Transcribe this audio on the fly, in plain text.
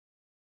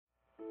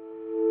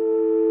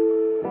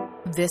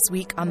This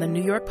week on the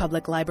New York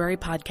Public Library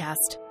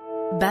podcast,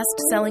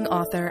 best-selling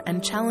author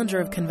and challenger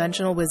of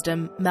conventional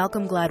wisdom,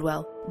 Malcolm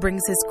Gladwell,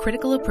 brings his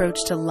critical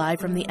approach to Live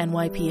from the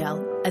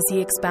NYPL as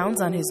he expounds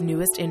on his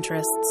newest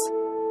interests.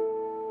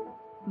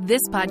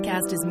 This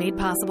podcast is made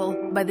possible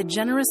by the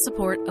generous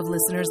support of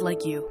listeners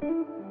like you.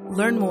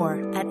 Learn more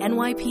at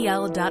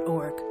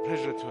nypl.org.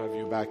 Pleasure to have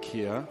you back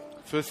here.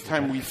 First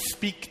time we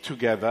speak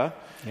together.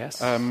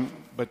 Yes.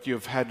 But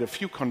you've had a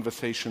few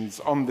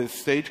conversations on this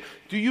stage.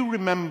 Do you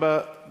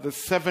remember the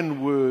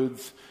 7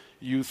 words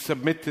you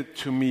submitted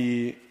to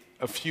me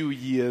a few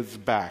years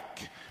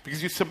back?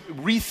 Because you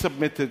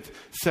resubmitted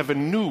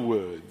 7 new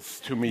words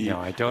to me. No,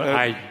 I don't.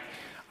 I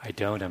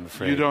don't, I'm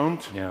afraid. You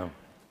don't? No.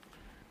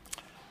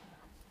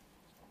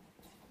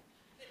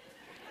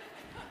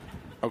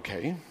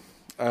 Okay.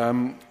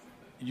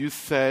 You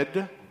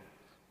said,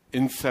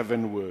 in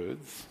 7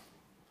 words,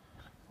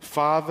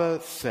 Father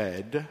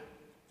said,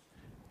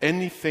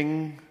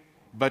 anything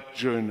but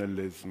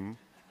journalism.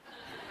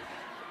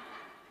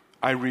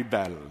 I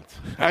rebelled.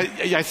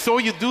 I saw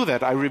you do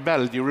that. I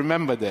rebelled. You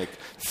remember that.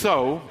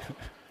 So,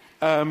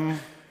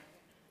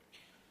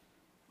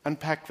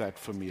 unpack that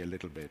for me a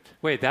little bit.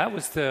 Wait, that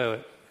was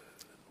the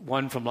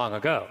one from long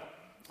ago.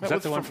 Was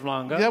that the one from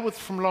long ago? That was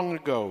from long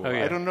ago. Oh,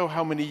 yeah. I don't know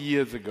how many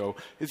years ago.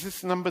 Is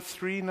this number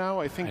 3 now?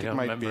 I think it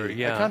might remember, be.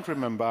 Yeah. I can't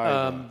remember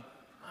either.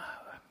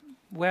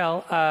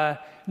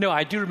 No,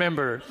 I do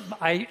remember.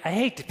 I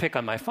hate to pick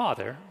on my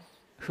father,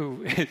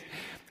 who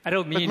I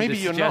don't mean to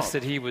suggest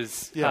that he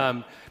was.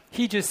 Yeah.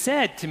 He just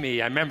said to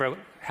me, I remember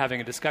having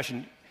a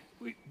discussion.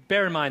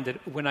 Bear in mind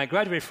that when I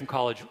graduated from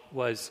college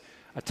was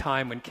a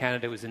time when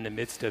Canada was in the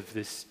midst of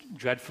this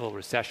dreadful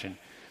recession.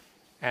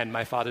 And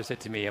my father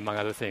said to me, among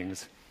other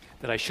things,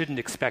 that I shouldn't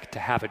expect to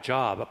have a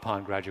job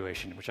upon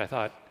graduation, which I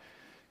thought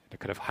the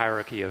kind of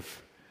hierarchy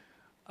of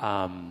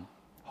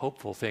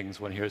hopeful things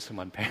one hears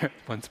from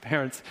one's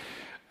parents,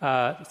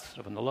 sort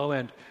of on the low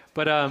end.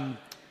 But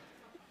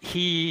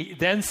he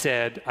then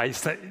said,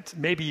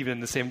 maybe even in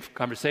the same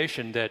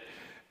conversation, that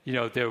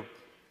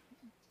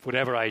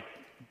whatever I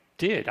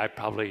did, I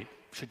probably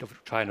should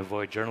try and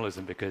avoid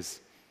journalism because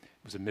it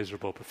was a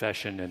miserable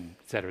profession, and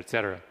et cetera, et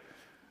cetera.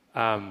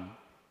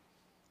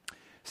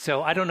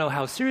 So I don't know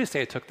how seriously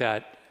I took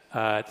that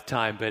at the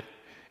time, but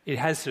it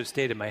has sort of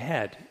stayed in my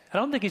head. I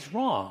don't think he's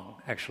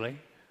wrong, actually.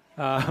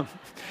 I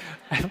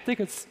don't think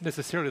it's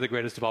necessarily the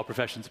greatest of all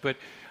professions, but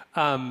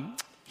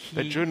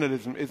But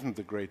journalism isn't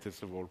the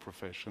greatest of all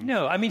professions.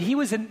 No, I mean,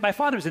 my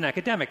father was an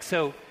academic,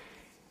 so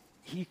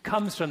he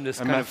comes from this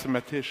kind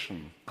mathematician.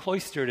 of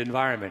cloistered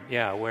environment,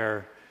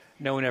 where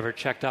no one ever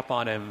checked up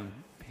on him.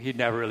 He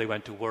never really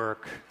went to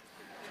work.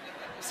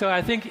 So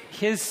I think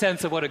his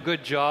sense of what a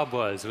good job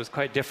was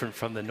quite different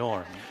from the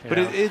norm. But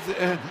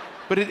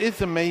it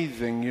is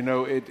amazing,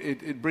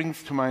 it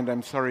brings to mind,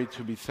 I'm sorry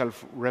to be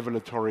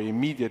self-revelatory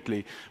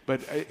immediately,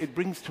 but it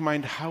brings to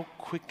mind how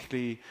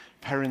quickly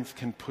parents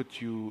can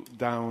put you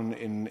down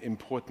in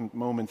important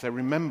moments. I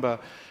remember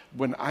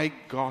when I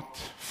got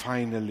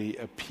finally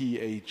a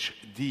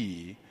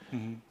PhD,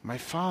 my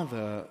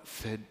father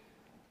said,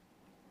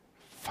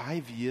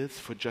 5 years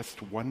for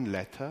just 1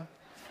 letter?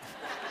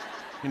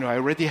 I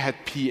already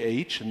had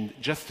PH and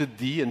just a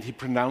D, and he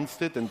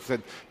pronounced it and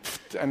said,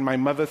 Pfft. And my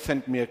mother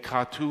sent me a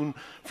cartoon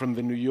from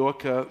the New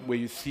Yorker where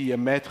you see a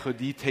maître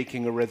D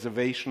taking a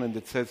reservation, and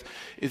it says,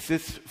 is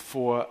this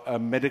for a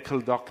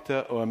medical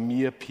doctor or a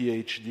mere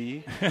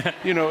PhD?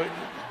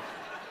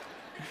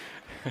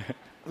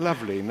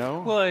 Lovely,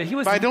 no? Well, he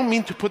was. But I don't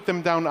mean to put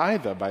them down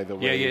either, by the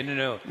way.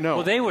 No.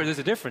 Well, there's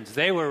a difference.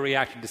 They were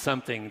reacting to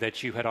something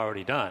that you had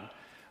already done.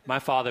 My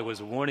father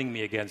was warning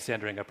me against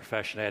entering a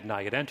profession I had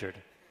not yet entered.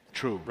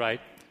 True. Right?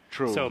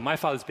 True. So my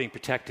father's being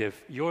protective.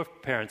 Your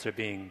parents are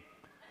being...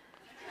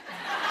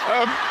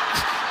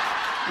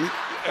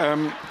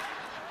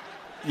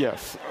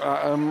 Yes.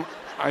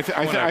 I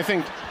think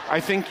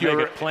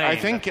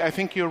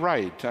you're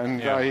right,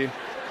 and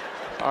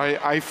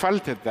I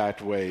felt it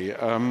that way.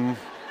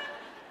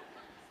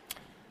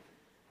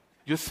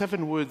 Your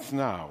 7 words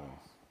now.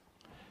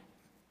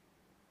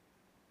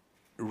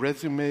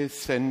 Resume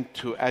sent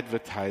to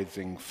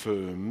advertising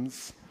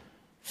firms.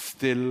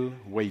 Still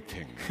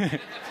waiting.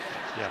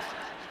 Yes.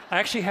 I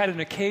actually had an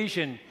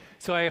occasion.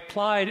 So I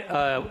applied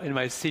in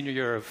my senior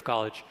year of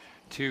college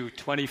to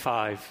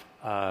 25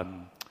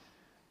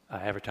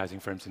 advertising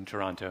firms in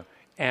Toronto,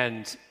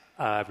 and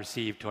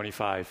received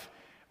 25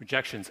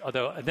 rejections.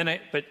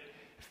 But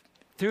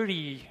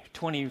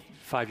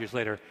 25 years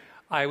later,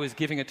 I was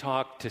giving a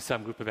talk to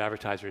some group of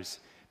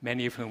advertisers,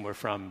 many of whom were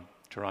from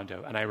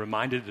Toronto, and I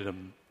reminded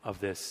them of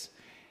this,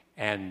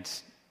 and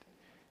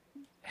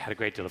had a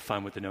great deal of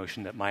fun with the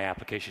notion that my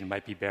application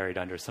might be buried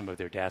under some of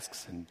their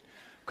desks, and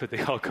could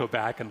they all go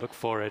back and look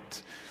for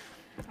it?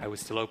 I was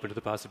still open to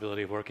the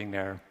possibility of working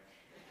there.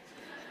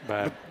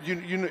 But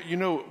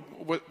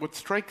what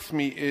strikes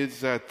me is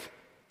that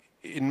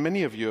in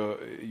many of your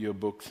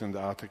books and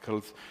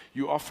articles,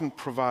 you often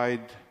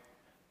provide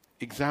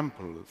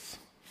examples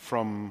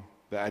from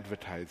the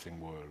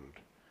advertising world.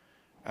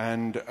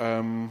 And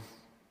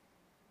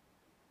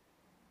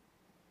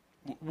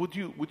Would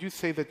you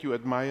say that you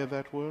admire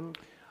that world?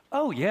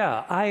 Oh,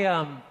 yeah.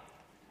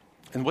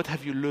 And what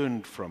have you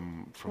learned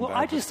from Well, that?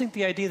 I just think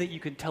the idea that you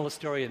can tell a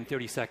story in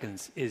 30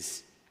 seconds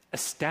is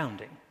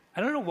astounding.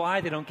 I don't know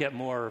why they don't get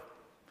more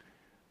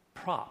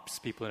props,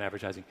 people in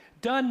advertising.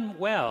 Done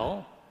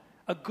well,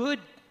 a good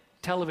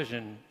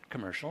television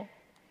commercial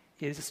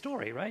is a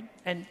story, right?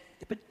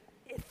 But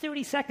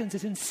 30 seconds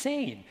is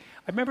insane.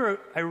 I remember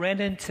I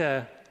ran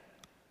into...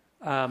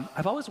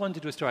 I've always wanted to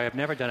do a story. I've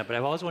never done it, but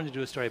I've always wanted to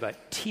do a story about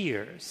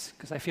tears,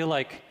 because I feel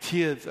like...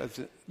 Tears as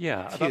in...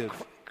 Yeah. Tears.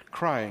 About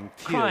Crying.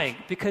 Tears. crying,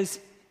 because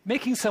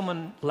making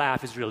someone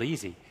laugh is really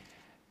easy.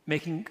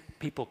 Making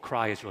people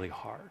cry is really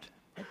hard.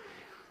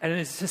 And in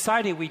a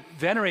society, we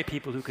venerate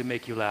people who can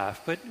make you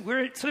laugh, but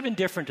we're sort of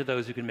indifferent to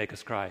those who can make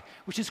us cry,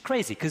 which is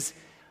crazy, because,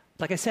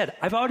 like I said,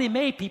 I've already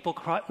made people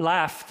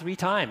laugh 3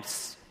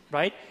 times,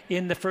 right,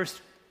 in the first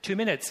 2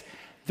 minutes.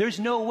 There's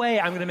no way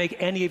I'm going to make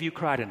any of you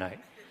cry tonight.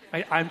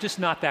 I'm just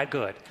not that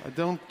good.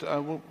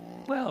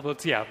 Well,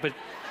 yeah, but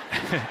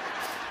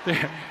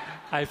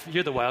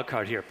you're the wild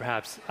card here,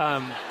 perhaps.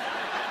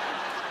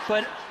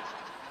 But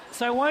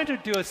so I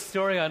wanted to do a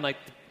story on like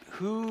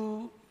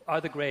who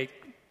are the great,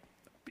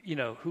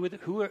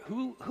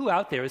 who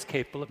out there is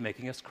capable of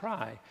making us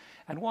cry,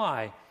 and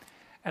why.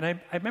 And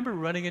I remember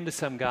running into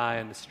some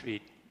guy on the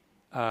street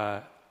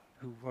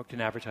who worked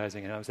in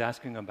advertising, and I was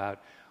asking him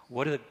about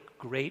what are the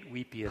great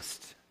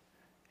weepiest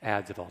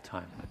ads of all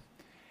time.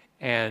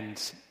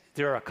 And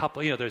there are a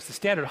couple, there's the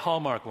standard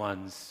Hallmark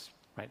ones,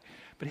 right?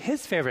 But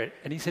his favorite,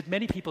 and he said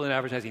many people in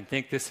advertising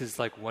think this is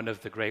like one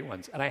of the great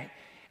ones. And I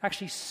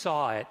actually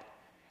saw it,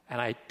 and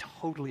I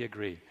totally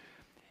agree.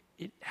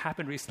 It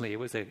happened recently. It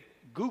was a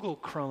Google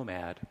Chrome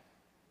ad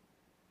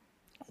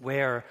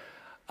where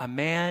a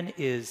man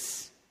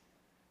it's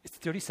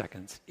 30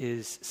 seconds,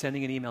 is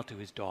sending an email to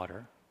his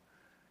daughter.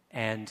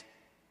 And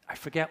I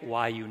forget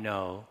why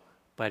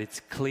but it's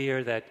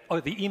clear that,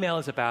 the email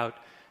is about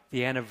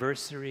the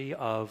anniversary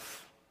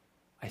of,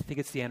 I think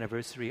it's the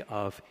anniversary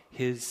of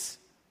his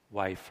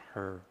wife,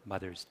 her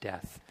mother's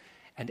death.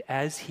 And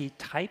as he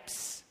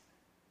types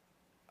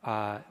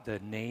the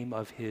name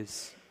of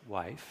his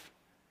wife,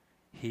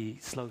 he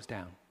slows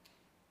down.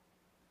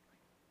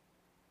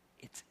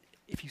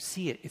 If you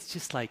see it, it's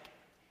just like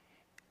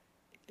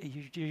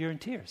you're in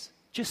tears.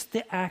 Just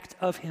the act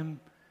of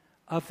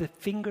the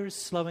fingers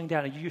slowing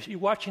down. And you're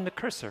watching the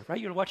cursor, right?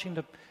 You're watching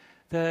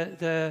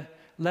the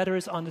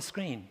letters on the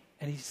screen.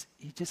 And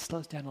he just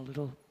slows down a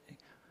little.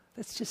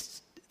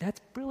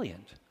 That's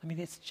brilliant. I mean,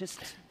 it's just...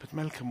 But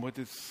Malcolm, what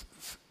is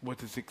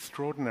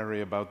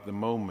extraordinary about the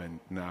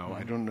moment now,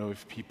 I don't know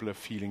if people are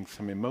feeling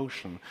some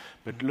emotion,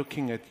 but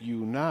looking at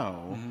you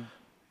now,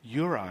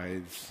 your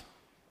eyes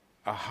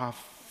are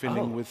half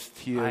filling with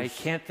tears. I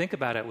can't think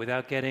about it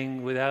without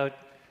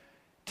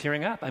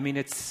tearing up. I mean,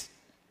 it's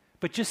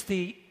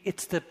the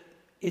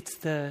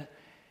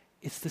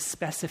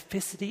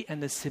specificity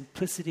and the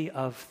simplicity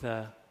of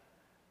the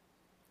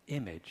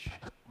image,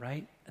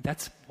 right?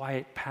 That's why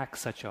it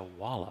packs such a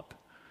wallop.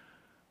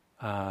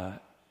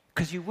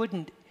 Because you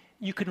can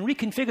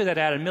reconfigure that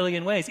ad a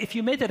million ways. If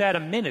you made that ad a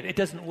minute, it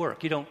doesn't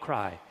work. You don't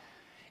cry.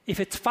 If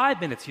it's 5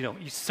 minutes, you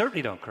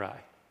certainly don't cry,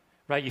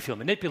 right? You feel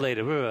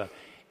manipulated.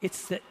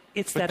 It's that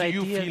idea. But do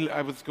you feel,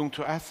 I was going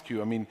to ask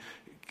you, I mean,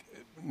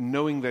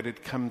 knowing that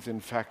it comes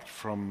in fact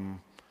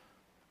from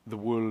the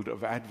world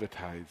of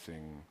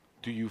advertising,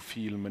 do you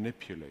feel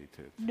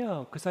manipulated?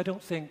 No, because I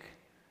don't think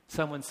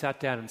someone sat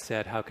down and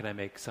said, how can I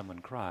make someone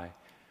cry?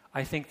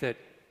 I think that,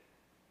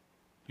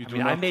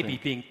 I may be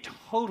being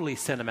totally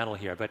sentimental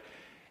here, but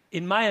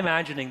in my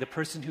imagining, the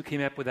person who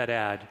came up with that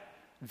ad,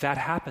 that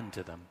happened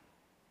to them.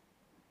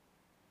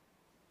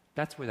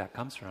 That's where that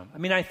comes from. I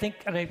mean, I think,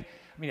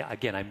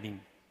 again,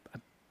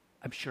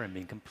 I'm sure I'm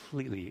being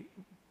completely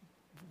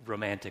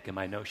romantic in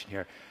my notion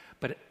here,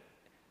 but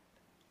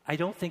I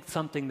don't think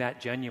something that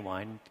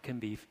genuine can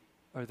be,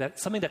 or that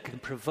something that can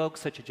provoke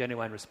such a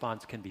genuine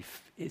response can be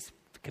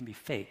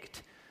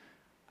faked.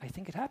 I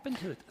think it happened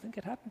to the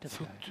guy.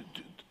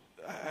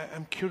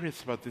 I'm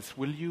curious about this.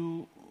 Will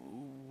you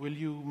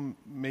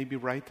maybe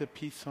write a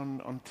piece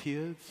on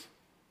tears?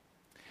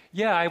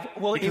 Yeah,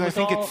 because I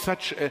think it's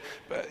such a...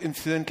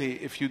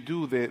 Incidentally, if you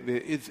do, there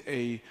is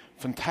a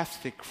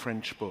fantastic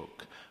French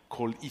book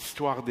called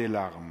Histoire des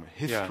larmes,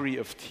 History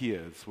of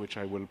Tears, which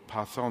I will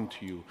pass on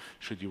to you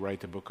should you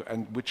write a book,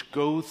 and which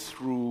goes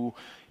through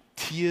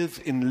tears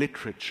in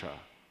literature.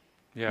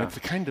 Yeah. It's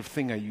the kind of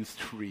thing I used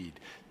to read.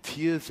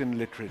 Tears in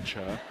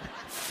literature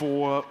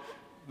for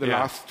the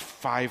last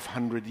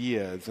 500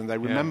 years. And I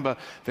remember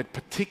that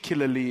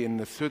particularly in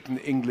a certain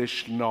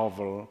English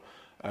novel,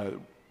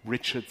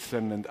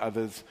 Richardson and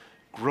others,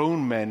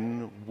 grown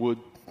men would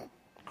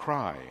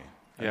cry.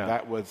 And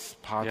that was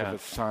part of a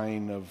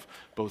sign of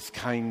both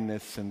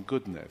kindness and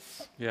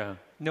goodness. Yeah.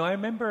 No, I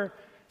remember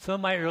some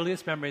of my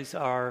earliest memories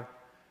are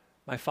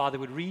my father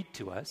would read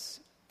to us,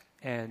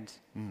 and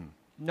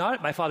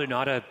my father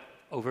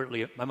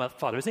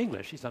is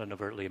English. He's not an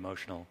overtly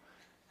emotional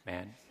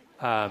man.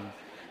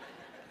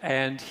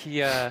 And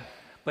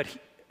but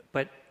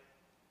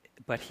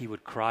but he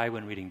would cry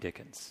when reading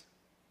Dickens.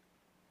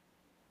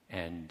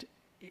 And,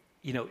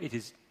 it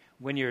is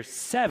when you're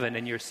 7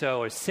 and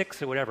or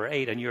 6 or whatever,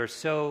 8, and you're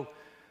so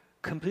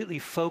completely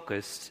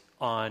focused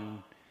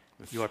on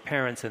your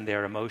parents and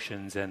their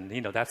emotions, and,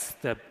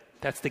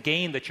 that's the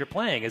game that you're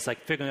playing. It's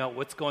like figuring out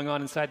what's going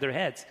on inside their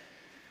heads.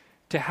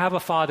 To have a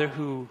father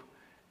who,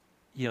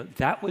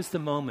 that was the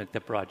moment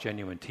that brought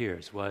genuine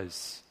tears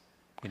was,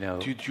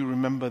 Do you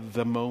remember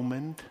the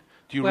moment?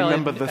 Do you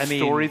remember the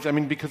stories?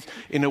 Because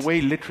in a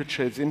way,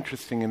 literature is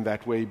interesting in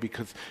that way,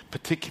 because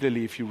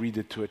particularly if you read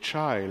it to a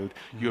child,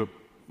 you're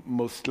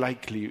most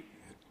likely,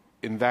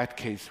 in that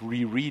case,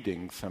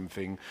 rereading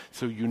something,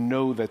 so you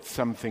know that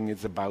something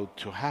is about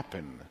to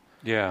happen.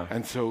 Yeah.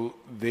 And so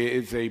there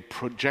is a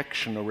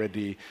projection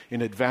already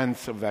in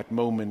advance of that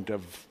moment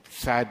of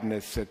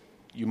sadness that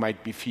you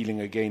might be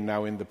feeling again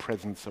now in the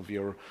presence of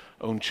your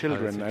own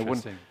children. Oh,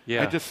 that's interesting.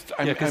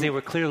 Because they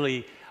were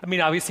clearly,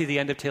 obviously the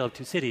end of Tale of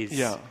Two Cities.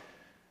 Yeah.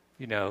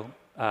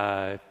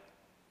 And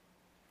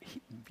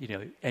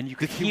you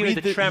could hear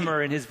the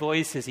tremor in his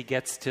voice as he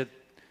gets to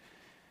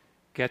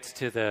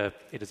the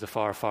 "it is a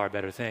far, far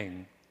better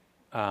thing."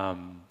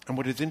 And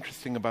what is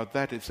interesting about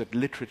that is that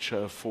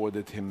literature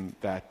afforded him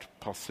that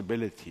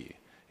possibility.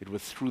 It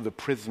was through the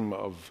prism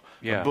of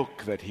a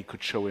book that he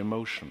could show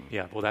emotion.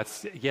 Yeah, well,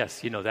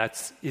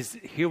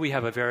 here we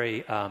have a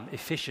very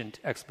efficient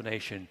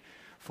explanation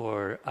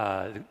for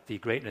the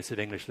greatness of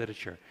English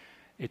literature.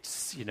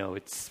 It's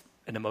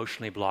an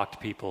emotionally blocked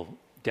people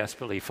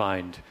desperately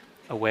find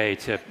a way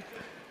to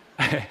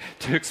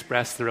to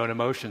express their own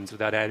emotions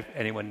without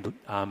anyone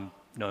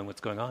knowing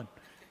what's going on,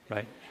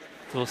 right?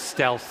 A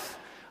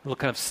little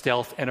kind of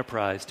stealth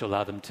enterprise to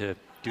allow them to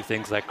do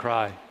things like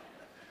cry.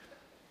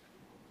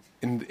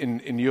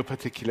 In your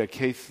particular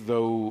case,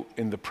 though,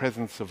 in the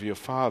presence of your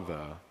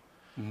father,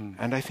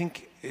 and I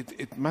think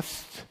it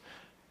must.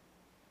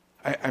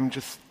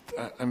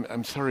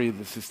 I'm sorry,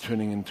 this is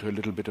turning into a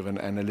little bit of an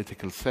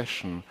analytical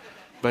session,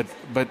 but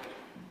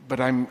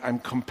I'm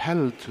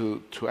compelled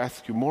to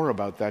ask you more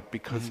about that,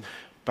 because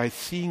by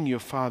seeing your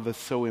father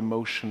so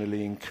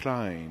emotionally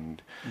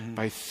inclined,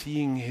 by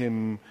seeing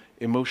him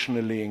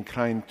emotionally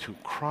inclined to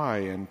cry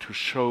and to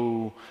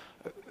show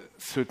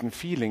certain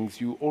feelings,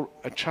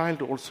 a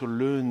child also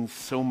learns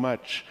so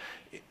much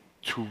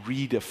to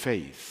read a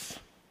face.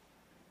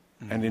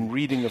 And in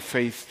reading a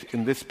face,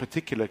 in this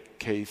particular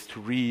case, to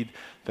read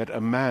that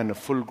a man, a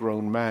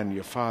full-grown man,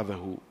 your father,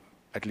 who,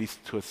 at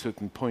least to a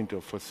certain point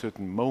or for a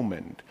certain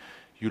moment,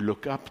 you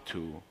look up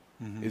to,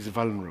 is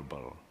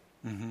vulnerable.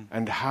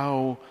 And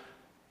how,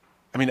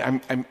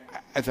 I'm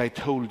as I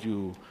told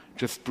you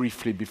just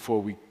briefly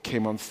before we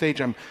came on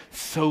stage, I'm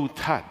so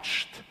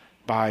touched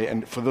by,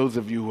 and for those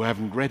of you who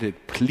haven't read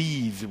it,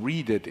 please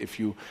read it. If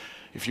you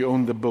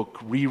own the book,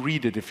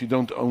 reread it. If you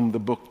don't own the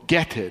book,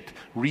 get it.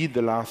 Read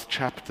the last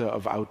chapter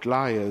of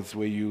Outliers,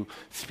 where you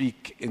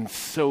speak in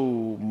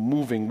so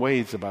moving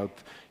ways about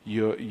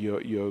your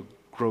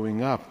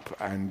growing up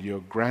and your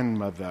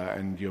grandmother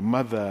and your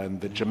mother and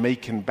the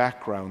Jamaican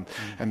background,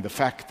 and the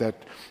fact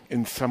that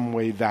in some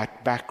way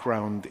that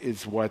background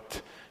is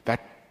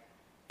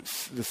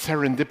the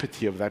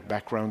serendipity of that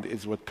background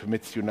is what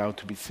permits you now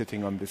to be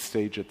sitting on this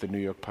stage at the New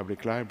York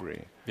Public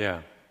Library.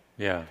 Yeah.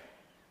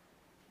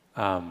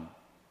 I'm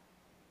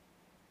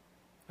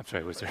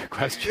sorry, was there a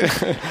question?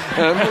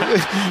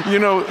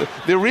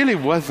 There really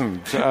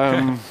wasn't.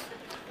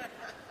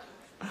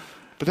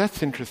 But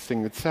that's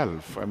interesting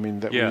itself.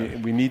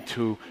 We need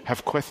to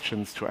have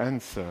questions to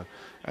answer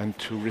and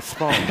to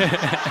respond.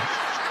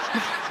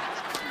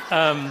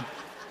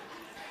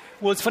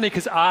 Well, it's funny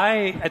because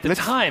at the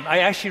time, I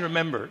actually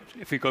remember,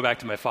 if we go back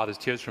to my father's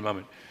tears for a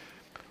moment,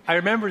 I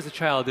remember as a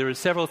child there were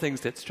several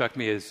things that struck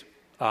me as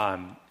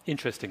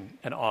interesting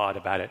and odd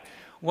about it.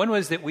 One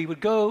was that we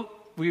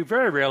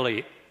very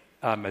rarely,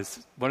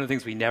 as one of the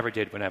things we never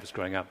did when I was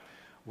growing up,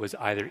 was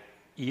either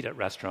eat at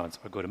restaurants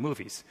or go to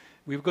movies.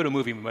 We would go to a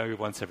movie maybe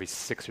once every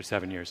 6 or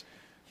 7 years.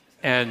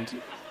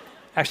 And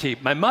actually,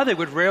 my mother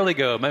would rarely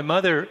go. My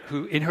mother,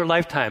 who in her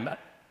lifetime,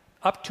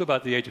 up to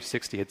about the age of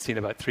 60, had seen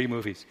about 3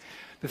 movies.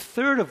 The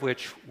third of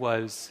which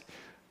was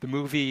the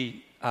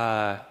movie,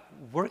 was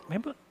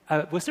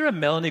there a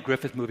Melanie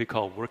Griffith movie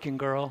called Working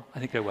Girl? I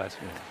think there was.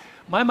 Yeah.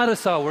 My mother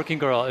saw Working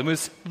Girl. It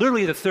was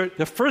literally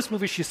the first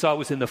movie she saw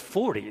was in the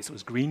 40s. It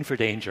was Green for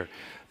Danger.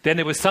 Then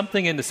there was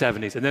something in the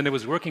 70s. And then there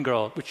was Working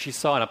Girl, which she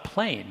saw on a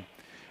plane.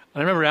 And I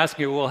remember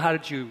asking her, well, how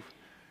did you...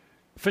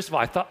 First of all,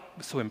 I thought it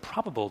was so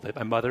improbable that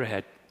my mother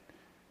had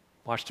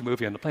watched a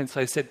movie on the plane.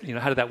 So I said,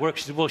 how did that work?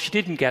 She said, well, she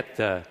didn't get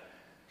the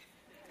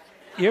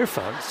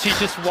earphones. She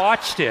just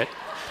watched it.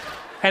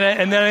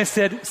 And then I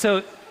said,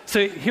 so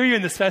here you're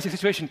in this fascinating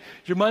situation.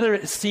 Your mother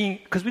is seeing...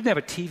 Because we didn't have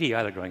a TV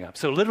either growing up.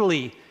 So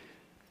literally...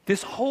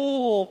 This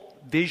whole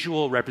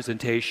visual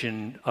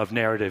representation of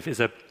narrative is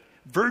a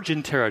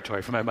virgin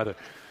territory for my mother.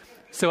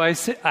 So I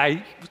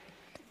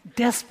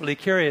desperately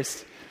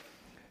curious.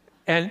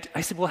 And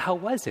I said, well, how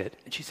was it?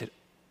 And she said,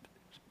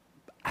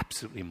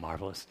 absolutely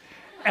marvelous.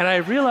 And I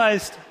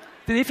realized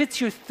that if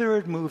it's your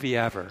third movie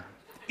ever,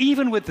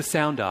 even with the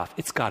sound off,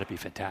 it's got to be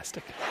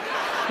fantastic.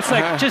 It's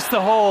like just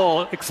the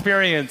whole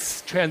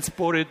experience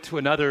transported to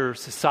another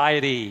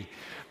society.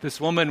 This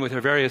woman with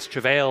her various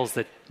travails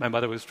that my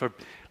mother was for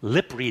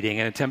lip reading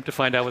in an attempt to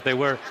find out what they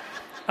were.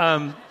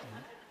 So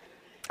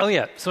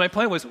my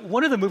point was,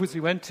 one of the movies we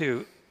went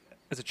to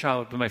as a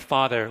child with my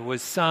father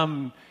was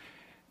some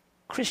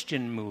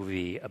Christian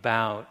movie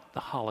about the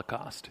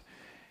Holocaust.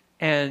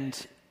 And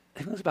I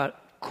think it was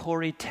about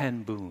Corrie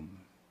ten Boom.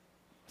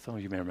 Some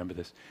of you may remember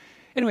this.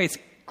 Anyway, it's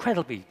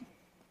incredibly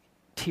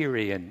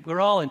teary, and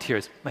we're all in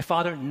tears. My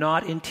father,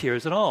 not in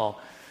tears at all.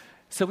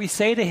 So we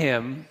say to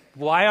him,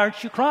 "Why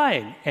aren't you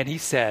crying?" And he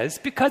says,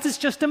 "Because it's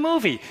just a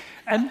movie."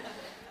 And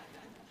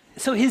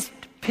so his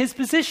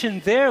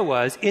position there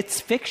was, it's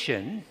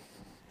fiction.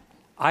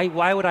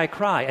 Why would I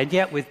cry? And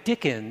yet with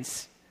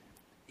Dickens,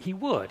 he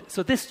would.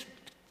 So this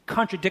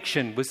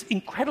contradiction was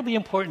incredibly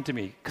important to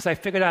me, because I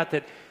figured out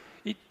that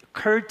it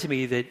occurred to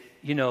me that,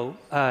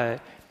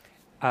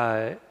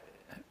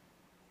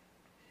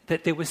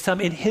 that there was some,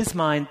 in his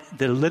mind,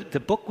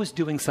 the book was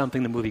doing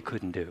something the movie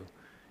couldn't do.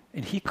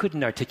 And he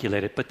couldn't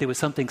articulate it, but there was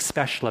something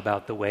special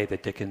about the way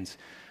that Dickens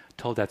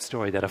told that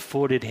story that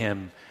afforded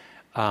him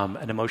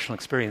an emotional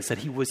experience that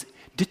he was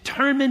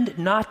determined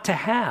not to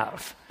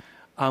have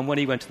when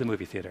he went to the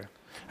movie theater.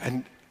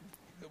 And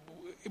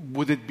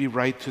would it be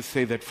right to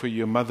say that for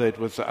your mother it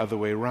was the other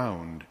way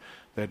around?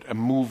 That a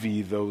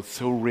movie, though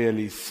so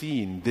rarely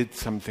seen, did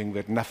something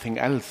that nothing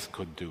else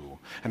could do?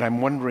 And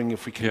I'm wondering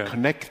if we can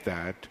connect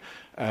that,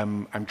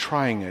 I'm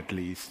trying at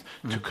least,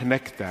 to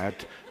connect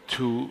that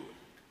to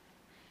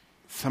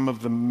some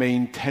of the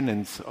main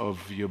tenets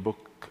of your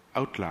book,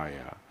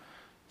 Outlier.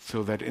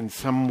 So that in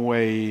some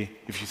way,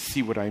 if you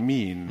see what I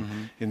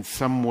mean, in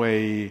some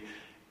way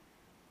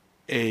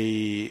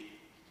a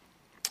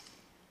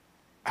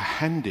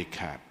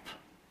handicap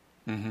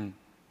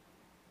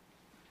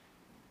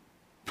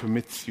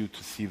permits you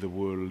to see the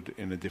world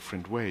in a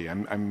different way.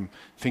 I'm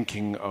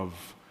thinking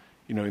of,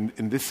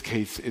 in this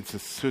case, it's a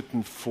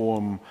certain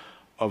form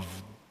of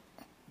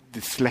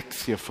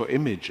dyslexia for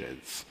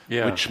images,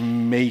 which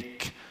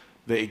make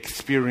the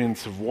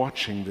experience of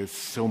watching this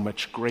so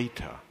much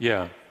greater.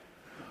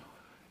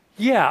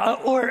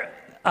 Or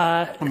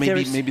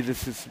maybe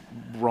this is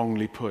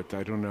wrongly put.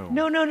 I don't know.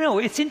 No.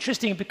 It's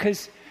interesting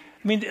because,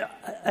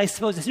 I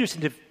suppose it's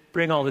interesting to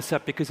bring all this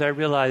up because I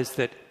realized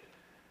that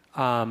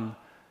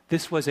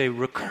this was a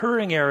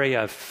recurring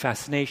area of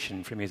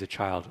fascination for me as a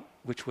child,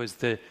 which was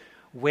the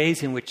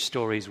ways in which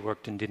stories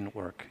worked and didn't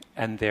work.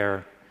 And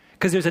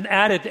because there's an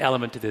added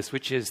element to this,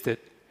 which is that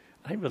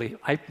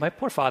my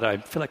poor father, I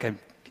feel like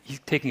he's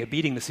taking a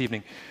beating this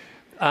evening.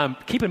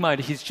 Keep in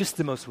mind, he's just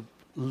the most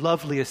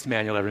loveliest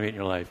man you'll ever meet in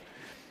your life.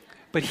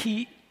 But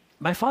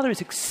my father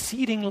is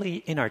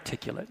exceedingly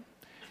inarticulate,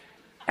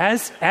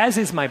 as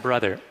is my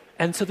brother.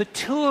 And so the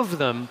two of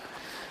them,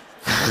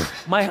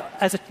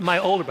 my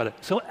older brother.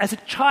 So as a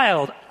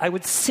child, I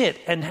would sit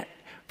and,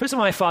 first of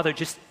all, my father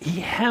he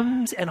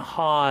hems and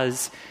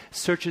haws,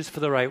 searches for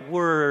the right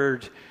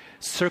word,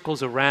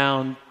 circles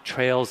around,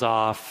 trails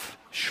off,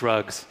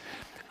 shrugs.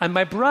 And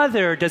my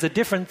brother does a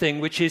different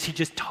thing, which is he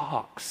just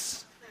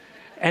talks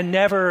and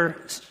never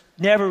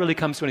really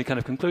comes to any kind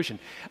of conclusion.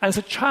 And as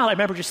a child, I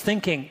remember just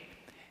thinking,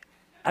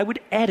 I would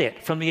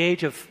edit from the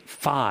age of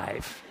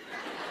 5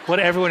 what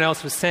everyone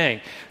else was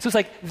saying. So it's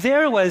like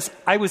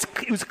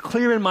it was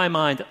clear in my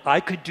mind I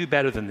could do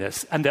better than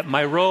this, and that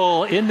my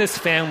role in this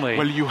family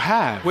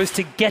was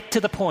to get to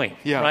the point,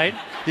 right?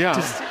 Yeah.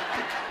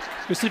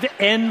 It was sort of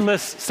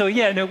endless. So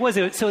it was.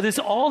 So there's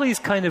all these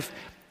kind of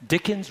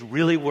Dickens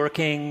really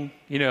working,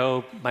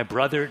 my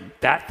brother,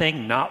 that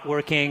thing not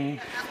working,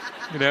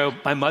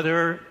 my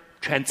mother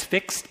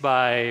transfixed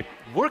by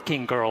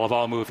Working Girl of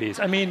all movies.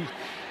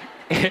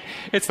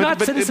 It's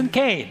not Citizen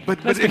Kane. But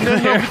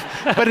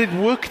it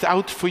worked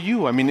out for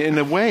you. In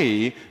a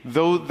way,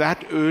 though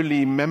that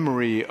early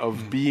memory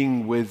of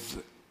being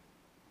with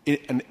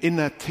an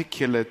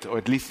inarticulate, or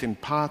at least in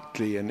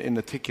partly an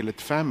inarticulate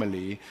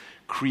family,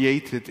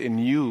 created in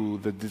you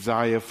the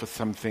desire for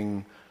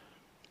something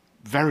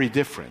very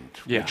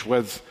different, which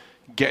was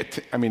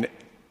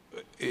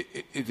there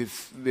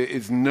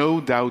is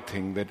no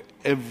doubting that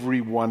every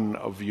one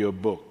of your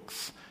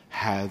books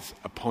has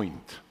a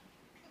point.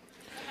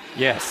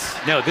 Yes.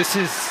 No, this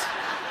is...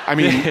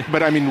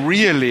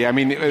 really,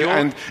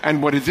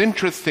 and what is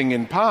interesting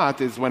in part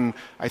is when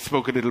I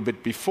spoke a little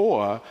bit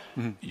before,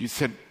 you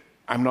said,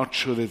 I'm not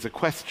sure there's a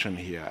question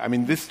here.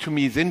 This to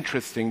me is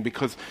interesting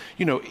because,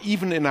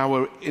 even in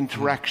our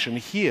interaction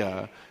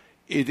here,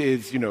 it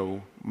is,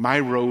 my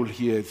role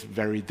here is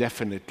very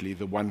definitely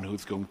the one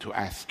who's going to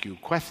ask you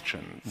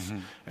questions.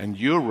 And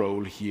your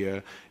role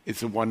here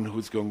is the one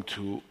who's going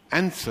to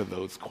answer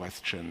those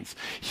questions.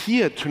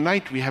 Here,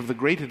 tonight, we have the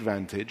great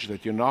advantage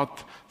that you're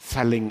not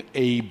selling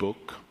a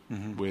book.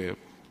 We're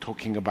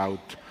talking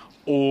about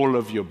all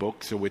of your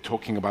books, so we're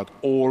talking about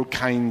all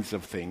kinds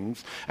of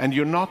things. And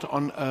you're not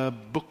on a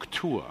book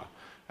tour.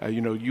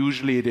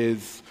 Usually it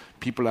is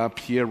people up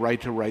here,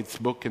 writer writes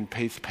book and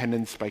pays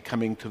penance by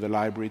coming to the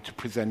library to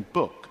present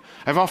book.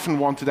 I've often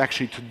wanted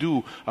actually to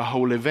do a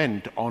whole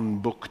event on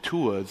book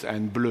tours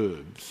and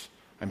blurbs.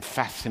 I'm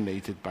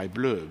fascinated by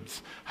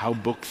blurbs, how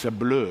books are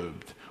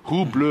blurbed.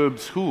 Who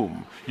blurbs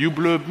whom? You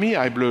blurb me,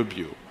 I blurb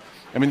you.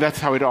 I mean, that's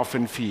how it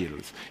often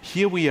feels.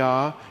 Here we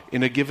are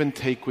in a give and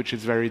take which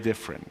is very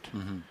different.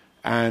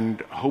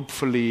 And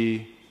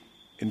hopefully,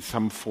 in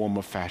some form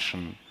or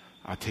fashion,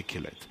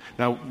 articulate.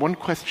 Now, one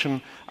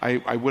question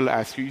I will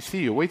ask you. You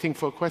see, you're waiting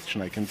for a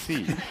question, I can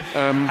see.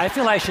 I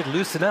feel I should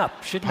loosen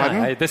up, shouldn't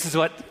I? This is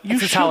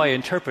how I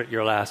interpret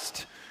your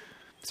last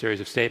series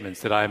of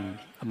statements, that am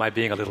I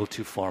being a little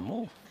too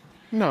formal?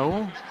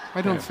 No,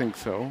 I don't think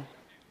so.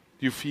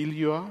 Do you feel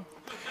you are?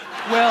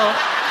 Well,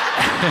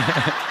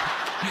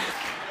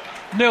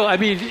 no, I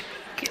mean,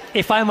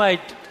 if I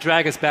might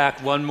drag us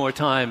back one more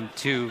time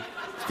to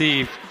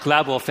the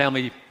Gladwell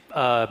family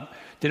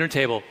dinner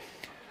table.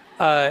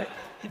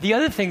 The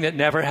other thing that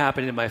never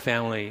happened in my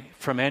family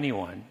from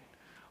anyone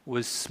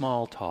was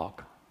small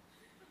talk.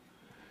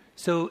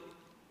 So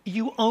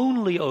you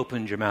only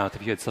opened your mouth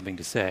if you had something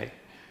to say.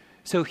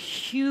 So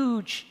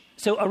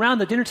around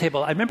the dinner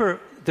table, I remember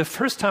the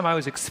first time I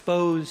was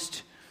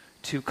exposed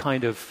to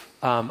kind of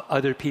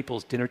other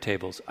people's dinner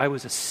tables, I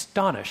was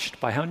astonished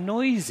by how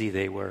noisy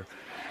they were.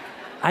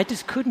 I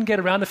just couldn't get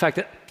around the fact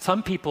that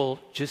some people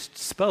just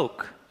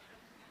spoke.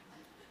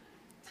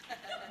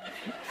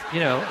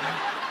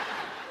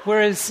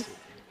 Whereas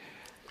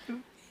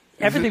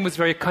everything was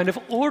very kind of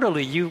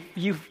orderly. You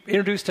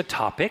introduced a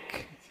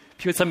topic.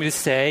 If you had something to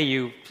say,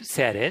 you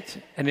said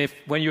it. And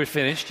when you were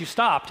finished, you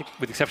stopped,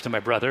 with the exception of my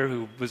brother,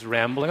 who was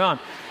rambling on.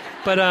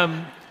 But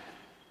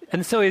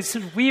and so it's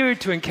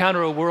weird to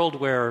encounter a world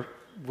where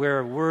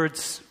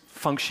words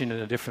function in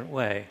a different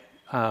way.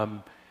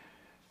 And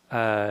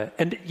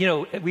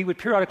we would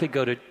periodically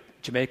go to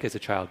Jamaica as a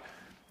child,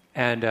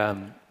 and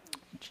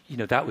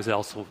that was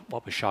also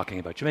what was shocking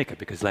about Jamaica,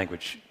 because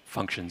language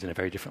functions in a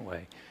very different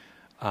way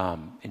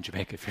in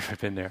Jamaica. If you've ever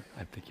been there,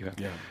 I think you have.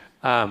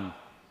 Yeah.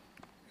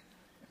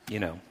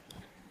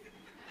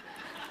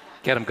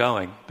 Get them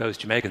going, those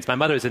Jamaicans. My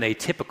mother is an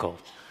atypical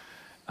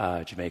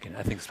Jamaican.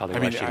 I think it's probably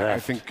why she left. I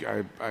think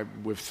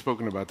we've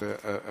spoken about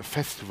a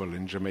festival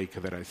in Jamaica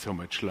that I so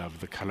much love,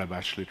 the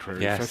Calabash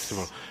Literary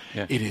Festival.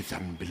 Yeah. It is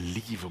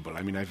unbelievable.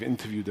 I mean, I've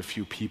interviewed a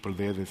few people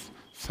there. There's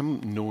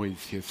some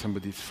noise here.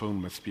 Somebody's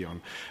phone must be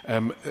on.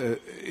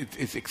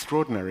 It's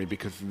extraordinary,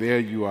 because there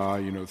you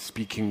are,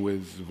 speaking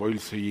with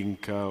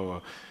Voilsoyinka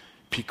or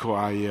Pico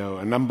Aya,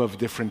 a number of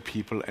different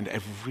people, and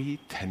every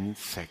 10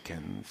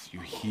 seconds you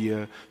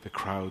hear the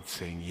crowd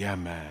saying, "Yeah,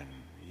 man.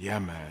 Yeah,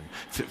 man."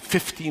 It's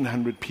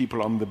 1,500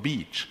 people on the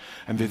beach,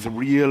 and there's a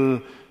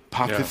real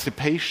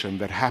participation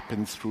that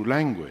happens through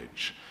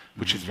language,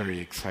 which is very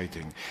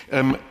exciting.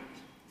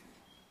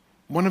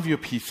 One of your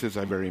pieces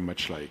I very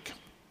much like,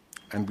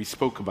 and we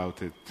spoke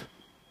about it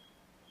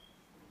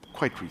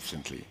quite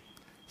recently,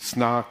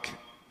 Snark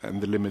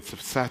and the Limits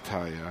of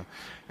Satire,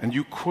 and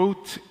you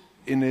quote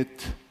in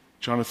it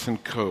Jonathan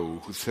Coe,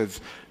 who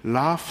says,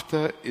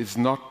 "Laughter is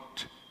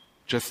not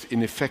just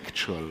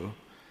ineffectual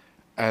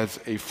as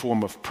a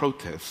form of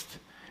protest,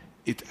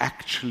 it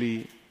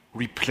actually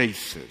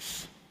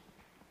replaces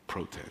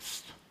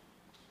protest."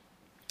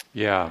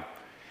 Yeah.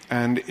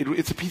 And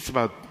it's a piece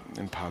about,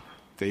 in part,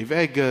 Dave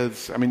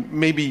Eggers. I mean,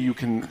 maybe you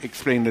can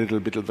explain a little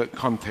bit of the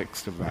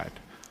context of that.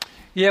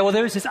 Yeah, well,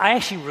 there was this, I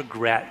actually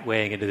regret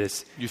weighing into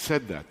this. You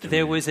said that.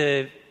 There was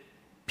a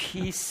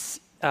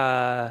piece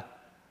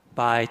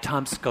by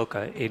Tom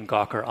Skoka in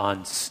Gawker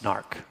on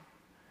snark,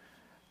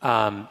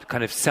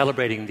 kind of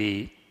celebrating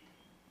the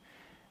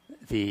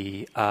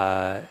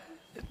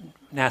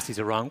nasty is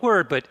a wrong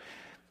word, but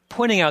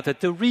pointing out that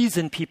the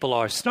reason people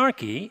are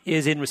snarky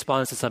is in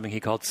response to something he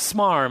called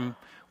smarm,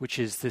 which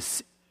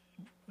is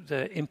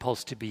the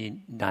impulse to be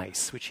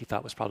nice, which he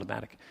thought was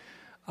problematic.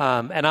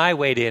 And I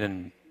weighed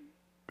in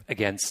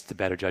against the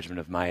better judgment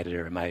of my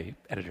editor, and my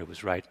editor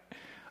was right.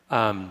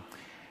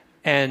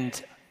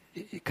 And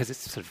because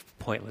it's sort of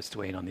pointless to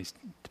weigh in on these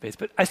debates,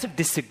 but I sort of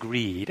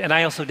disagreed. And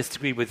I also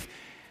disagreed with,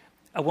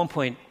 at one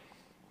point,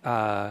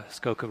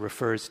 Skoka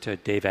refers to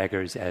Dave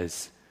Eggers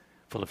as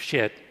full of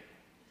shit,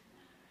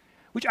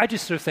 which I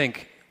just sort of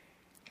think,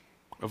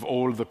 of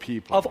all the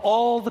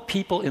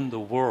people in the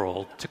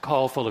world to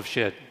call full of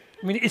shit.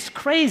 I mean, it's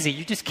crazy.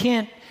 You just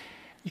can't.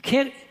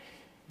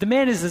 The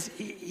man is.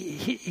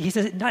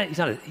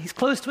 He's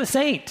close to a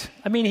saint.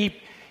 I mean, he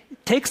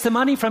takes the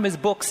money from his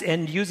books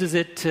and uses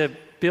it to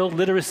build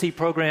literacy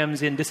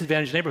programs in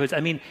disadvantaged neighborhoods.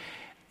 I mean,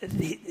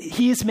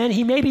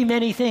 he may be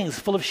many things.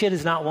 Full of shit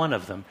is not one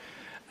of them.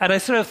 And I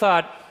sort of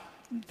thought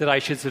that I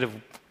should sort of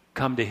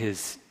come to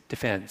his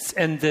defense.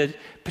 And there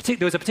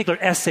was a particular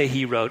essay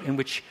he wrote in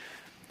which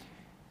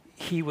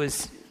he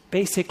was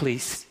basically,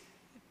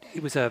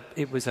 it was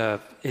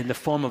in the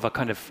form of a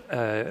kind of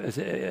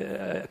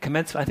a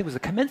commencement. I think it was a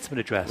commencement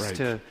address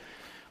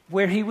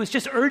where he was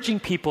just urging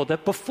people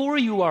that before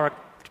you are,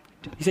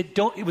 he said,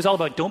 it was all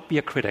about don't be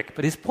a critic.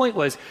 But his point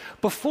was,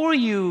 before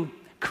you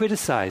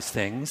criticize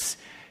things,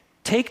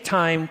 take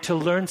time to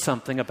learn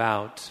something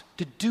about,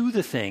 to do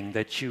the thing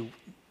that you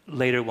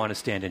later want to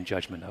stand in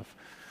judgment of.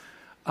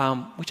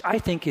 which I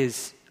think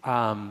is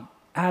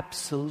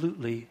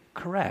absolutely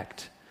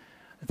correct,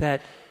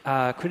 that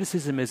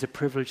criticism is a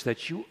privilege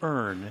that you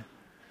earn.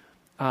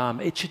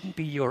 It shouldn't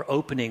be your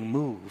opening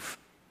move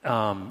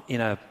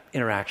in an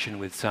interaction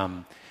with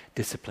some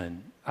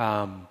discipline.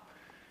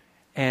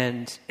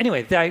 And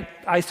anyway, that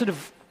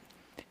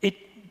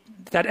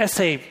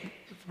essay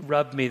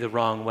rubbed me the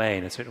wrong way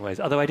in a certain ways,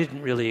 although I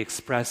didn't really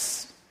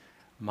express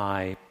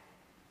my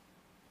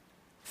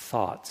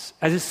thoughts.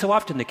 As is so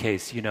often the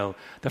case,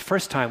 the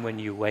first time when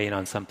you weigh in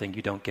on something,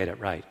 you don't get it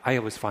right. I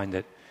always find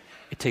that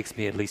it takes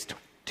me at least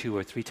 2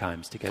 or 3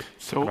 times to get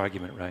an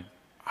argument right.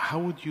 How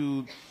would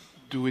you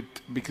do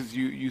it? Because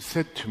you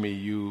said to me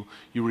you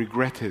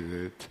regretted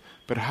it,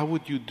 but how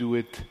would you do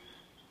it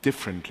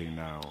differently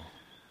now?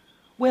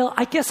 Well,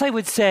 I guess I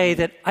would say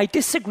that I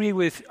disagree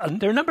with...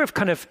 there are a number of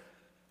kind of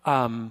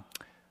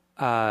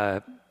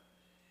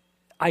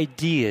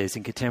ideas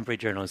in contemporary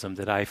journalism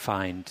that I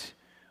find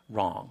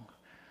wrong.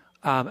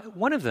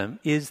 One of them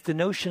is the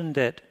notion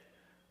that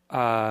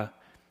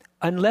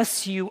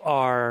unless you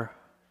are...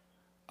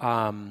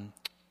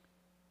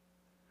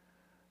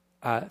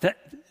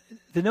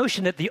 the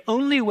notion that the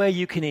only way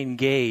you can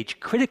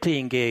critically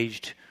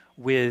engaged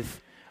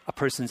with a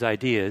person's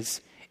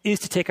ideas is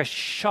to take a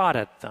shot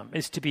at them,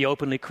 is to be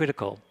openly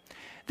critical.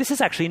 This is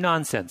actually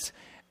nonsense.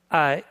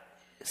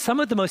 Some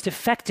of the most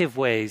effective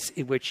ways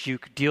in which you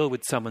deal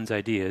with someone's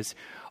ideas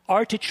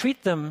are to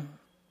treat them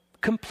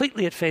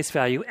completely at face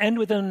value and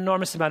with an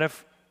enormous amount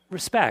of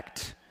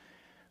respect.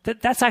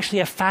 That's actually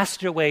a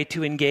faster way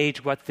to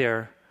engage what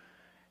they're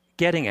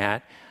getting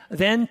at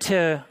than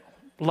to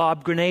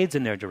lob grenades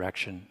in their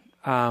direction.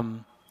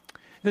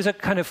 There's a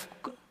kind of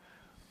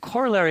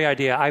corollary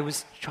idea. I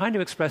was trying to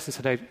express this,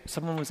 and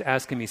someone was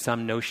asking me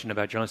some notion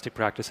about journalistic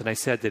practice, and I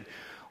said that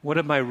one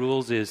of my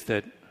rules is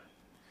that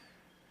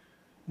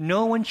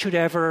no one should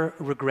ever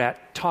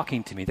regret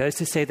talking to me. That is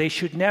to say, they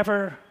should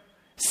never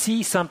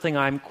see something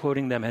I'm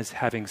quoting them as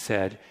having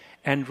said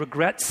and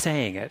regret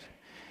saying it.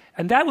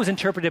 And that was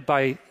interpreted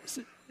by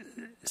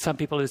some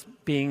people as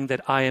being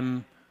that I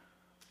am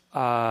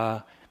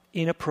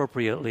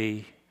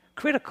inappropriately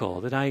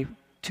critical, that I'm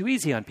too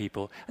easy on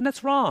people. And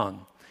that's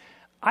wrong.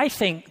 I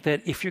think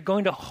that if you're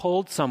going to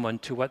hold someone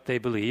to what they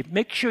believe,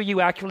 make sure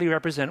you accurately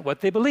represent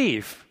what they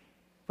believe,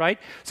 right?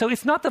 So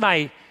it's not that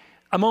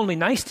I'm only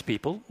nice to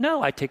people.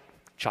 No, I take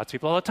shots at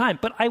people all the time.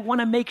 But I want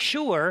to make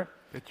sure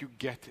that you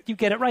get it. You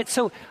get it right.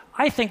 So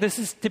I think this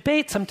is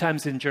debate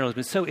sometimes in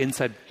journalism. It's so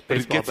inside baseball. But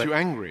it gets you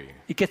angry.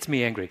 It gets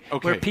me angry.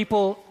 Okay. Where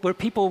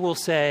people will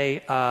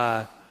say,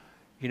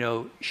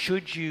 you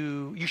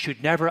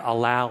should never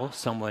allow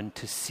someone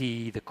to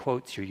see the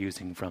quotes you're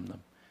using from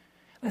them.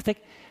 And I think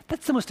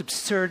that's the most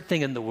absurd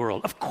thing in the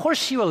world. Of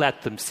course you will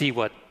let them see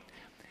what,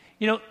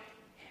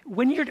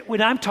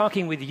 when I'm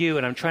talking with you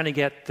and I'm trying to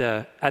get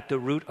at the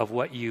root of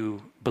what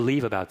you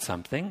believe about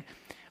something,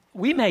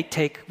 we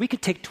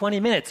could take 20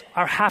 minutes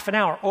or half an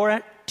hour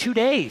or 2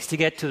 days to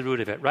get to the root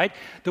of it, right?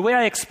 The way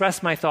I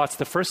express my thoughts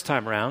the first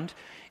time around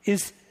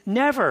is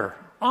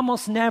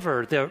almost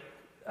never the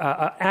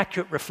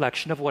accurate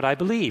reflection of what I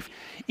believe.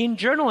 In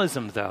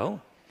journalism,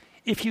 though,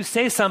 if you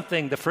say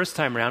something the first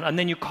time around and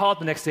then you call it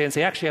the next day and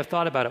say, actually, I've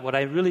thought about it, what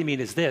I really mean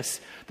is this,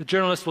 the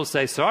journalist will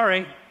say,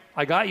 sorry,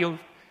 I got you.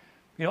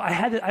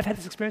 I've had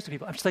this experience with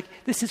people. I'm just like,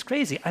 this is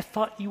crazy. I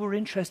thought you were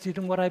interested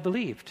in what I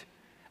believed.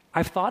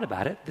 I've thought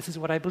about it. This is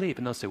what I believe.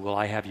 And they'll say, well,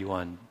 I have you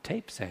on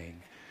tape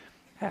saying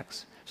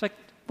X. It's like,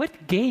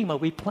 what game are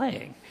we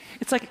playing?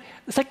 It's like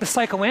the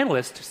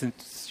psychoanalyst,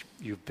 since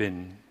you've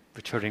been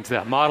returning to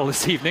that model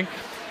this evening.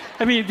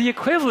 I mean, the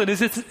equivalent is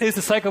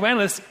the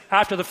psychoanalyst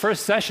after the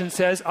first session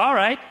says, all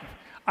right,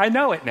 I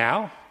know it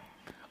now.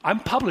 I'm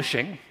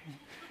publishing.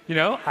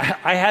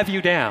 I have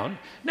you down.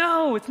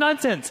 No, it's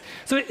nonsense.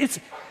 So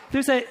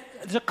there's a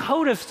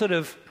code of sort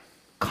of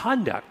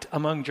conduct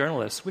among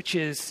journalists which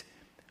is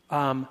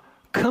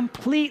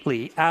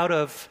completely out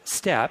of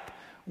step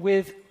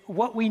with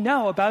what we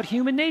know about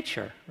human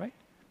nature, right?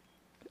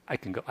 I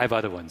have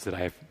other ones that I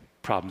have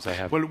problems I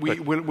have. Well,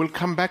 we'll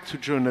come back to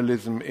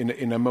journalism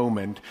in a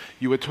moment.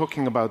 You were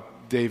talking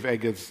about Dave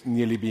Eggers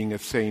nearly being a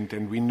saint,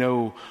 and we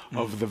know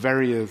of the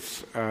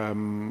various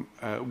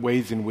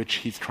ways in which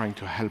he's trying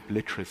to help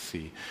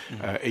literacy.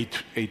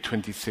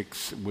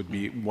 826 would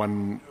be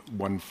one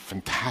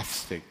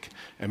fantastic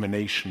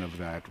emanation of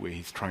that, where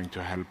he's trying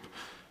to help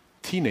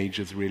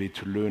teenagers really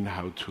to learn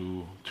how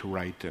to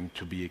write and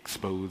to be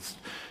exposed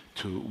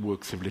to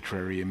works of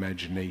literary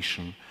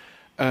imagination.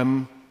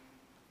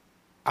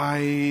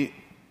 I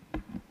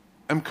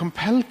am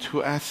compelled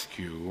to ask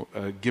you,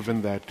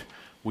 given that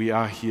we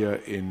are here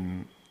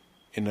in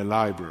a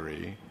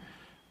library,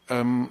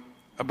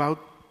 about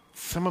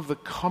some of the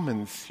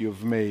comments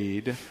you've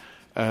made,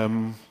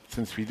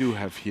 since we do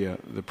have here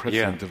the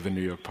president of the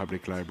New York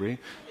Public Library.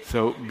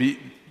 So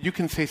you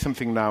can say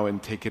something now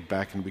and take it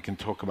back, and we can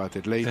talk about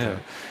it later.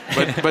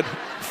 Yeah. But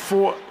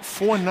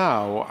for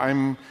now,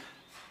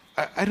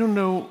 I don't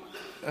know.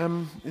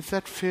 Is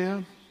that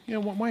fair?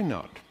 Why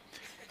not?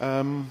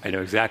 I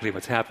know exactly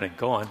what's happening.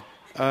 Go on.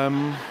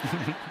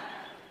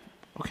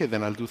 Okay,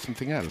 then I'll do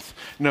something else.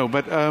 No,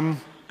 but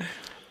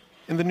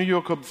in the New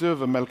York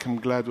Observer, Malcolm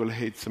Gladwell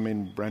hates the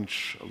main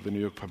branch of the New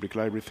York Public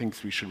Library,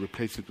 thinks we should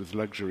replace it with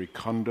luxury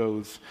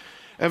condos.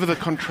 Ever the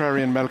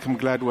contrarian, Malcolm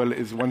Gladwell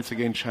is once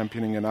again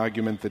championing an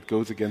argument that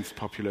goes against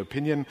popular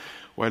opinion.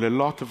 While a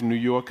lot of New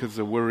Yorkers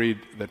are worried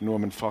that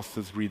Norman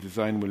Foster's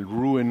redesign will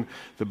ruin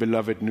the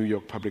beloved New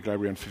York Public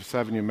Library on Fifth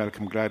Avenue,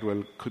 Malcolm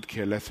Gladwell could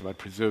care less about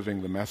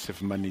preserving the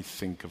massive money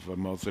sink of a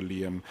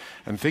mausoleum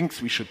and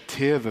thinks we should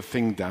tear the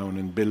thing down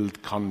and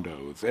build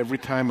condos. Every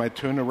time I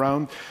turn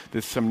around,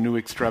 there's some new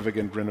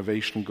extravagant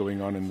renovation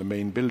going on in the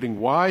main building.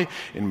 Why?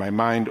 In my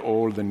mind,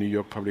 all the New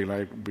York Public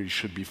Library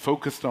should be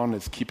focused on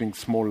is keeping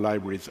small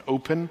libraries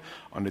open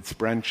on its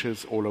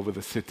branches all over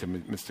the city,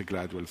 Mr.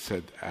 Gladwell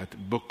said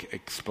at Book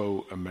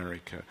Expo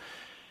America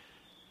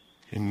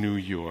in New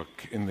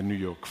York, in the New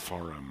York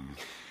Forum.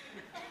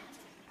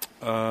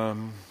 I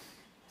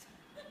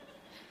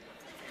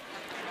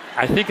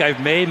think I've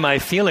made my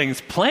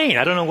feelings plain.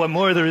 I don't know what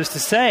more there is to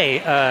say.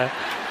 I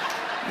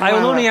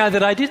will only add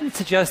that I didn't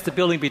suggest the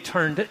building be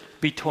torn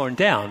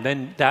down.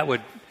 Then that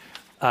would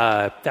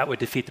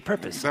defeat the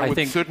purpose. That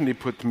would certainly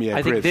put me at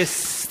risk. I think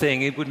this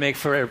thing, it would make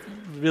for a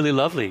really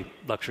lovely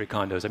luxury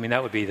condos. I mean,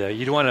 that would be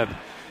you'd want to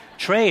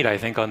trade, I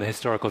think, on the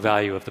historical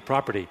value of the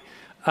property.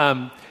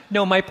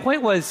 No, my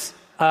point was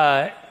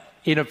in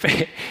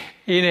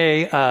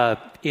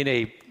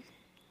a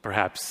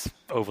perhaps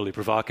overly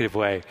provocative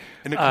way.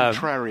 In a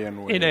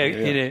contrarian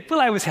way.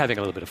 Well, I was having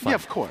a little bit of fun. Yeah,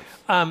 of course.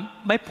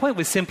 My point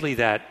was simply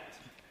that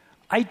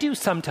I do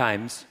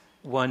sometimes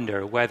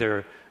wonder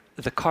whether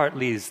the cart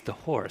leads the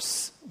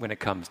horse when it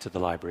comes to the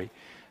library,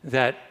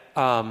 that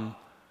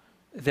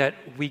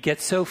we get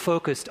so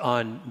focused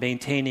on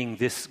maintaining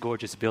this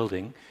gorgeous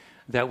building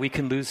that we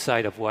can lose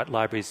sight of what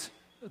libraries,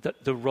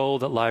 the role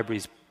that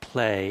libraries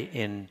play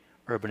in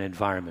urban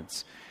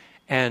environments.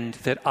 And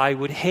that I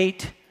would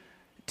hate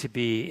to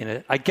be in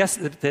a... I guess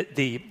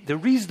the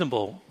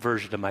reasonable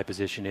version of my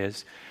position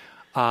is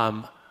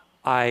I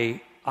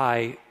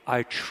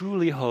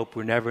truly hope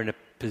we're never in a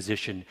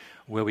position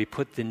where we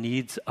put the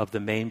needs of the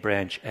main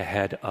branch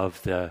ahead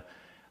of the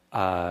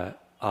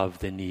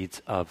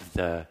needs of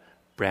the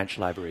branch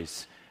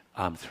libraries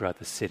throughout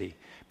the city,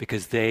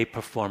 because they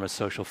perform a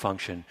social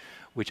function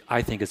which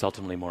I think is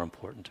ultimately more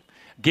important.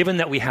 Given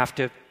that we have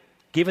to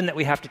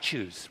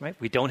choose, right?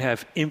 We don't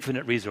have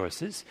infinite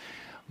resources.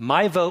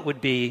 My vote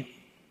would be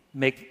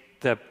make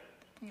the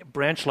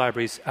branch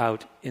libraries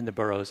out in the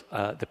boroughs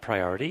the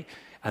priority,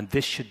 and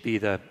this should be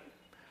the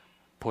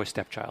poor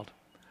stepchild.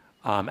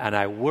 And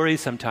I worry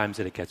sometimes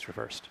that it gets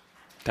reversed.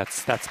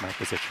 That's my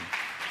position.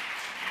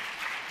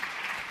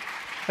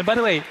 And by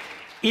the way,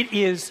 it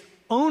is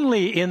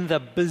only in the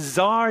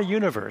bizarre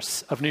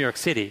universe of New York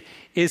City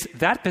is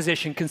that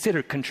position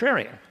considered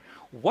contrarian.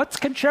 What's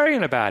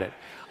contrarian about it?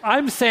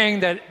 I'm saying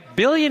that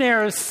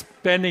billionaires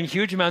spending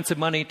huge amounts of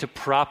money to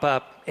prop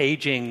up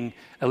aging,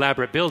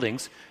 elaborate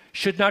buildings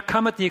should not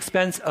come at the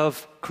expense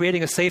of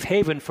creating a safe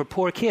haven for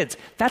poor kids.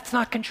 That's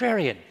not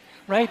contrarian,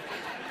 right?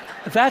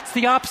 That's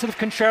the opposite of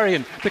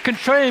contrarian. The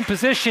contrarian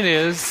position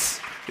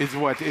is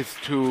what? Is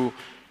to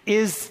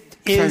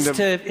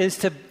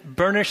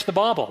burnish the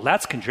bauble.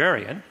 That's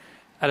contrarian.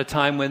 At a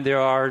time when there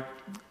are,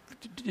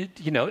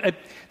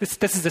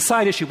 this is a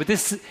side issue, but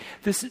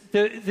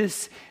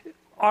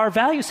our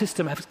value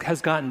system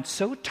has gotten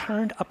so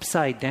turned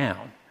upside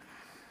down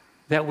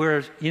that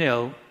we're,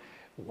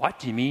 what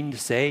do you mean to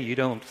say you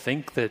don't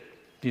think that,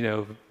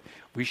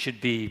 we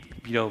should be,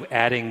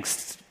 adding,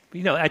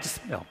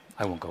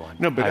 I won't go on.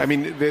 No, but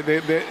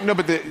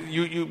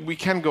we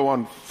can go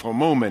on for a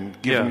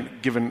moment,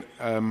 given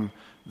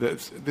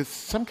there's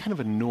some kind of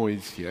a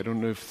noise here. I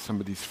don't know if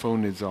somebody's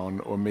phone is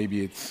on, or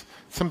maybe it's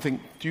something.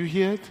 Do you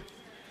hear it?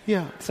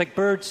 Yeah, it's like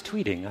birds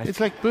tweeting.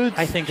 It's like birds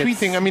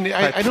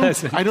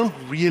tweeting. I don't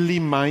really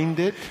mind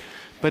it,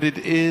 but it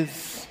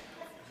is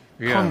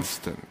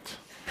constant.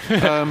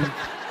 And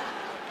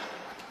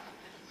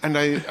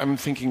I'm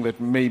thinking that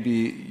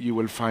maybe you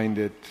will find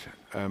it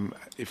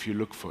if you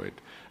look for it.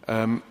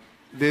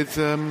 There's,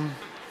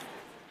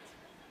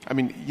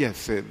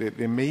 yes,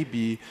 there may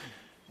be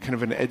kind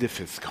of an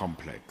Oedipus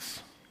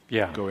complex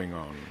going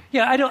on.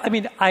 Yeah, I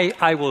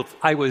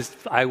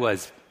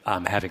was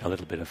having a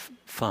little bit of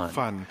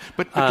fun.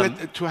 But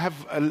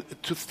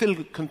to still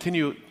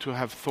continue to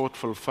have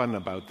thoughtful fun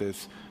about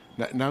this.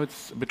 Now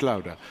it's a bit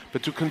louder.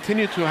 But to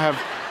continue to have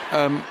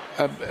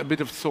a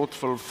bit of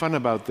thoughtful fun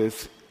about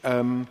this,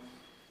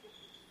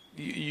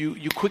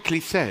 you quickly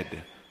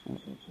said,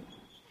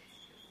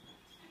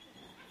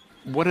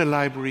 what are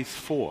libraries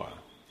for?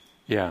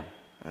 Yeah.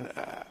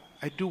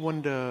 I do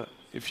wonder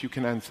if you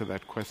can answer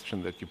that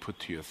question that you put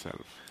to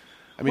yourself.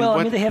 They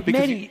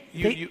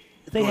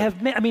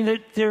have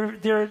many.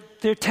 There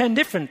are 10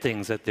 different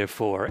things that they're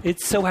for.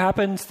 It so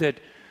happens that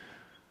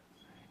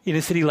in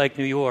a city like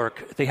New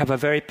York, they have a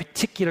very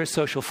particular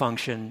social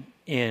function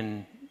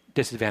in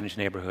disadvantaged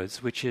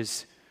neighborhoods, which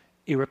is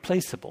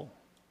irreplaceable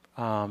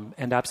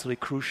and absolutely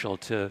crucial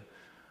to,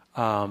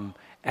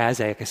 as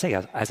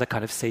a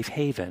kind of safe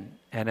haven,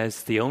 and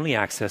as the only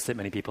access that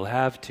many people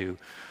have to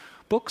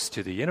books,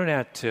 to the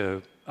internet,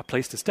 to a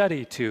place to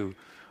study, to,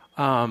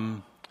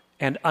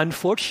 and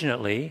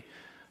unfortunately,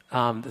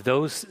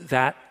 those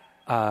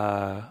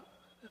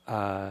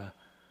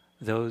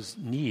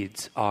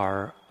needs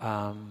are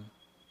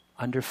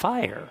under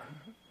fire,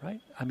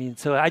 right? I mean,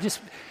 so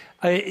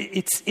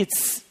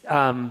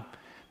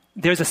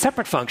there's a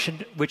separate function,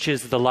 which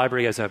is the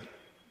library as a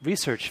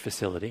research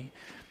facility.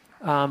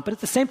 But at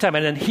the same time,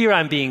 and then here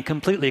I'm being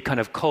completely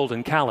kind of cold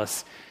and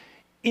callous,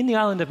 in the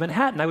island of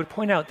Manhattan, I would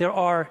point out there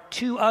are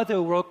 2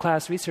 other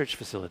world-class research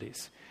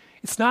facilities.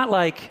 It's not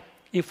like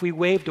if we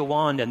waved a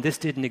wand and this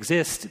didn't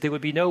exist, there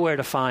would be nowhere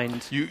to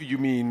find... You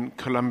mean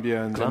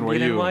Columbia and Columbia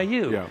NYU? And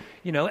NYU. Yeah.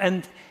 You know,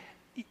 and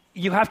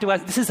you have to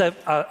ask... This is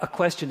a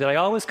question that I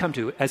always come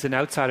to as an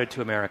outsider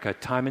to America,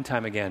 time and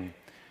time again.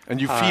 And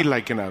you feel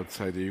like an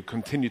outsider. You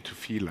continue to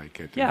feel like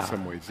it in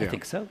some ways. Yeah, I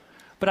think so.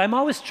 But I'm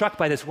always struck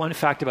by this one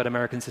fact about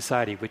American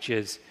society, which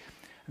is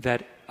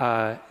that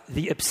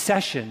the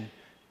obsession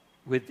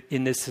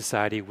in this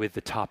society with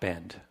the top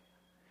end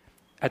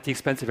at the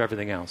expense of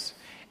everything else.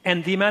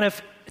 And the amount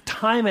of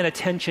time and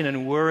attention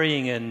and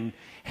worrying and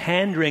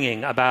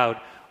hand-wringing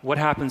about what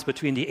happens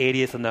between the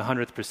 80th and the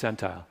 100th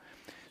percentile.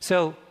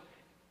 So,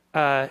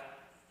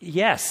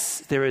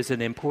 yes, there is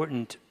an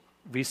important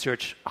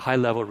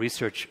high-level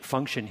research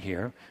function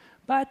here,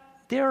 but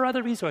there are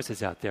other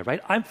resources out there,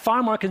 right? I'm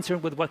far more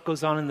concerned with what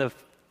goes on in the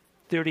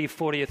 30th,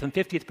 40th, and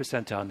 50th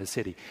percentile in the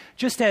city.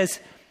 Just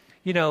as,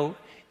 you know,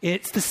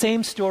 it's the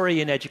same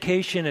story in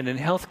education and in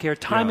healthcare,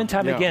 time and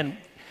time again.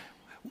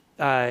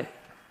 I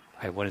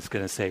was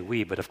going to say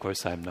we, but of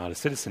course I'm not a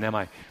citizen, am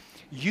I?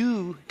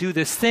 You do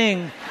this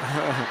thing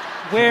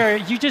where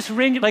you just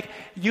ring,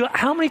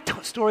 how many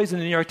stories in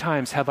the New York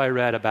Times have I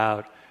read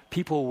about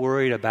people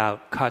worried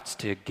about cuts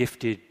to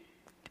gifted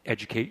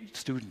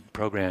student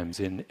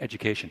programs in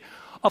education?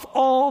 Of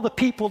all the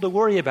people to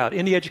worry about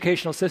in the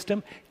educational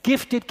system,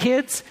 gifted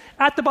kids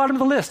at the bottom of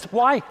the list.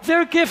 Why?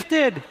 They're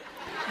gifted,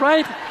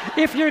 right?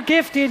 If you're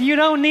gifted, you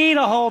don't need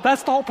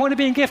that's the whole point of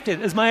being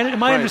gifted, is my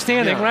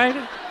understanding, right?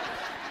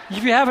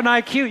 If you have an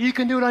IQ, you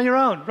can do it on your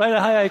own, right? A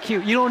high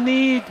IQ. You don't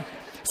need...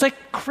 It's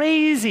like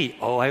crazy.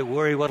 Oh, I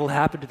worry what'll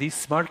happen to these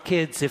smart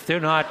kids if they're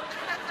not...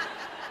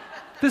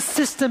 The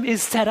system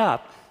is set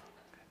up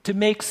to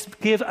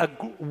give a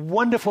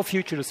wonderful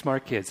future to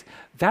smart kids.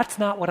 That's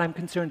not what I'm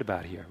concerned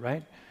about here,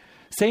 right?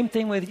 Same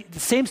thing with the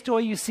same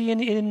story you see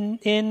in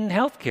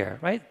healthcare,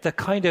 right? The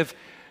kind of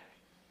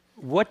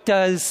what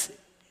does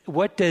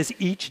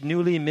each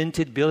newly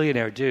minted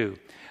billionaire do?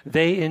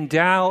 They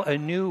endow a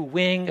new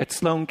wing at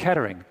Sloan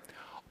Kettering.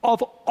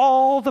 Of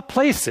all the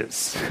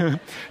places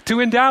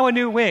to endow a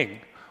new wing,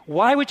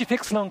 why would you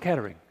pick Sloan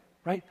Kettering,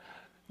 right?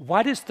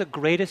 Why does the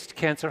greatest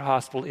cancer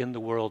hospital in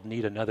the world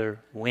need another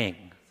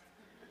wing,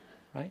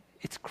 right?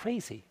 It's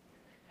crazy.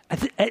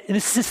 And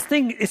it's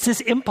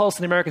this impulse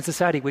in American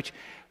society which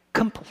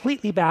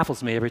completely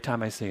baffles me every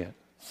time I see it.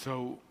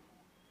 So,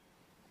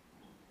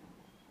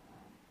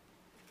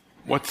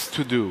 what's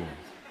to do?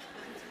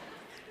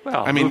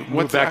 Well, I mean,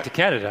 move back to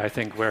Canada, I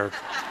think, where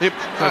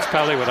that's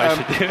probably what I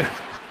should do.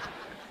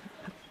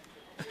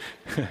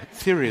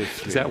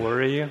 Seriously. Does that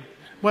worry you?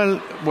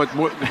 Well,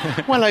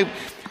 I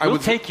we'll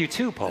take you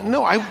too, Paul.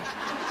 No,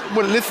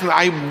 listen,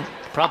 I...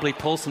 Probably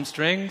pull some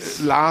strings.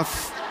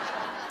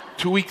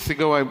 2 weeks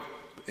ago, I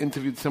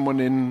interviewed someone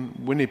in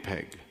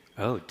Winnipeg.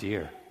 Oh,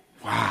 dear.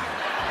 Wow.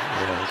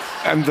 Yes.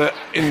 And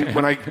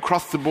when I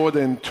crossed the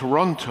border in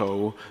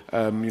Toronto,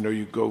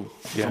 you go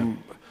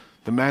from...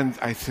 The man,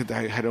 I said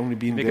I had only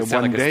been there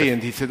one day,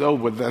 and he said, "Oh,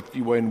 well, that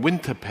you were in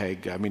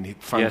Winnipeg." I mean, he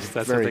found yes,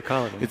 that's what they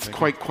call it. It's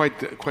quite.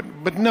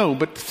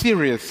 But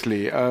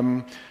seriously,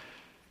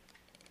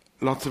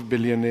 lots of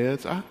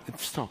billionaires. It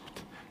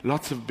stopped.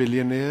 Lots of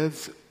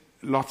billionaires.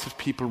 Lots of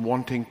people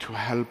wanting to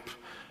help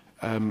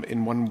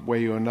in one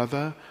way or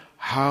another.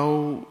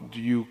 How do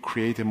you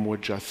create a more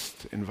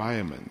just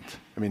environment?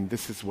 I mean,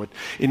 this is what...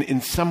 In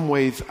some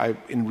ways,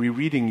 in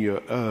rereading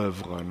your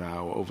oeuvre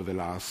now over the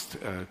last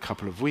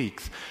couple of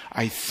weeks,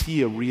 I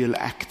see a real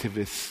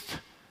activist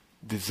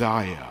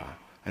desire,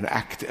 an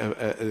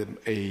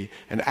activist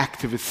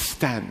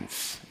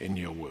stance in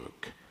your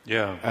work.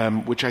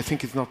 Yeah. Which I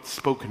think is not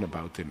spoken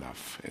about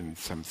enough in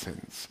some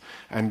sense.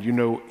 And,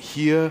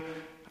 here,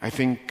 I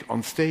think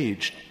on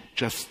stage,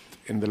 just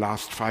in the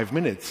last 5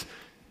 minutes...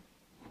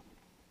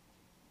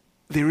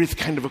 There is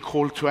kind of a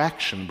call to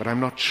action, but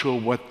I'm not sure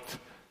what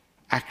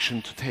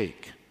action to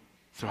take.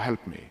 So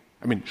help me.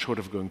 I mean, short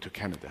of going to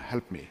Canada,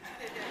 help me.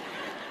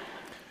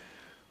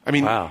 I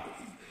mean... Wow.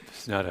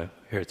 It's not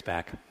here it's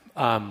back.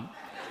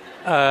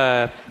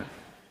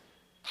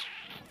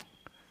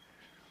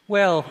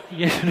 Well,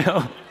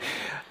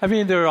 I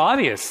mean, there are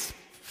obvious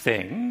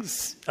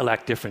things.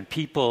 Elect different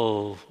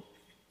people.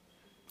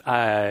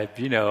 I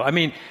don't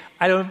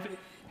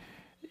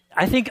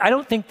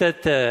think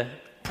that the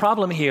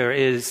problem here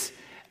is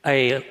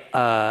a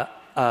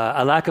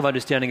lack of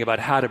understanding about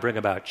how to bring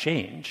about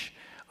change.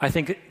 I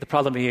think the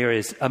problem here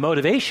is a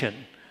motivation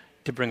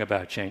to bring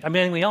about change. I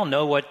mean, we all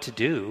know what to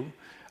do.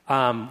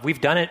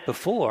 We've done it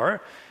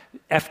before.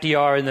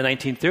 FDR in the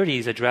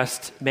 1930s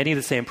addressed many of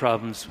the same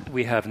problems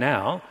we have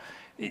now.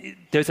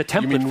 There's a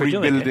template for doing it. You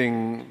mean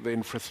rebuilding the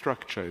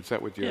infrastructure? Is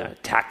that what you're... Yeah,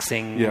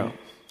 taxing, yeah.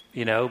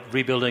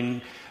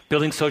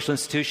 Building social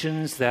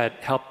institutions that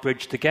help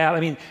bridge the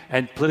gap.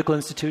 And political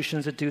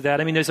institutions that do that.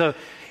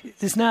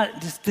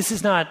 This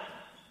is not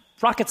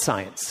rocket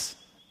science.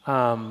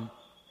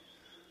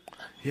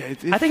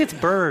 I think it's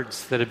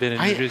birds that have been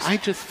introduced. I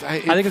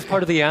think it's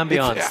part of the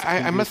ambience.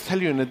 I must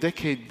tell you, in a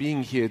decade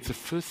being here, it's the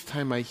first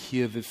time I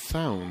hear this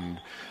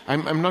sound.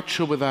 I'm not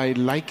sure whether I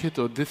like it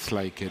or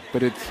dislike it,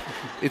 but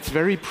it's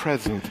very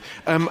present.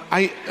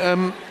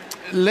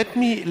 Let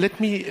me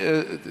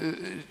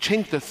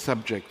change the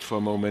subject for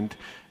a moment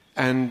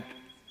and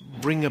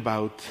bring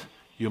about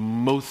your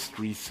most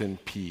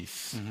recent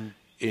piece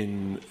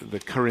in the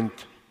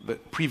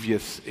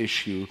previous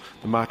issue,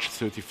 the March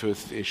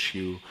 31st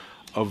issue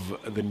of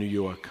The New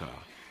Yorker.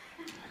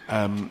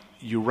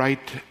 You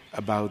write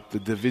about the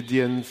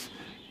Davidians.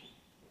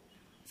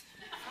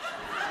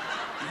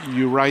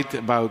 You write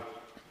about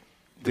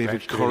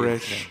David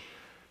Koresh.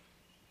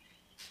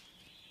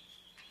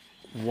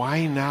 Yeah.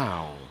 Why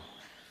now?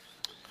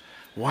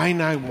 Why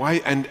now?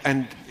 Why?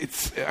 And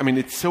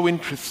it's so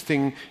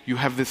interesting. You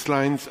have these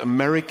lines: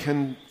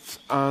 Americans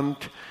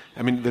aren't.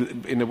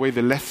 In a way,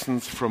 the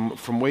lessons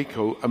from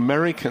Waco.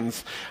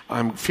 Americans,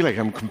 I feel like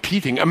I'm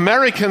competing.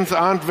 Americans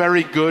aren't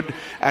very good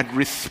at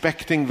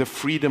respecting the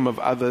freedom of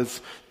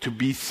others to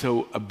be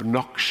so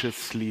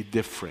obnoxiously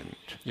different.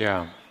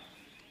 Yeah.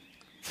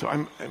 So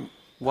I'm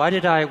Why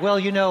did I? Well,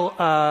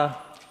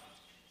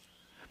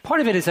 part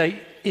of it is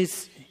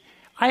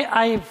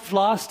I've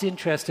lost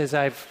interest as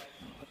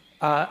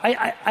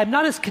I'm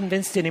not as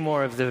convinced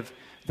anymore of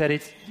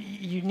that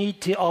you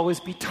need to always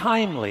be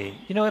timely.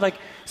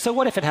 So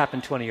what if it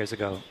happened 20 years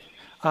ago?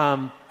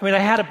 I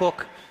had a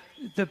book.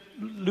 The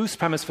loose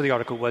premise for the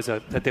article was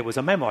that there was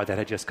a memoir that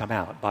had just come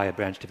out by a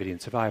Branch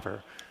Davidian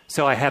survivor.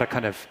 So I had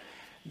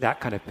that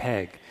kind of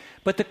peg.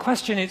 But the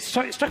question, it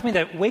struck me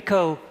that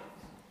Waco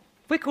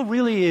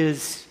really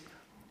is,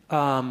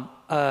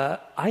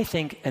 I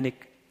think,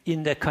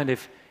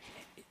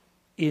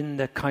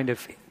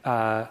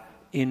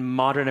 in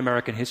modern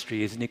American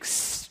history, is an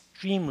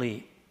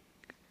extremely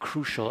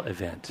crucial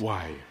event.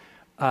 Why?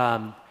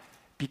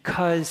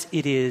 Because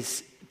it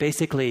is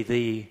basically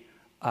the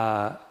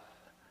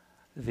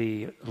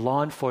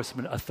law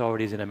enforcement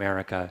authorities in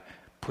America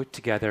put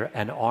together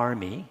an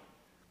army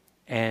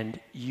and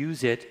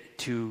use it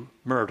to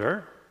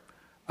murder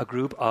a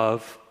group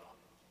of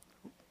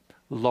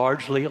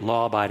largely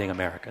law-abiding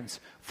Americans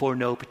for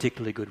no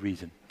particularly good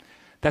reason.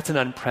 That's an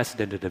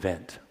unprecedented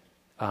event,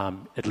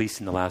 at least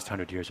in the last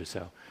 100 years or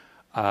so.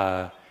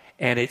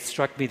 And it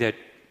struck me that...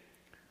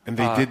 And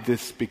they did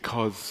this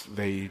because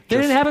they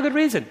didn't have a good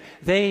reason.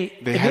 They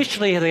had a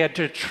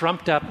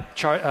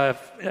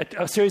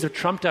series of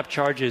trumped-up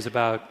charges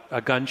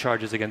about gun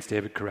charges against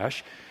David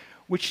Koresh,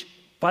 which,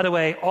 by the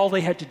way, all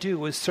they had to do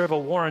was serve a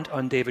warrant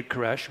on David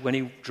Koresh when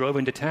he drove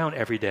into town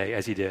every day,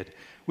 as he did,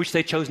 which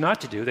they chose not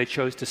to do. They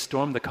chose to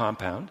storm the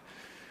compound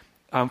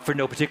for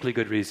no particularly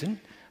good reason,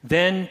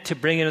 then to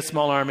bring in a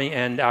small army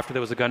and, after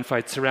there was a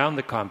gunfight, surround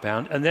the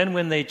compound, and then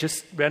when they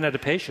just ran out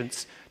of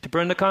patience, to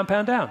burn the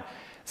compound down.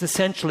 It's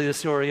essentially the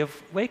story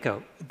of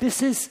Waco.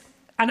 This is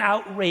an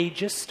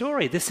outrageous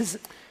story.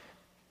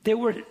 There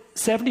were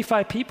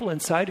 75 people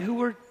inside who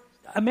were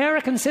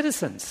American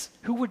citizens,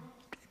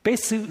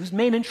 whose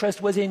main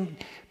interest was in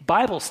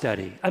Bible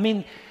study.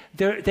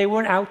 They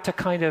weren't out to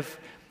kind of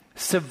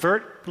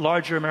subvert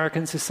larger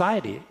American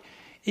society.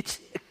 It's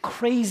a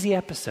crazy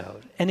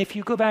episode. And if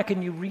you go back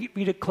and you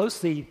read it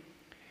closely,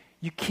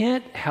 you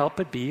can't help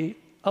but be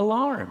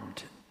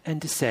alarmed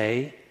and to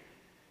say,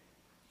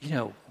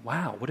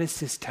 wow, what does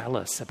this tell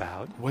us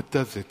about? What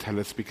does it tell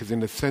us? Because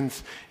in a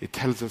sense, it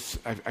tells us,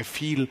 I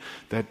feel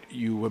that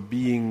you were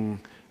being,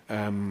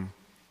 like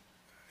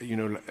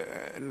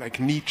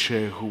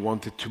Nietzsche, who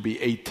wanted to be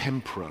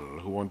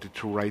atemporal, who wanted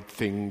to write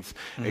things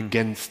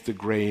against the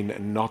grain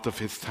and not of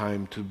his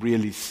time, to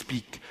really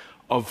speak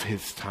of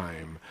his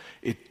time.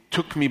 It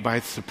took me by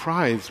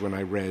surprise when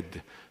I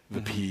read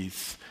the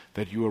piece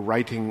that you were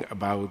writing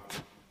about,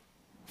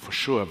 for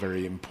sure, a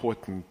very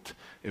important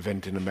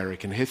event in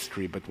American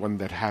history, but one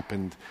that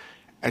happened,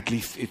 at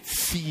least it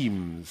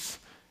seems,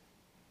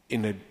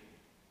 in a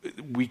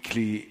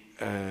weekly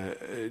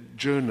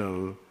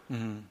journal,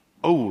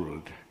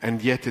 old,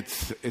 and yet it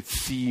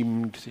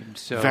seemed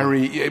so.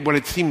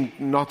 It seemed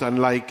not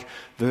unlike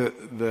the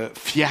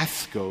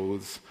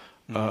fiascos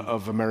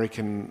of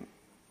American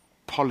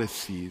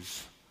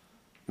policies,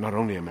 not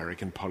only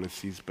American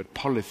policies, but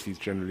policies,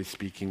 generally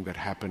speaking, that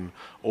happen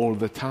all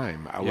the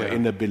time. Our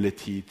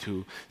inability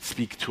to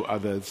speak to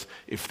others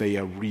if they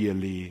are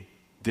really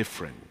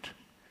different.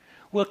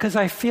 Well, because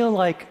I feel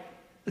like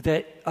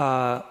that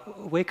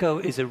Waco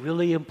is a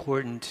really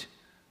important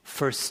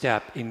first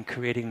step in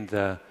creating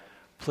the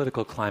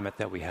political climate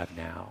that we have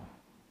now.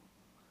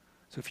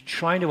 So if you're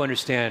trying to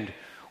understand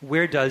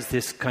where does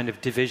this kind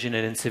of division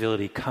and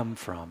incivility come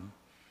from,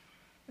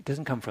 it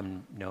doesn't come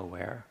from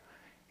nowhere.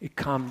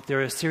 There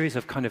are a series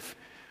of kind of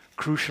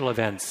crucial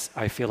events,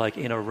 I feel like,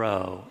 in a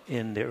row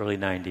in the early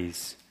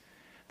 90s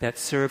that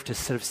served to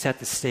sort of set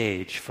the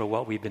stage for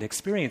what we've been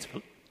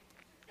experiencing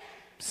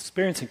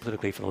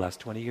politically for the last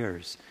 20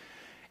 years.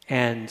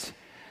 And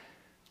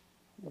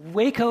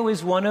Waco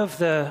is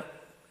I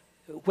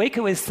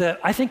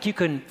think you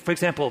can, for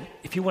example,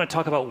 if you want to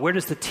talk about where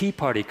does the Tea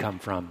Party come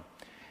from,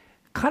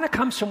 kind of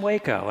comes from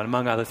Waco, and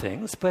among other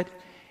things, but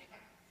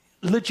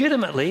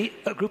legitimately,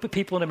 a group of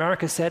people in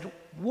America said,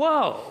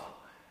 whoa,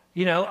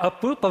 a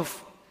group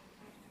of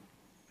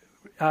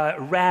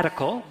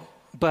radical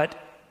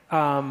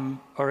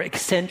or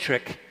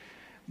eccentric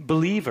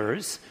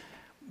believers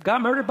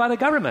got murdered by the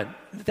government.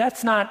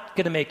 That's not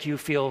going to make you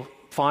feel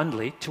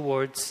fondly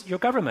towards your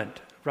government,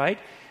 right?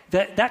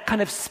 That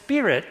kind of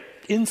spirit,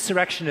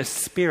 insurrectionist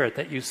spirit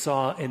that you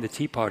saw in the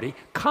Tea Party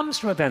comes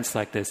from events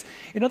like this.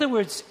 In other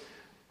words,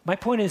 my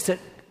point is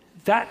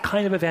that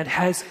kind of event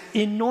has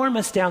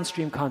enormous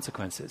downstream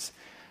consequences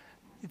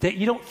that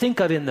you don't think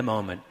of in the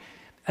moment.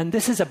 And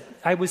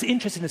I was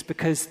interested in this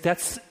because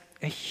that's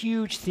a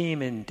huge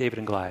theme in David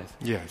and Goliath.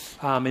 Yes.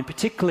 In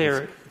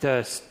particular,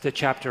 the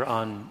chapter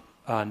on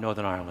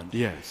Northern Ireland.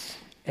 Yes.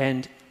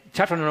 And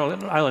chapter on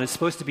Northern Ireland is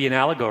supposed to be an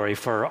allegory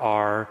for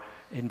our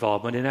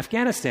involvement in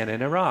Afghanistan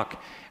and Iraq.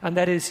 And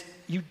that is,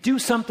 you do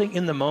something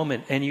in the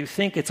moment and you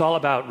think it's all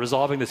about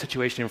resolving the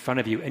situation in front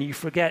of you, and you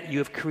forget you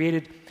have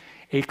created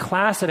a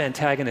class of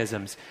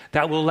antagonisms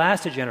that will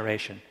last a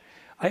generation.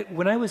 I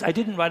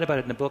didn't write about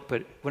it in the book,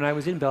 but when I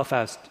was in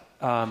Belfast,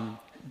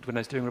 when I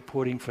was doing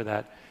reporting for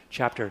that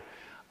chapter,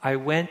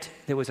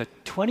 there was a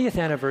 20th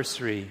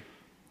anniversary.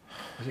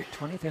 Was it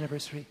 20th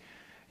anniversary?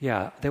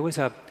 Yeah, there was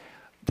an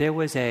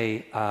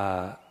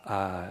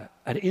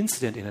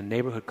incident in a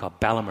neighborhood called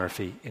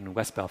Ballymurphy in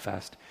West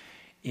Belfast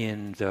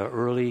in the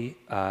early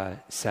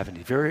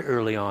 70s, very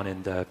early on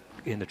in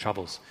the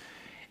Troubles,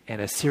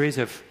 and a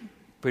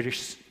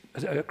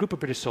group of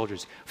British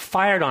soldiers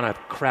fired on a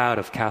crowd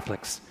of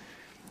Catholics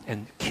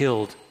and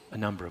killed a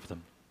number of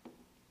them.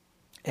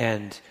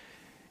 And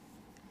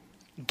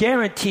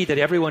guaranteed that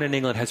everyone in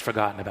England has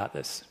forgotten about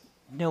this.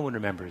 No one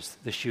remembers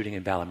the shooting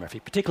in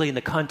Ballymurphy, particularly in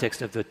the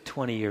context of the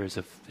 20 years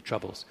of the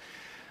Troubles.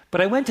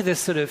 But I went to this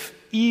sort of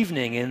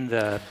evening in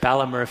the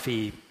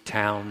Ballymurphy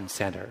town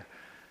center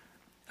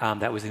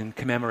that was in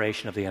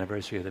commemoration of the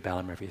anniversary of the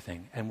Ballymurphy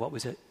thing. And what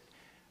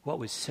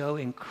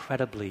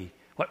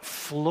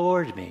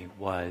floored me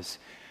was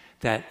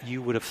that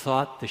you would have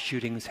thought the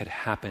shootings had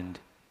happened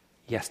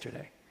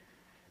yesterday.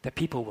 That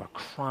people were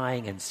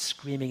crying and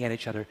screaming at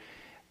each other.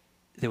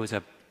 They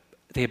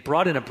had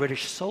brought in a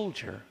British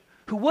soldier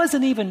who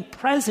wasn't even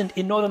present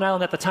in Northern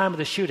Ireland at the time of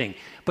the shooting,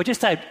 but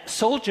just a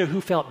soldier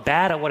who felt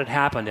bad at what had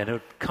happened and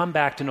had come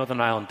back to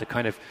Northern Ireland to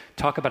kind of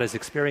talk about his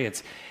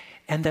experience.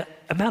 And the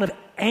amount of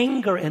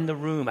anger in the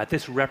room at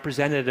this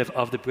representative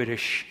of the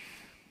British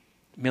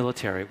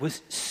military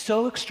was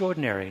so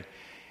extraordinary.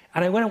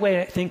 And I went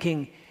away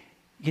thinking,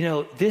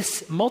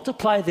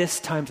 multiply this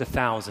times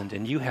 1,000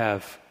 and you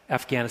have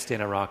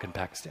Afghanistan, Iraq, and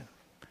Pakistan,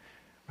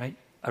 right?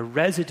 A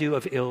residue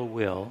of ill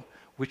will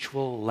which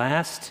will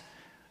last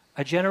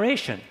a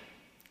generation.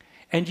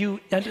 And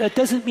that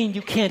doesn't mean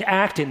you can't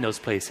act in those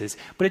places,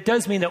 but it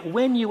does mean that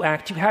when you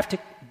act, you have to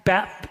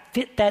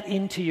fit that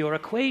into your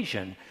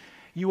equation.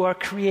 You are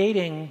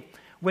creating,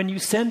 when you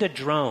send a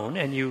drone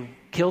and you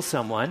kill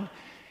someone,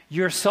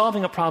 you're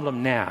solving a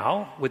problem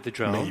now with the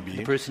drone, maybe.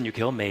 The person you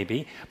kill,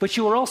 maybe, but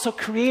you are also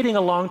creating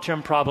a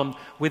long-term problem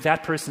with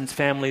that person's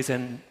family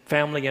and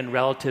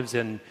relatives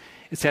and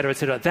et cetera, et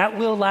cetera. That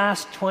will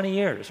last 20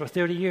 years or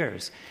 30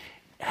 years.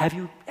 Have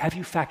you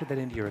factored that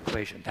into your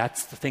equation?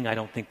 That's the thing I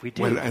don't think we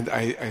do. Well, and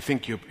I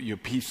think your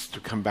piece, to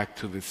come back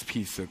to this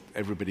piece that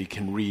everybody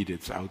can read,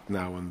 it's out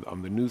now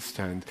on the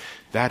newsstand,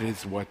 that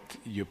is what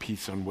your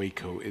piece on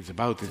Waco is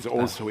about. It's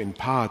also in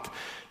part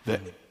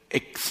the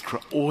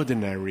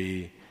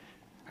extraordinary,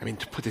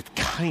 to put it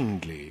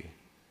kindly,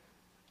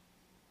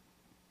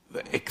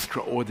 the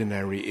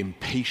extraordinary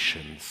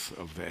impatience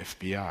of the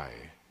FBI.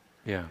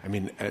 Yeah.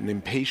 An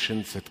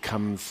impatience that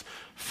comes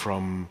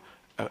from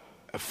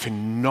a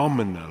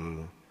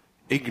phenomenal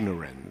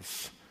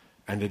ignorance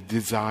and a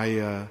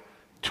desire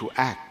to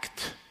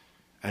act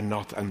and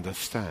not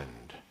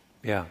understand.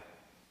 Yeah.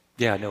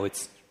 No,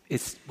 it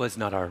was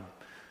not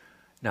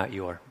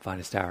your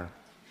finest hour.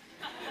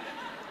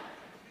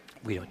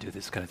 We don't do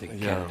this kind of thing in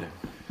Canada.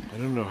 I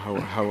don't know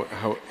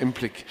how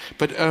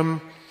but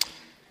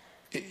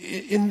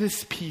in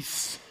this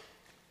piece,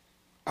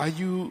 are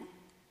you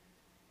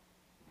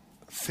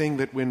saying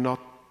that we're not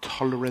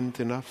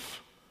tolerant enough?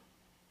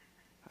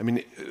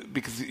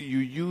 Because you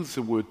use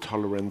the word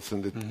tolerance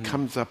and it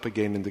comes up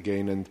again and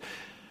again,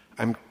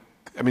 and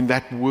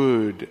that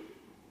word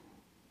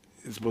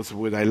is both a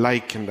word I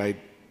like and I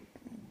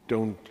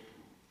don't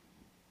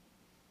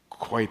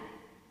quite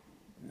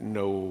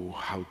know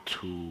how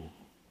to.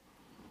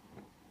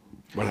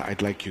 Well,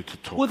 I'd like you to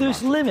talk. Well,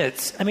 there's about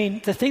limits.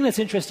 The thing that's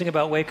interesting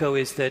about Waco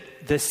is that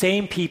the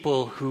same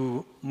people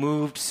who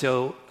moved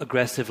so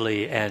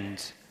aggressively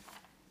and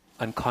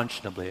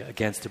unconscionably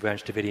against the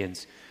Branch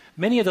Davidians,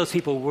 many of those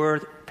people were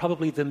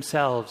probably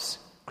themselves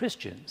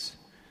Christians.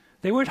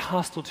 They weren't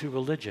hostile to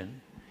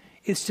religion.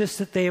 It's just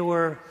that their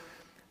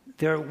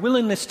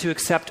willingness to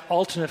accept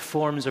alternate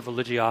forms of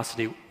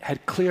religiosity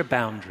had clear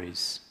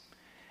boundaries.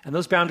 And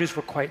those boundaries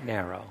were quite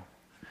narrow.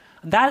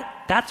 And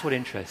that's what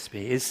interests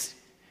me, is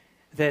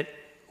that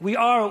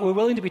we're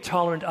willing to be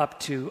tolerant up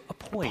to a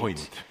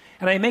point.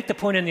 And I make the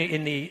point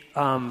in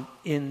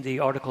the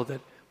article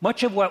that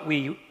much of what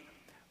we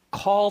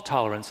call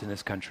tolerance in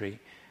this country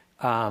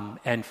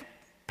and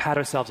pat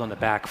ourselves on the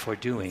back for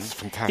doing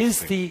is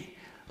the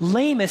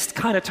lamest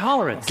kind of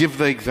tolerance. Give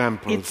the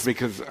examples,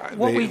 because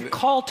what we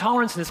call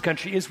tolerance in this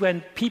country is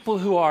when people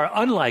who are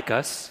unlike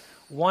us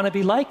want to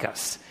be like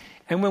us.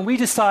 And when we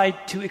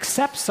decide to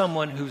accept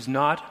someone who's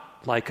not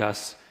like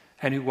us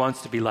and who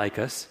wants to be like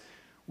us,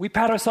 we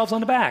pat ourselves on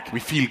the back. We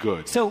feel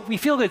good. So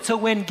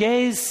when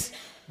gays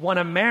want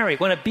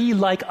to be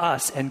like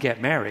us and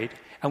get married,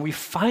 and we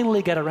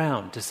finally get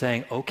around to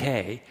saying,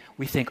 okay,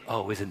 we think,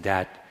 oh, isn't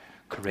that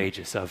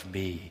courageous of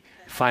me?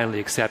 Finally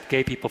accept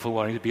gay people for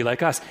wanting to be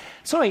like us.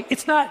 Sorry,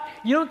 it's not,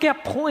 you don't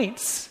get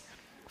points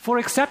for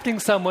accepting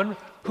someone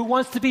who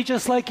wants to be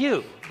just like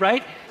you,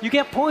 right? You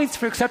get points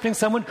for accepting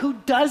someone who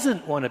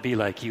doesn't want to be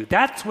like you.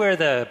 That's where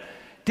the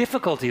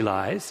difficulty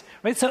lies,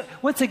 right? So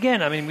once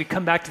again, I mean, we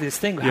come back to this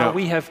thing, how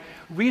we have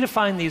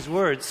redefined these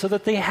words so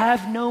that they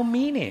have no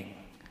meaning,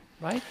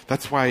 right?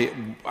 That's why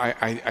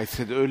I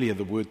said earlier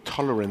the word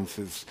tolerance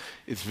is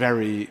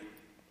very,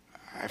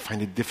 I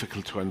find it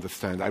difficult to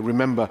understand. I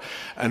remember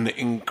an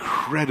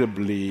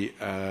incredibly,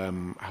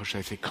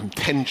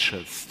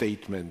 contentious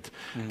statement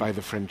by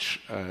the French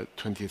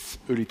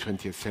early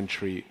 20th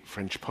century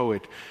French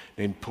poet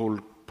named Paul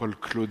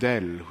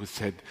Claudel, who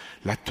said,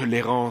 "La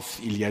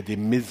tolérance, il y a des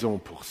maisons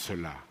pour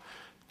cela."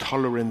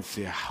 Tolerance,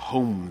 there are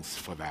homes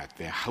for that,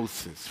 there are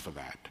houses for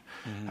that.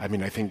 I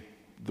mean, I think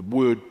the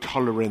word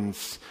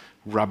tolerance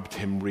rubbed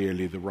him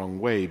really the wrong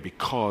way,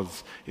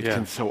 because it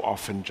can so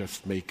often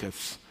just make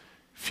us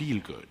feel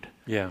good.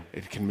 Yeah.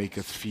 It can make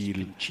us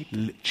feel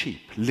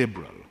cheap,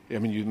 liberal. I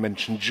mean, you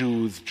mentioned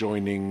Jews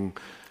joining.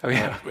 Oh,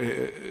 yeah.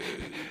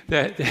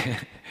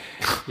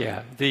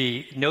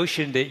 The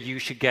notion that you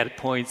should get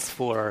points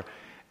for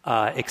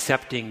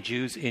accepting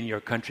Jews in your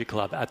country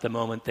club at the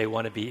moment they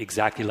want to be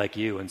exactly like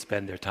you and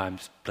spend their time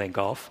playing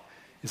golf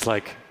is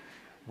like,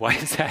 why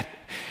is that?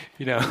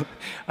 You know,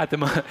 at the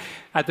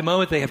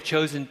moment they have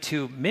chosen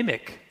to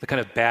mimic the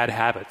kind of bad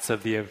habits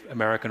of the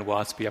American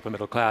waspy upper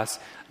middle class.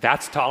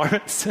 That's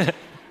tolerance. I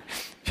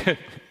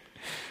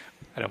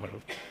don't want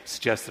to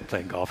suggest that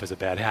playing golf is a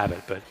bad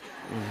habit, but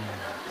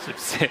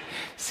it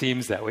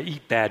seems that way.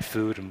 Eat bad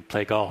food and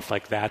play golf.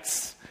 Like,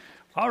 that's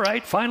all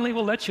right. Finally,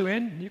 we'll let you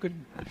in. You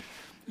can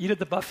eat at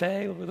the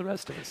buffet with the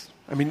rest of us.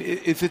 I mean,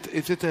 is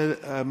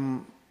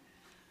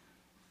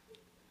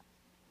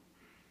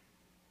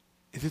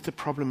it a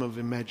problem of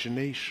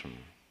imagination?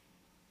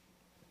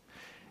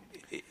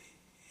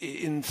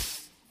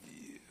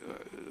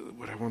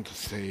 What I want to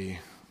say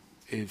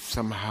is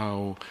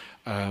somehow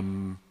I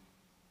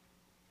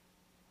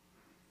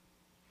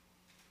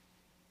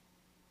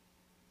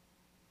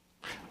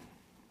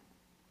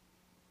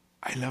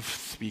love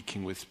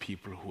speaking with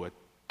people who are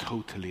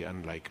totally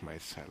unlike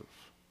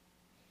myself.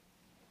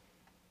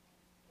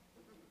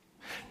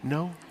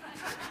 No,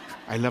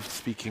 I love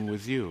speaking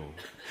with you.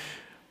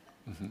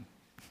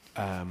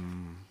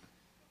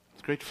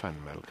 It's great fun,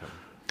 Malcolm.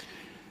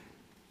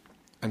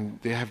 And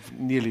there have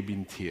nearly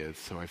been tears,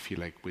 so I feel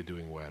like we're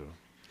doing well.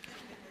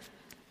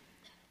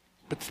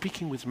 But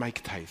speaking with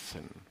Mike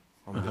Tyson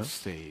on the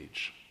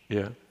stage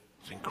was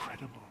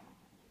incredible.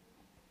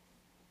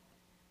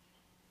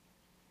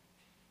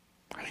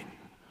 I mean,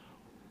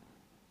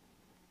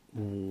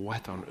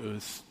 what on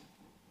earth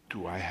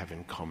do I have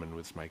in common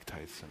with Mike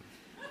Tyson?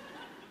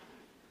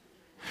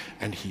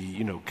 And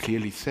he,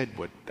 clearly said,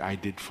 what I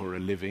did for a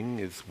living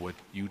is what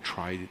you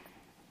tried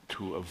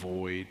to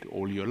avoid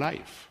all your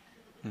life.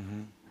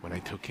 When I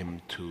took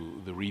him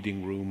to the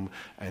reading room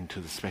and to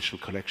the special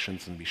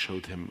collections and we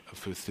showed him a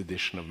first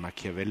edition of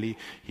Machiavelli,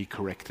 he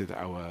corrected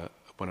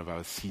one of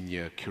our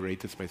senior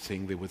curators by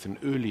saying there was an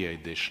earlier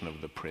edition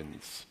of The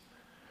Prince.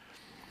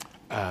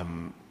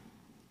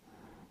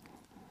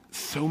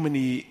 So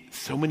many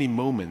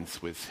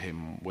moments with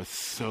him was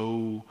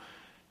so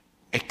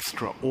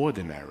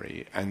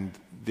extraordinary, and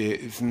there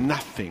is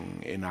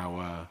nothing in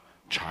our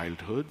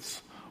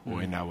childhoods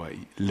or in our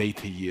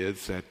later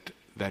years that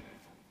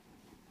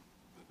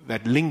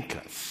link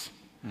us,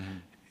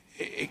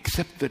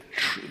 except the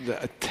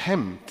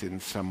attempt in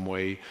some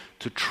way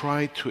to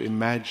try to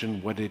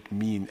imagine what it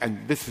means.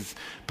 And this is,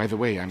 by the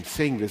way, I'm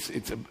saying this,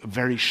 it's a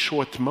very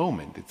short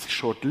moment, it's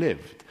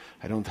short-lived.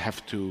 I don't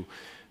have to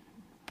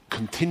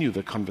continue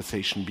the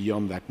conversation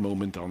beyond that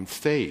moment on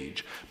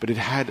stage, but it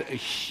had a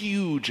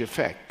huge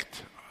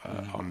effect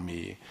on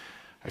me.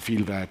 I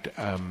feel that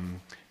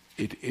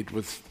it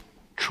was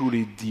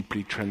truly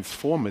deeply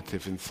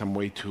transformative in some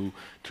way to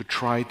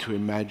try to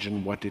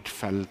imagine what it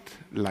felt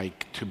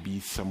like to be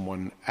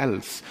someone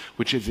else,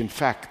 which is in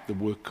fact the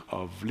work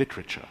of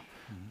literature.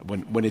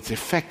 When it's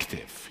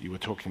effective, you were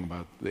talking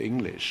about the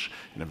English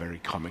in a very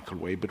comical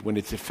way, but when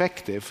it's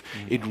effective,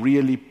 it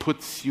really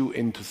puts you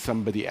into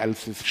somebody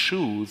else's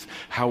shoes,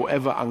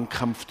 however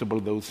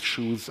uncomfortable those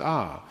shoes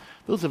are.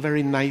 Those are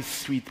very nice,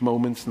 sweet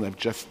moments, and I've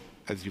just,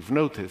 as you've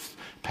noticed,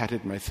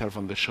 patted myself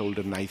on the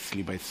shoulder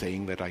nicely by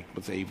saying that I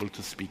was able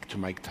to speak to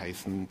Mike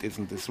Tyson.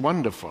 Isn't this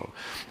wonderful?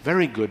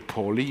 Very good,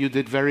 Paulie. You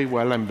did very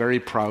well. I'm very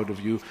proud of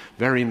you.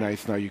 Very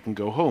nice. Now you can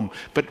go home.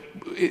 But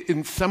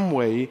in some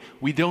way,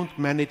 we don't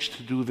manage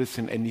to do this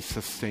in any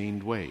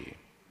sustained way.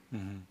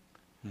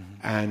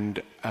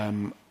 And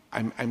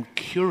I'm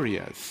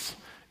curious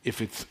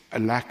if it's a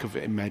lack of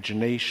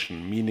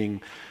imagination,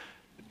 meaning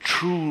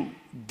true,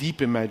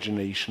 deep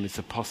imagination is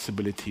a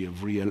possibility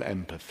of real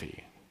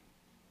empathy.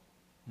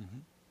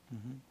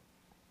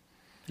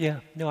 Yeah,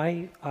 no,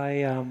 I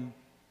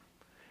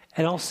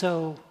and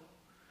also,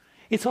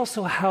 it's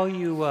also how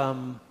you,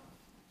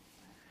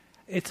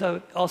 it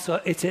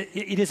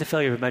is a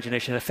failure of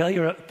imagination, a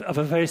failure of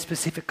a very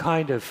specific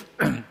kind of,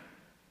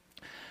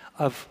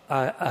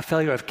 a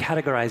failure of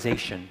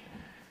categorization,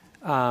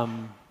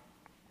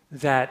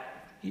 that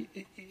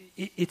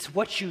it's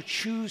what you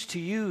choose to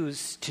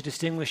use to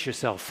distinguish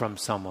yourself from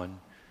someone.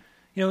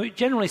 You know,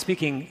 generally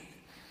speaking,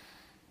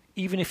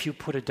 even if you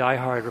put a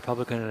diehard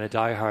Republican and a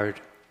diehard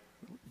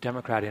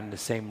Democrat in the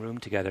same room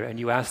together and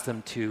you ask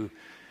them to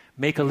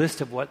make a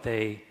list of what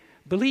they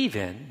believe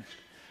in,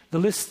 the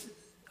list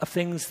of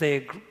things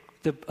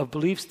of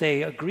beliefs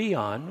they agree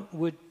on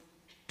would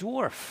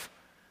dwarf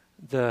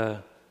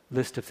the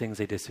list of things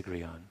they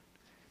disagree on.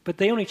 But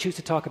they only choose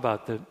to talk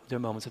about their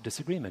moments of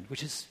disagreement,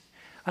 which is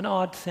an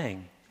odd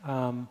thing.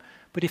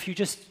 But if you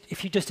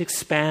just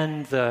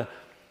expand the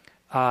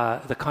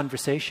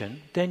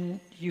conversation, then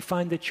you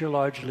find that you're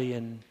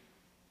largely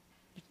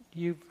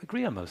you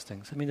agree on most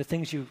things. I mean, the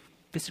things you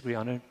disagree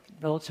on are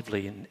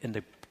relatively, in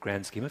the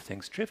grand scheme of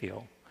things,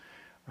 trivial,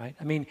 right?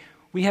 I mean,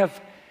 we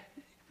have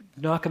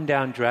knock 'em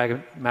down, drag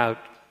 'em out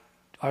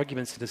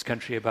arguments in this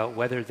country about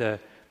whether the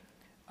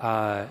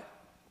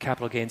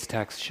capital gains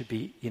tax should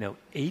be,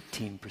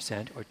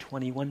 18% or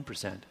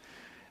 21%.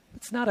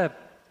 It's not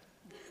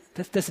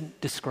that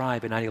doesn't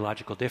describe an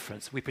ideological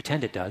difference. We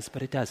pretend it does,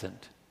 but it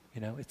doesn't.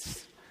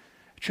 It's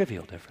a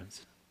trivial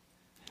difference.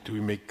 Do we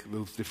make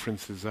those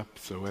differences up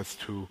so as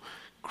to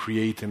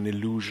create an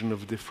illusion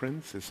of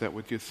difference? Is that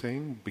what you're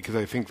saying? Because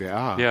I think there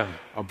are. Yeah.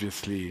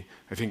 Obviously,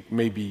 I think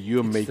maybe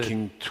you're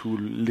making too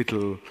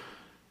little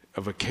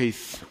of a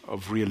case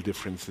of real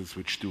differences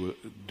which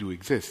do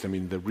exist. I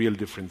mean, the real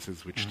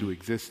differences which do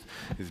exist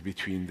is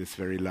between this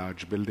very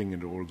large building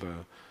and all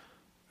the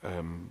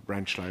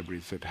branch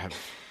libraries that have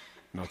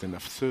not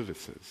enough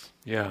services.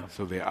 Yeah.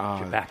 So they are.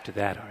 You're back to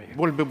that, are you?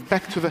 Well, but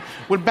back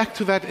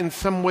to that in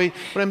some way.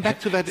 Well, I'm back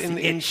to that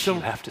in some.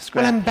 You have to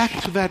scratch. Well, I'm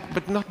back to that,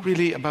 but not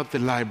really about the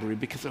library,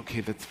 because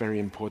that's very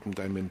important.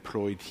 I'm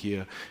employed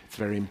here. It's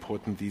very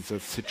important. These are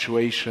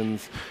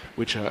situations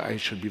which I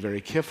should be very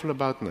careful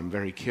about, and I'm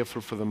very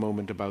careful for the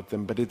moment about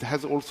them. But it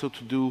has also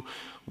to do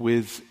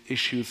with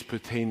issues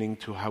pertaining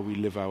to how we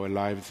live our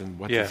lives and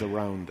what is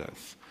around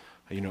us.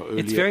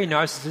 It's very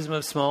narcissism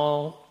of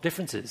small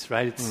differences,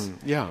 right? It's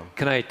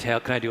Can I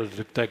do a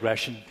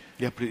digression?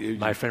 Yeah, please.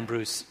 My friend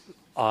Bruce,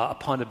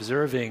 upon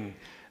observing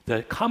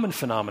the common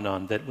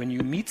phenomenon that when you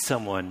meet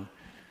someone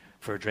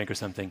for a drink or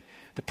something,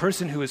 the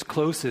person who is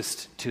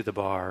closest to the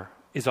bar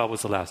is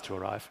always the last to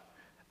arrive.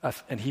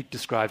 And he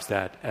describes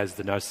that as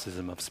the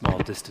narcissism of small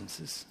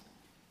distances.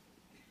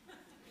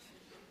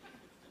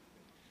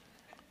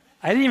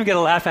 I didn't even get a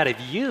laugh out of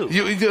you.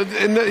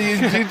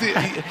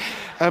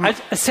 I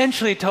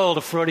essentially told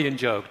a Freudian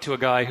joke to a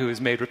guy who has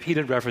made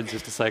repeated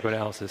references to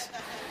psychoanalysis.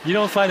 You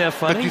don't find that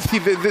funny? But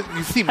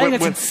you see, I think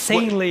it's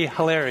insanely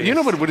hilarious. You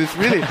know what is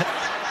really...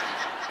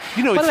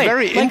 it's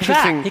very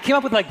interesting. That. He came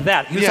up with like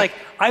that. He was like,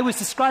 I was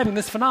describing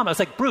this phenomenon. I was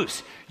like,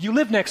 Bruce, you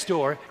live next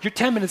door. You're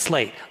 10 minutes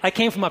late. I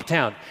came from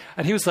uptown.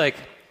 And he was like,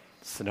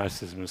 it's the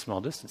narcissism of small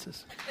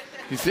distances.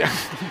 You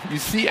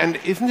see, and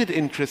isn't it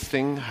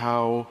interesting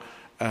how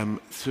in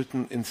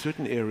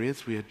certain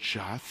areas we are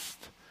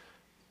just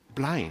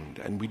blind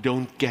and we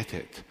don't get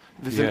it.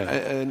 There's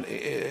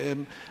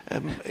an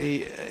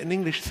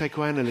English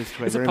psychoanalyst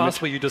who Is it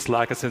possible you just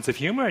lack a sense of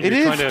humor? It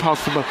is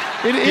possible.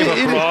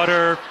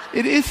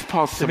 It is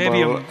possible.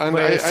 Maybe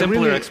a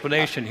simpler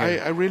explanation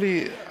here.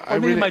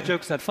 Maybe my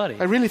joke's not funny.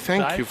 I really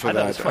thank you for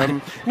that.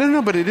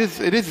 No, but it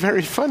is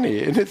very funny.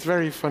 It is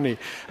very funny.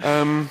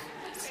 You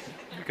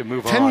can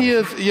move 10 on.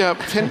 years,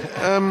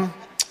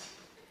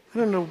 I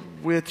don't know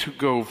where to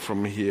go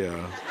from here.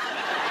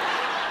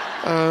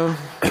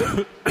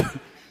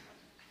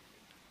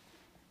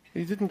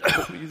 You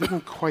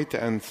didn't quite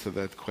answer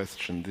that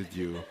question, did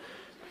you?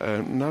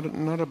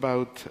 Not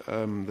about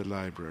the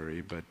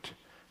library, but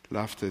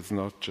laughter is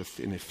not just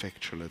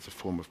ineffectual as a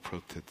form of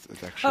protest.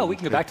 It's actually we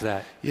can go back to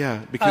that.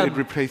 Yeah, because it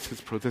replaces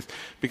protest.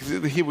 Because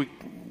here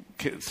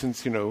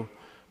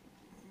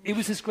it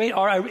was this great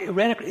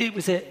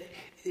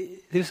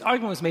this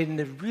argument was made in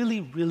a really,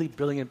 really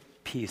brilliant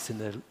piece in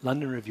the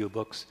London Review of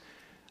Books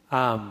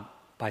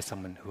by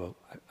someone who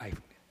I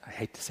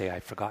hate to say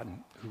I've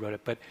forgotten who wrote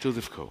it, but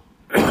Joseph Coe.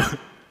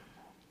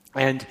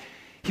 And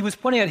he was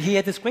pointing out, he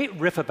had this great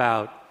riff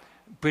about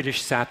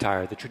British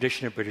satire, the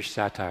tradition of British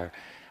satire,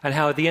 and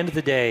how at the end of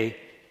the day,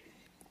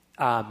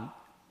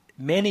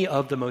 many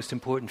of the most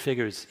important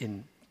figures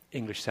in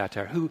English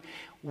satire, who,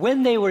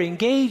 when they were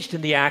engaged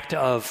in the act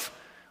of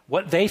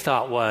what they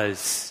thought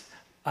was,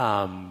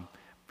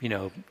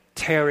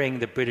 tearing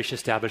the British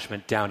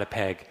establishment down a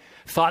peg,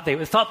 thought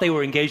they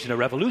were engaged in a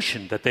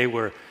revolution, that they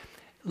were,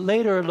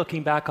 later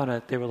looking back on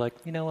it, they were like,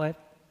 you know what?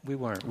 We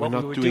weren't. We're what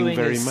not we were doing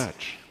very is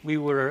much. We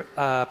were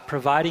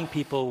providing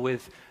people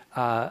with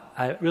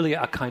really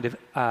a kind of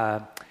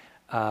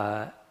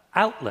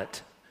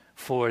outlet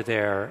for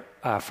their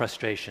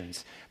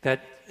frustrations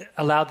that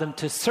allowed them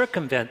to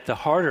circumvent the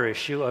harder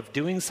issue of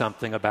doing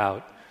something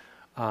about.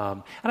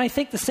 And I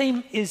think the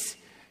same is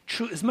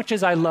true. As much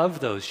as I love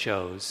those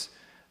shows,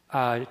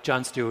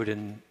 Jon Stewart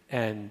and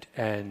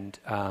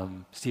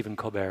Stephen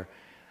Colbert,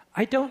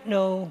 I don't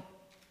know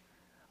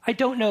at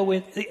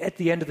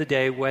the end of the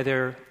day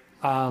whether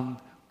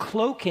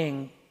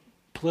cloaking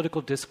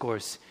political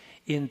discourse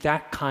in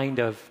that kind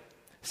of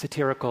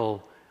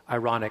satirical,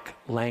 ironic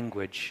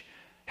language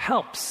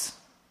helps.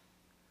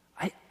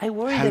 I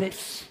worry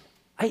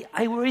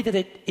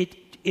that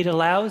it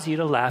allows you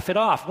to laugh it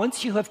off.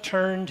 Once you have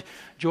turned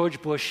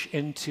George Bush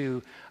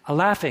into a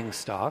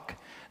laughingstock,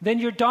 then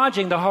you're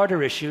dodging the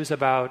harder issues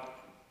about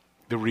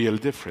the real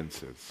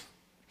differences.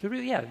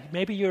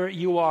 Maybe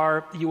you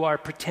are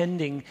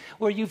pretending,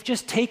 or you've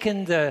just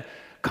taken the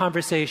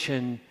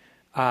conversation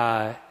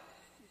down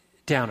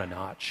a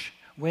notch,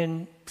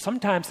 when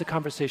sometimes the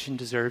conversation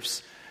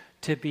deserves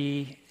to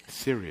be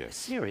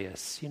serious,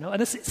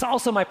 And it's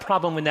also my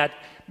problem when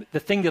the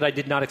thing that I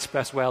did not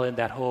express well in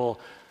that whole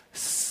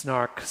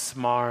snark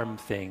smarm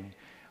thing,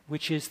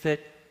 which is that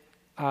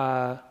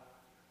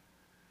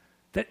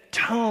that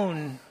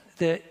tone,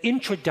 the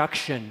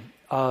introduction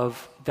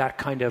of that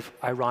kind of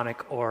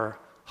ironic or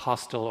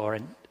hostile or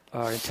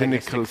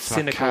cynical,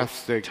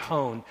 sarcastic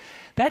tone,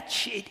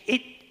 that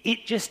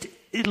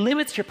it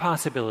limits your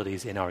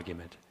possibilities in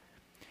argument.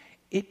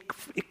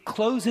 It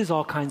closes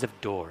all kinds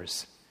of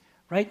doors,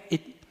 right?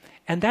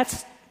 And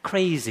that's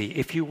crazy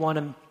if you want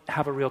to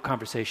have a real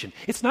conversation.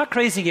 It's not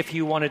crazy if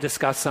you want to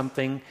discuss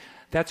something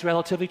that's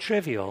relatively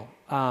trivial,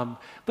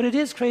 but it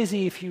is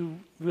crazy if you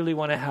really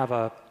want to have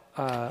a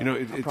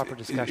proper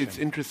discussion. It's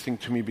interesting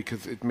to me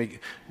because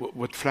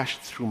what flashed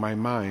through my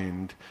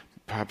mind,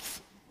 perhaps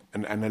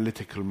an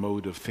analytical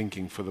mode of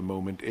thinking for the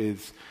moment,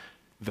 is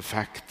the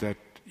fact that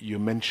you're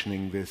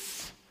mentioning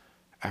this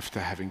after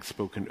having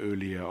spoken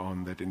earlier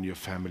on that in your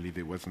family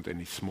there wasn't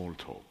any small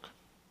talk.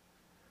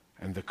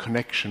 And the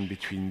connection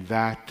between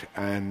that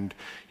and,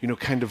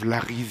 kind of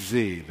la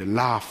risée, the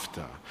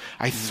laughter.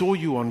 I saw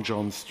you on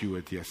Jon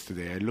Stewart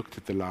yesterday. I looked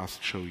at the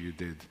last show you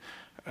did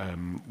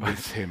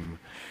with him.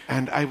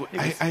 And I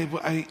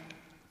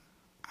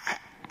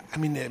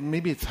mean,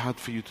 maybe it's hard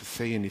for you to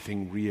say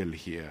anything real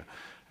here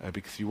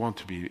because you want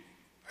to be,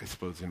 I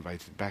suppose,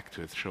 invited back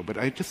to his show. But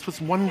I was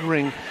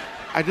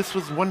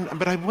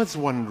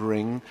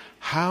wondering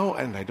how,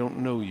 and I don't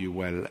know you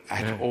well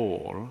at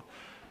all,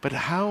 but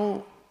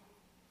how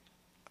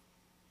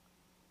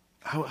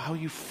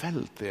you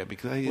felt there,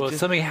 because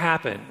something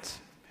happened,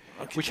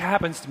 which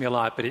happens to me a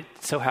lot, but it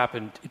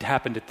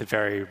happened at the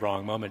very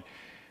wrong moment.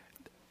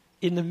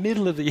 In the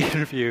middle of the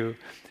interview,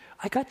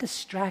 I got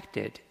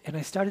distracted, and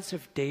I started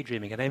sort of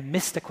daydreaming, and I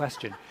missed a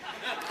question.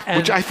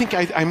 Which I think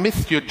I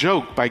missed your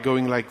joke by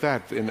going like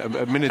that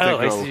a minute ago.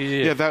 I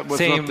see, yeah, that was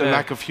not the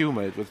lack of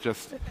humor, it was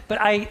just... But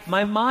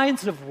my mind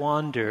sort of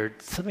wandered.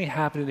 Something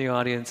happened in the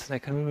audience,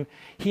 and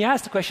he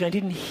asked a question, I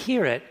didn't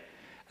hear it,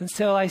 and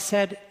so I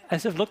sort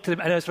of looked at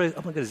him, and I was like,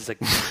 oh my God, this is like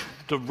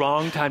the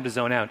wrong time to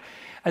zone out.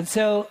 And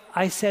so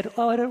I said,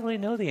 I don't really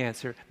know the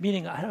answer,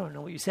 meaning I don't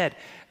know what you said.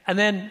 And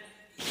then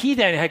he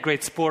had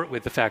great sport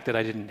with the fact that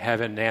I didn't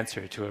have an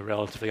answer to a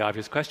relatively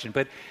obvious question,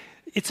 but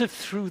it sort of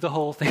threw the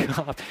whole thing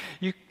off.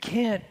 Your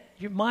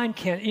mind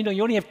can't,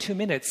 you only have 2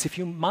 minutes. If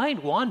your mind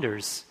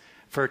wanders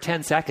for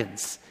 10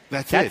 seconds,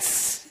 that's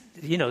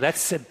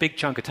a big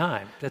chunk of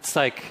time. It's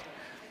like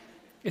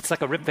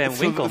a Rip Van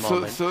Winkle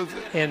moment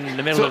in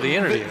the middle of the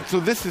interview.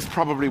 So this is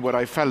probably what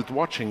I felt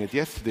watching it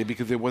yesterday,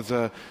 because there was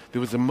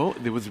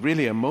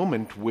really a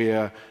moment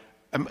where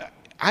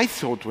I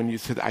thought when you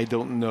said "I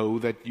don't know"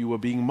 that you were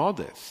being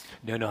modest.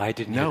 No, I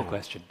didn't hear the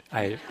question.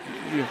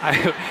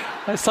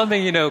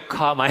 Something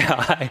caught my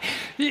eye.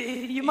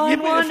 Your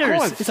mind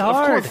wanders. It's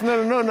hard. Of course.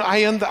 No.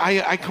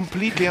 I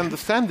completely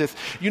understand this.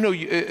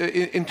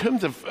 In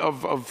terms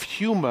of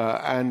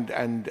humor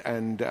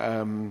and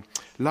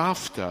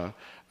laughter,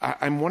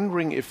 I'm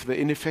wondering if the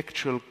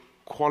ineffectual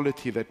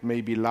quality that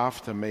maybe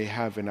laughter may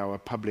have in our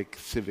public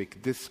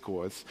civic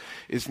discourse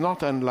is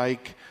not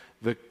unlike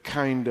the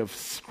kind of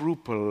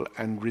scruple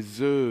and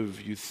reserve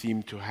you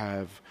seem to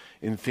have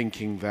in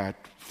thinking that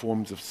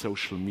forms of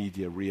social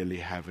media really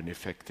have an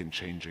effect in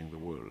changing the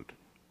world.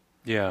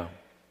 Yeah.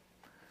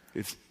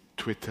 It's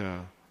Twitter.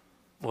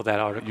 Well,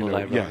 that article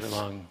I wrote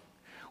along.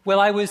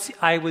 Well, I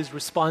was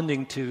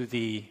responding to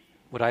the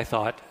what I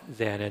thought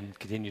then and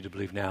continue to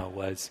believe now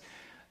was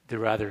the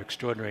rather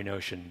extraordinary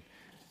notion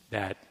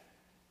that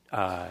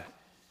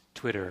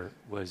Twitter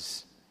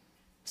was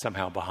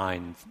somehow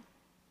behind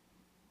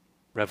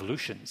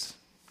revolutions,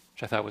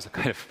 which I thought was a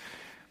kind of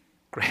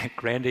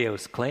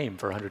grandiose claim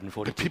for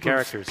 142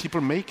 characters.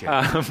 People make it.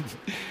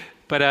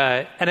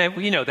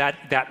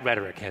 That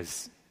rhetoric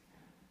has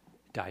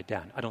died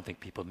down. I don't think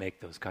people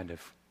make those kind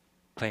of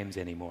claims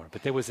anymore.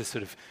 But there was this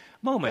sort of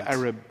moment.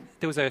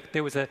 There was a,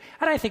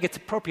 and I think it's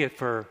appropriate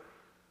for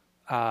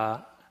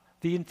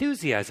the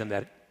enthusiasm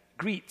that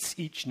greets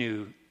each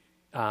new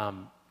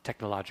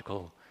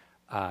technological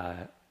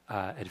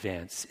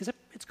advance.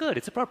 It's good.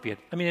 It's appropriate.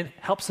 I mean, it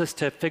helps us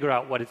to figure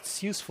out what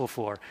it's useful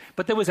for.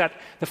 But there was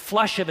the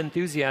flush of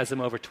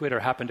enthusiasm over Twitter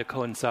happened to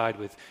coincide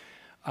with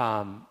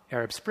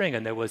Arab Spring,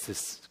 and there was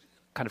this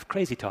kind of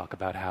crazy talk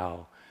about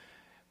how,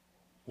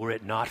 were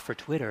it not for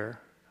Twitter,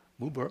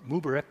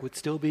 Mubarak would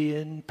still be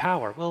in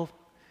power. Well,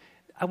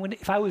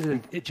 if I was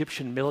an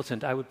Egyptian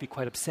militant, I would be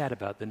quite upset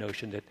about the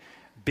notion that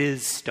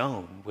Biz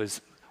Stone was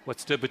what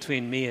stood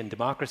between me and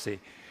democracy.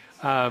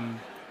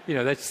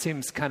 That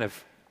seems kind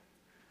of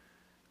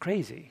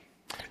crazy.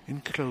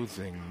 In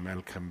closing,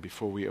 Malcolm,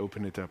 before we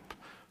open it up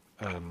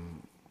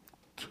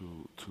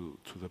to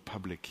the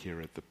public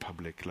here at the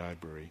public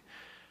library,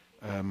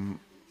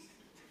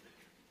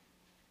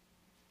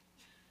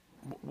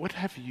 what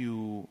have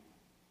you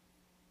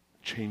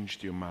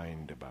changed your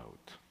mind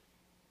about?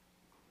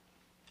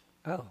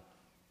 Oh,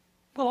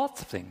 well,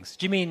 lots of things.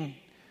 Do you mean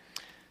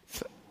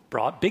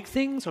broad, big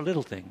things or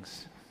little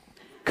things?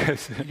 I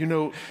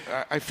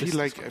feel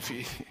like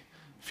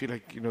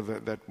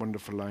that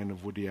wonderful line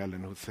of Woody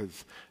Allen, who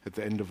says at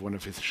the end of one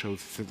of his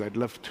shows, he says, "I'd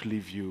love to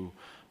leave you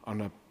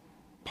on a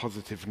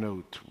positive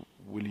note.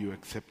 Will you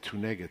accept 2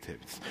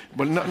 negatives?"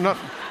 Well, not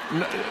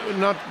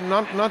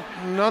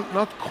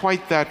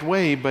quite that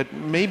way, but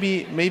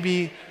maybe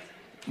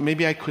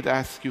I could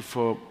ask you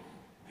for,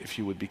 if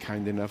you would be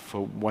kind enough,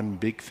 for 1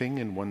 big thing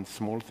and 1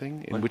 small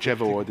thing, in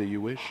whichever order you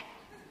wish.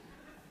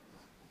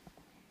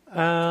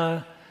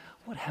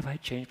 What have I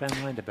changed my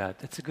mind about?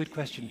 That's a good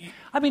question.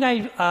 It's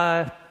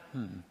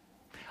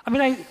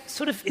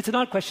an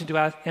odd question to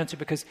answer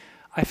because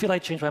I feel I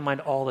change my mind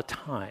all the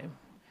time.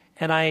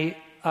 And I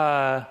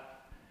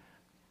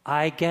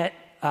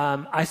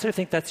sort of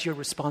think that's your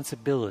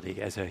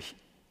responsibility as a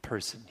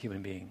person,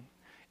 human being,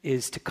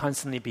 is to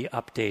constantly be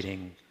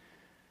updating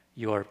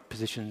your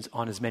positions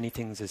on as many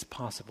things as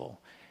possible.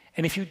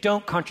 And if you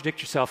don't contradict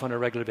yourself on a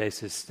regular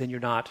basis, then you're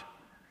not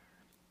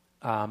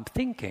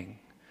thinking.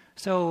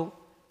 So,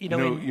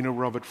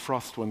 Robert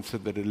Frost once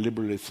said that a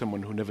liberal is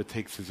someone who never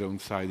takes his own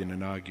side in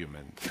an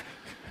argument.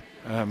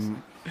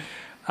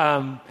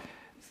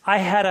 I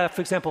had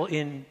for example,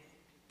 in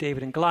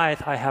David and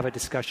Goliath, I have a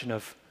discussion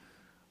of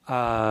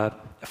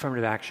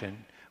affirmative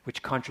action,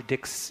 which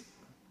contradicts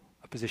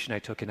a position I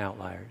took in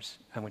Outliers,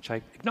 and which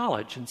I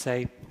acknowledge and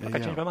say, look, I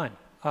changed my mind.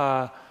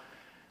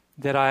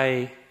 That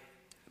I,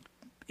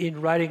 in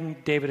writing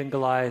David and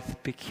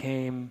Goliath,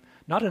 became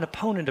not an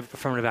opponent of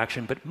affirmative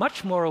action, but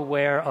much more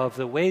aware of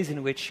the ways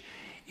in which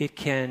it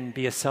can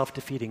be a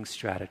self-defeating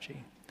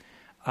strategy.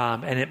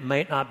 And it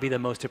might not be the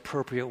most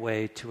appropriate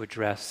way to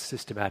address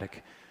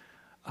systematic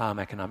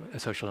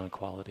social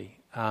inequality.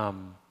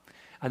 And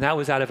that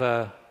was out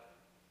of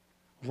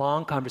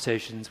long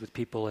conversations with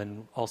people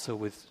and also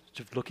with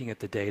sort of looking at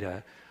the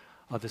data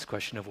of this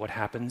question of what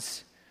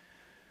happens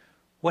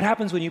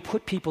when you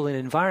put people in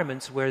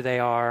environments where they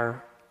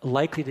are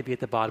likely to be at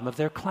the bottom of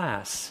their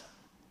class.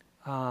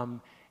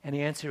 And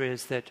the answer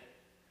is that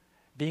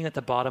being at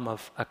the bottom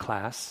of a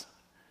class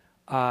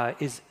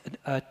is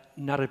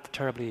not a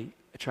terribly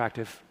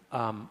attractive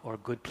or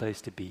good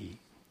place to be,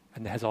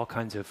 and it has all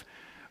kinds of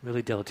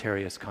really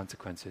deleterious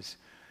consequences.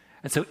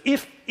 And so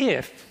if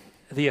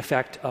the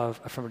effect of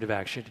affirmative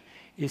action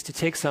is to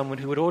take someone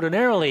who would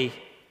ordinarily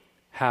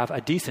have a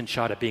decent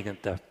shot at being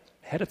at the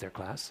head of their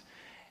class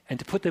and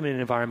to put them in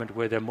an environment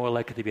where they're more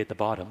likely to be at the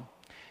bottom,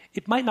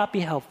 it might not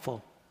be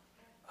helpful.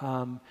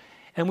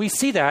 And we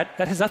see that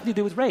has nothing to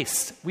do with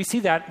race. We see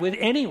that with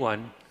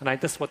anyone,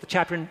 and that's what the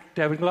chapter in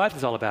David and Goliath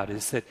is all about,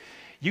 is that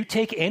you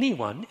take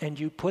anyone and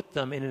you put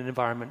them in an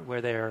environment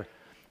where they're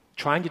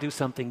trying to do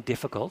something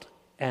difficult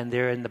and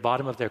they're in the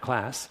bottom of their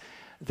class,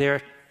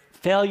 their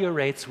failure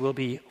rates will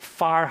be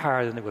far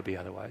higher than they would be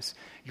otherwise.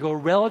 Your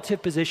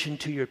relative position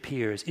to your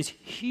peers is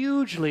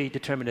hugely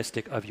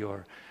deterministic of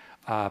your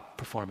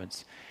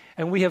performance.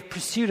 And we have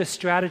pursued a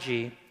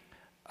strategy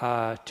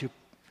to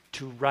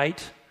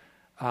right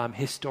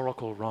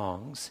historical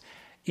wrongs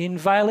in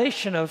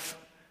violation of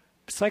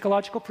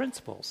psychological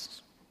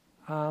principles.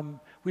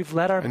 We've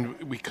let our...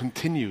 And we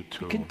continue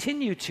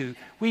to.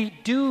 We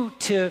do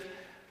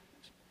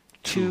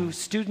to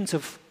students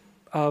of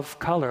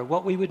color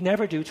what we would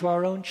never do to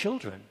our own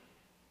children,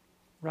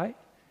 right?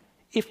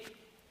 If,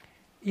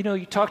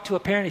 you talk to a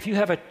parent, if you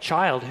have a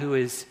child who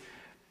is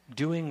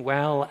doing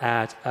well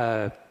at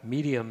a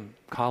medium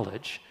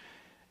college,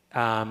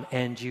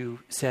 and you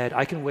said,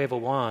 I can wave a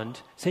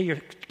wand, say your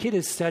kid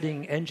is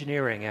studying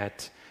engineering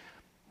at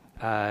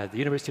the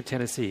University of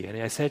Tennessee,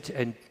 and I said,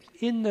 and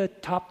in the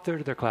top third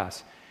of their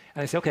class,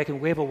 and I said, okay, I can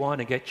wave a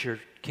wand and get your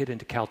kid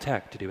into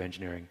Caltech to do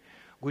engineering.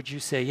 Would you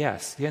say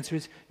yes? The answer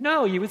is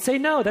no. You would say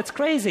no. That's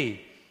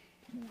crazy.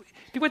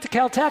 If you went to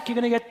Caltech, you're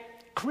going to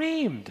get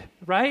creamed,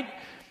 right?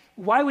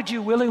 Why would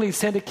you willingly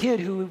send a kid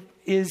who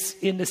is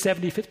in the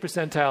 75th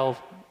percentile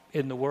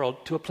in the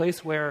world to a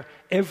place where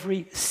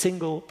every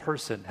single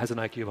person has an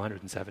IQ of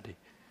 170?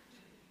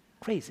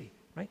 Crazy,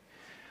 right?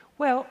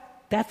 Well,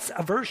 that's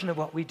a version of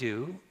what we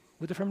do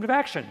with affirmative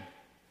action.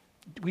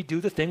 We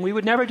do the thing we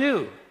would never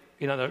do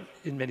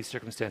in many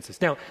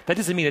circumstances. Now, that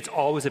doesn't mean it's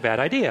always a bad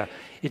idea.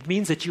 It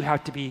means that you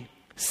have to be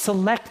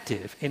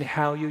selective in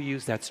how you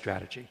use that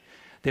strategy.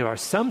 There are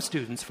some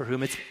students for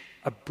whom it's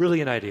a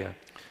brilliant idea,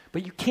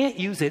 but you can't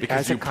use it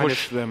because as a kind of...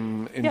 Because you push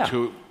them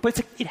into... Yeah, but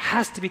it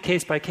has to be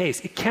case by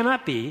case. It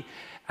cannot be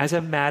as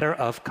a matter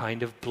of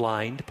kind of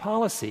blind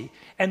policy.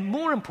 And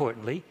more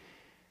importantly,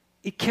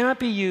 it cannot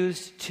be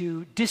used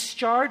to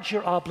discharge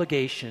your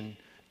obligation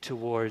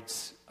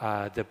towards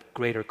the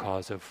greater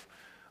cause of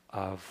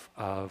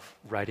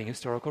righting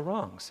historical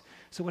wrongs.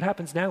 So what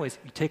happens now is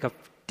you take a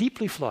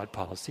deeply flawed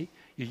policy,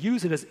 you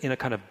use it in a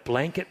kind of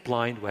blanket,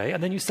 blind way,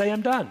 and then you say,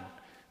 I'm done.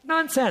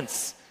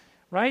 Nonsense,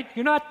 right?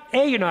 You're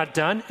not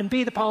done, and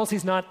B,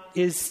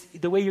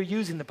 the way you're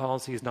using the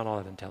policy is not all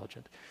that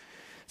intelligent.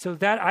 So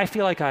that, I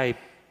feel like I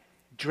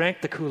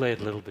drank the Kool-Aid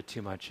a little bit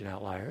too much in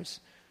Outliers.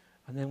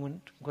 And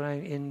then when I,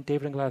 in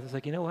David and Goliath, I was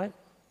like, you know what?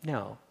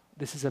 No,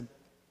 there's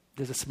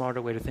a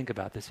smarter way to think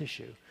about this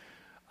issue.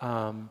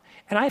 And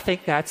I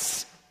think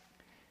that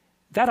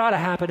ought to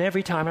happen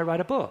every time I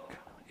write a book,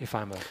 if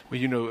I'm a...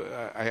 Well,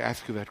 I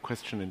ask you that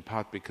question in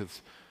part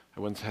because I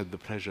once had the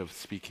pleasure of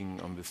speaking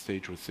on the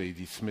stage with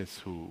Zadie Smith,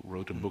 who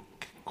wrote a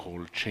book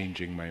called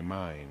Changing My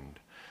Mind.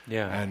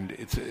 Yeah. And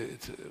it's a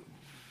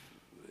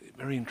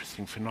very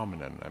interesting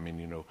phenomenon. I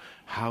mean,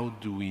 how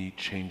do we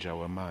change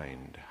our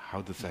mind?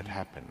 How does that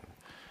happen?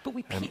 But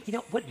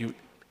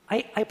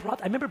I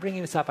remember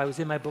bringing this up. I was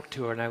in my book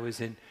tour, and I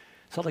was in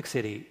Salt Lake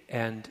City,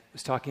 and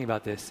was talking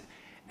about this,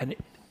 and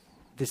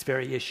this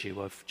very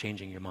issue of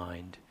changing your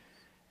mind.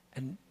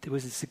 And there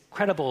was this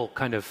incredible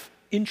kind of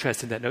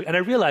interest in that note. And I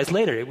realized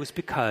later it was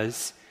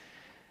because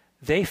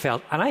they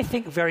felt, and I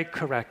think very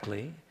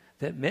correctly,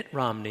 that Mitt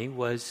Romney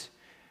was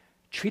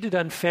treated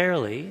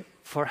unfairly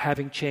for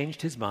having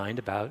changed his mind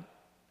about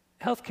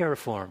healthcare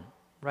reform,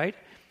 right?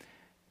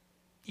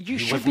 You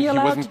should be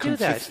allowed to do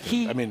that.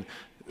 He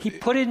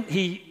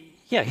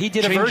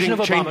did a version of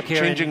Obamacare.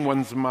 Changing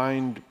one's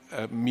mind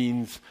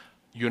means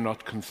you're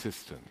not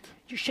consistent.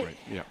 You should. Right,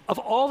 yeah. Of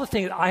all the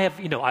things I have,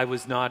 I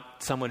was not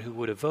someone who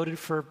would have voted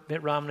for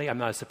Mitt Romney. I'm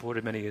not a supporter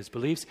of many of his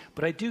beliefs,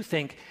 but I do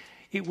think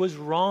it was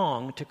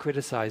wrong to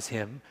criticize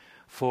him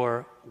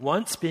for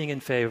once being in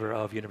favor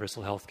of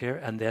universal health care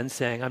and then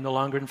saying I'm no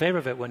longer in favor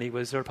of it when he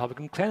was a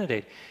Republican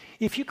candidate.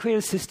 If you create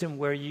a system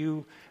where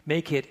you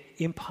make it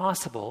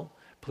impossible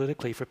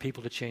politically for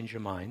people to change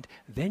your mind,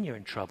 then you're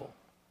in trouble,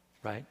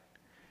 right?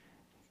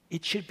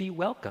 It should be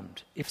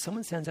welcomed. If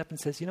someone stands up and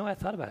says, I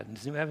thought about it, and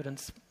there's new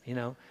evidence,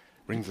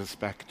 Brings us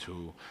back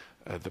to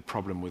the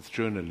problem with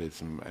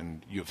journalism,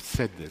 and you've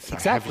said this.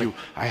 Exactly.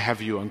 I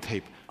have you on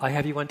tape. I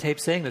have you on tape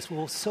saying this.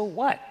 Well, so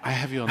what? I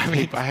have you on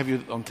tape. I have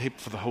you on tape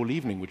for the whole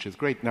evening, which is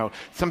great. Now,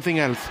 something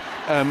else.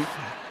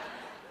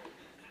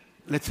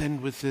 Let's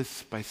end with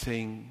this by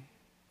saying,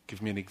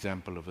 give me an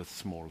example of a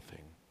small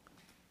thing.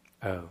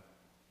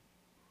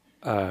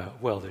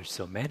 Well, there's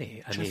so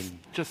many.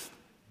 Just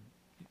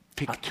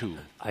pick two.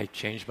 I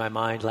changed my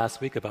mind last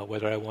week about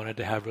whether I wanted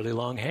to have really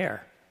long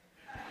hair.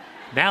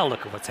 Now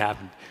look at what's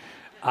happened.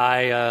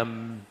 I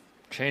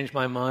changed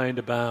my mind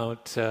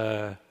about...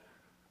 well,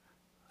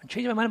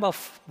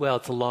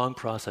 it's a long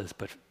process,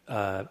 but,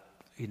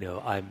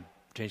 I'm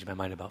changing my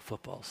mind about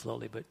football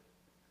slowly, but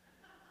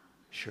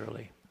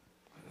surely.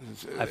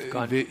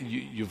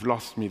 You've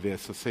lost me there,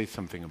 so say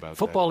something about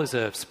football that. Is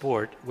a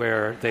sport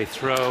where they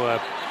throw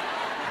a...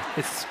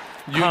 It's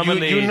you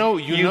know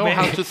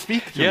how to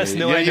speak to yes, me.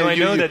 No, yeah, I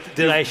know that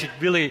I should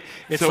really...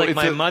 It's like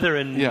my mother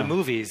in the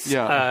movies.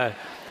 Yeah.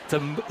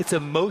 It's a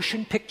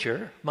motion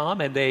picture, Mom,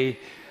 and they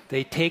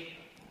take...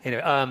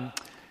 I'm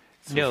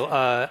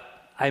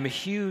a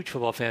huge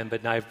football fan,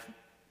 but I've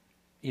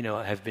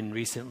been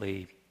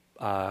recently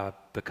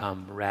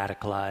become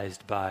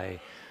radicalized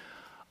by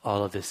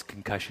all of this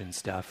concussion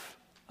stuff.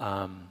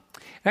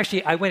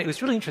 Actually, it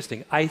was really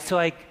interesting. I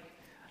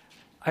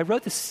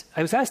wrote this...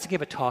 I was asked to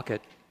give a talk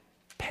at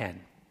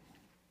Penn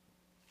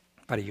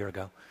about a year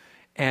ago,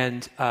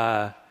 and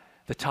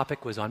the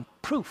topic was on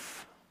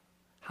proof.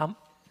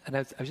 And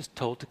I was just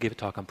told to give a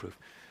talk on proof.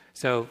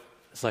 So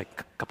it's like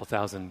a couple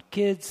thousand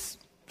kids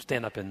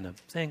stand up in the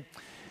thing,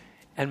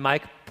 and my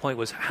point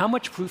was, how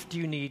much proof do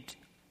you need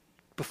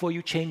before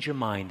you change your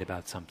mind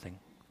about something,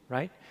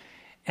 right?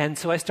 And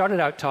so I started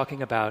out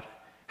talking about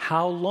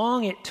how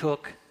long it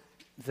took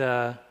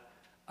the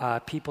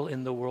people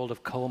in the world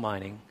of coal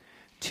mining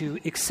to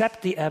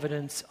accept the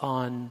evidence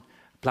on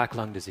black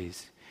lung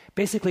disease.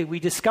 Basically, we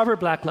discovered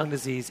black lung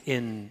disease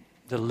in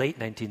the late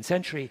 19th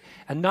century,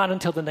 and not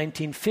until the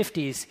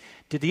 1950s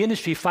did the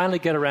industry finally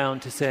get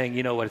around to saying,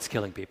 you know what, it's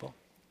killing people.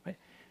 Right?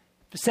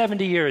 For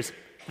 70 years,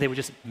 they were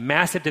just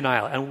massive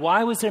denial. And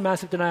why was there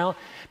massive denial?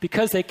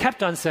 Because they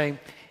kept on saying,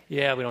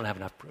 yeah, we don't have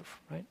enough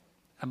proof. Right?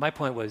 And my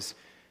point was,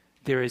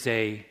 there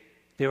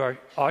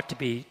ought to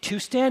be two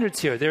standards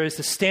here. There is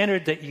the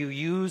standard that you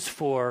use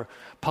for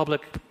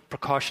public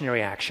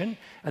precautionary action,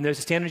 and there's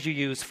a standard you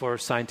use for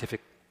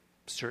scientific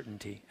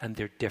certainty, and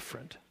they're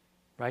different,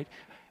 right?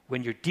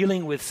 When you're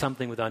dealing with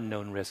something with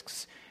unknown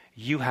risks,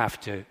 you have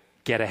to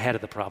get ahead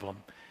of the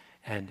problem.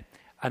 And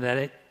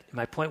then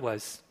my point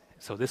was,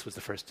 so this was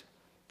the first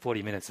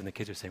 40 minutes, and the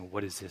kids are saying,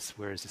 what is this?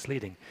 Where is this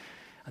leading?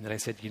 And then I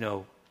said,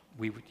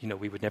 we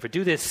would never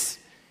do this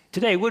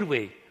today, would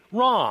we?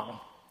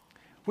 Wrong.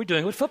 We're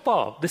doing it with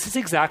football. This is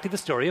exactly the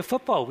story of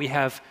football. We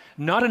have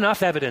not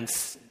enough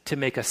evidence to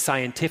make a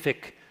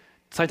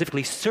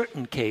scientifically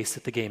certain case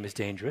that the game is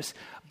dangerous,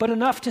 but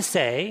enough to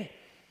say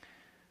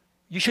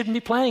you shouldn't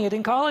be playing it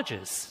in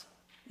colleges.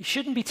 You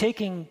shouldn't be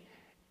taking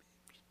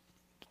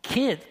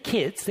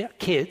kids,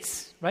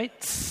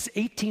 right?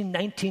 18,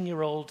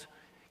 19-year-old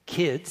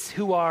kids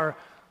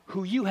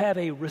who you have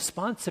a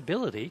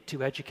responsibility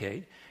to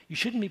educate. You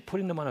shouldn't be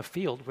putting them on a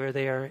field where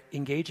they are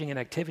engaging in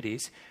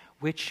activities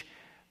which,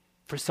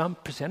 for some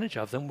percentage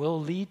of them, will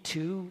lead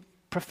to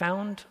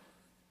profound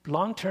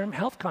long-term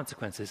health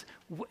consequences.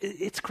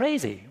 It's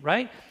crazy,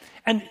 right?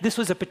 And this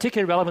was a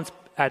particular relevance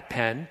at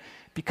Penn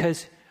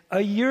because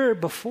a year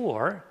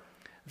before,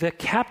 the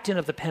captain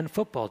of the Penn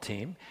football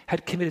team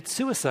had committed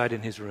suicide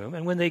in his room,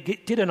 and when they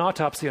did an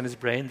autopsy on his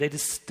brain, they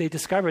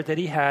discovered that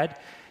he had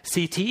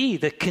CTE,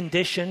 the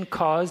condition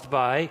caused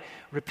by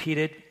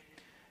repeated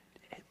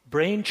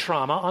brain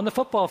trauma on the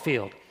football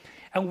field.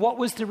 And what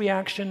was the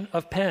reaction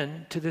of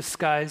Penn to this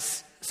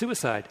guy's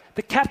suicide?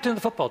 The captain of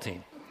the football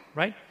team,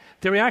 right?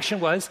 The reaction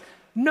was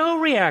no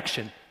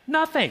reaction,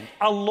 nothing.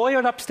 A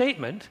lawyered-up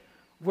statement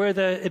where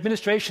the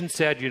administration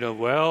said,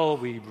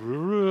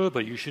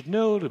 but you should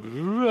know,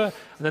 and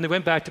then they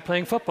went back to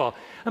playing football.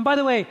 And by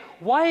the way,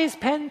 why is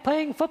Penn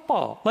playing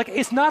football? Like,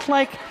 it's not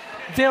like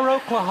they're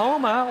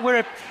Oklahoma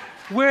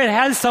where it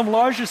has some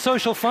larger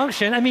social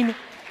function. I mean,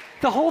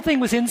 the whole thing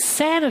was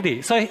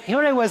insanity. So here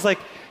I was, like,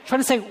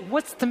 trying to say,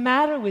 what's the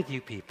matter with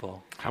you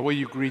people? How were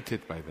you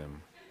greeted by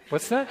them?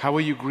 What's that? How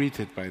were you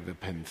greeted by the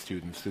Penn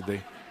students? Did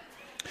they?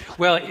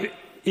 Well,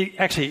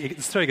 actually,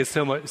 the story gets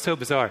so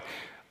bizarre.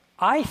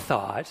 I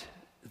thought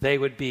they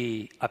would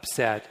be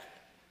upset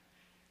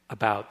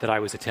about that I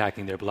was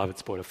attacking their beloved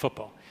sport of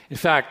football. In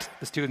fact,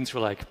 the students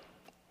were like,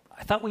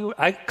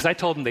 because I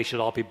told them they should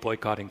all be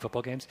boycotting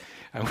football games.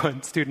 And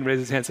one student raised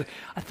his hand and said,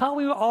 I thought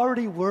we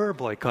already were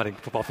boycotting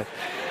football games.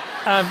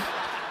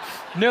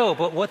 No,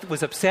 but what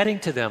was upsetting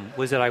to them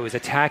was that I was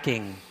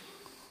attacking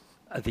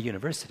the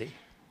university.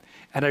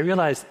 And I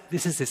realized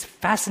this is this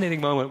fascinating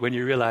moment when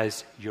you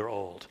realize you're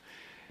old.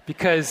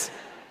 Because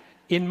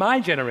in my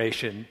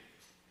generation,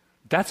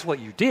 that's what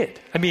you did.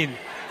 I mean,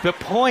 the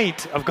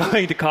point of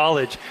going to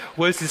college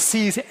was to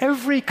seize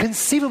every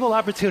conceivable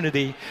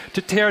opportunity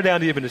to tear down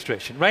the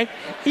administration, right?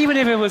 Even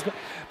if it was...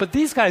 But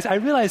these guys, I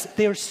realized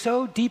they were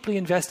so deeply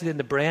invested in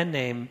the brand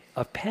name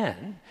of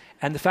Penn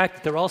and the fact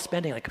that they're all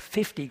spending like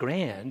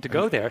 $50,000 to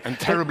go there. And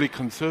terribly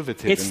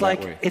conservative in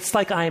that way. It's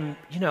like I'm,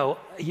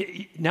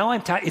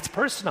 it's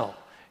personal.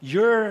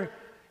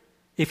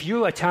 If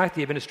you attack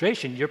the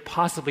administration, you're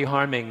possibly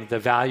harming the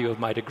value of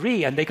my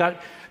degree. And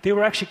they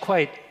were actually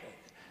quite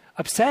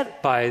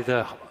upset by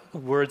the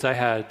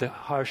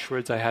harsh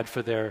words I had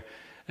for their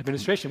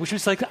administration, which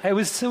was like, I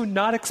was so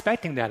not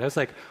expecting that. I was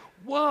like,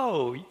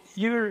 whoa,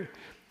 really,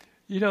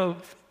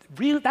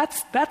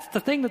 that's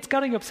the thing that's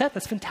getting you upset.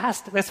 That's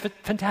fantastic. That's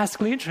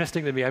fantastically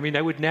interesting to me. I mean,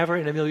 I would never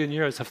in a million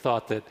years have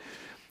thought that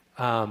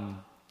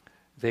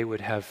they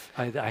would have,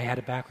 I had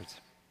it backwards.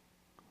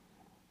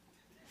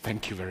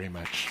 Thank you very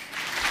much.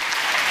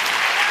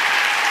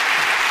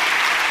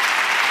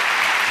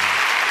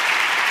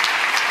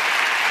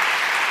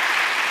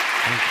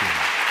 Thank you.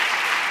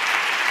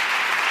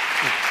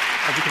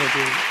 Are we going to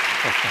do...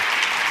 Okay.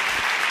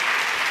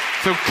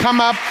 So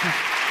come up.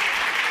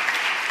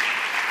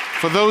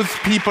 For those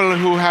people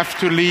who have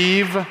to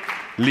leave.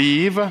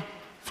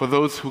 For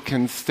those who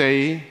can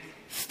stay,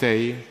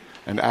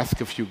 and ask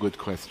a few good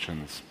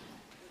questions.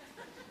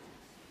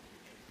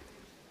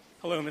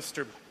 Hello,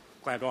 Mr.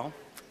 Gladwell.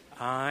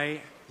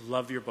 I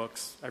love your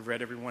books. I've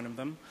read every one of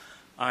them.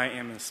 I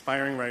am an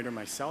aspiring writer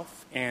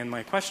myself, and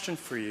my question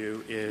for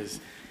you is,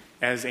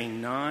 as a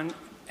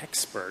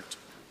non-expert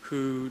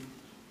who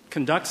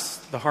conducts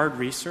the hard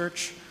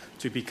research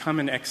to become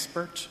an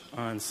expert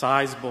on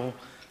sizable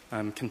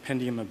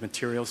compendium of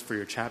materials for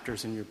your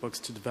chapters in your books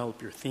to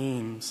develop your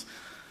themes,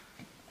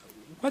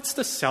 what's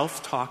the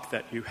self-talk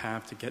that you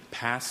have to get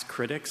past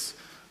critics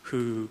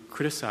who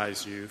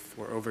criticize you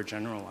for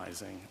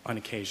overgeneralizing on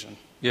occasion?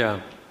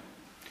 Yeah.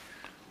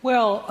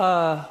 Well,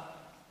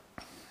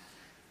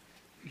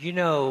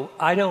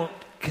 I don't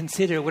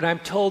consider, when I'm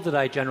told that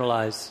I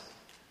generalize,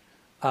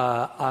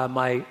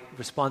 my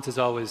response is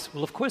always,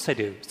 well, of course I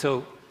do.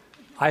 So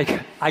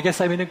I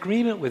guess I'm in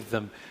agreement with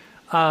them.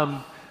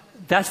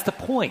 That's the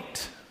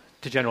point,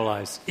 to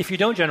generalize. If you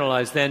don't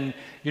generalize, then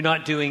you're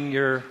not doing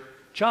your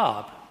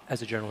job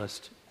as a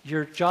journalist.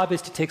 Your job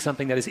is to take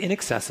something that is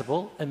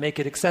inaccessible and make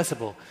it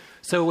accessible.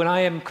 So when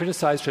I am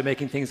criticized for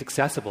making things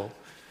accessible,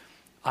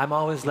 I'm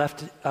always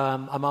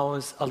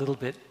a little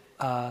bit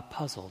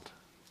puzzled.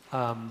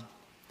 I've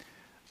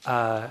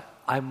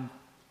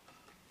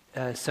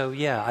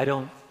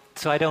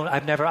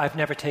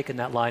never taken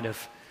that line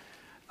of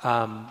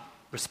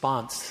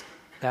response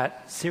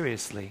that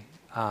seriously,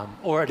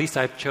 or at least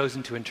I've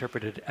chosen to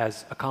interpret it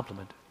as a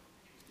compliment.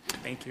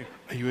 Thank you.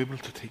 Are you able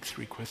to take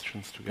 3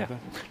 questions together?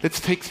 Yeah.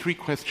 Let's take 3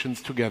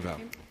 questions together.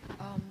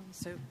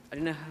 So I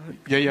don't know how.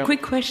 Yeah.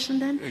 Quick question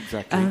then.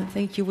 Exactly.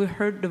 Thank you. We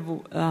heard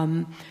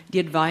the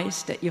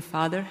advice that your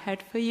father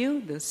had for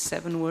you, the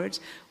 7 words.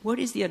 What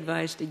is the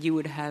advice that you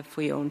would have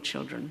for your own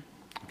children?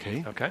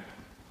 Okay.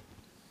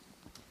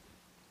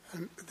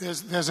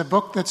 There's a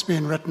book that's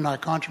been written. I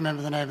can't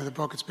remember the name of the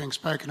book. It's being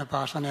spoken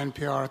about on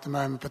NPR at the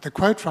moment. But the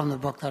quote from the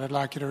book that I'd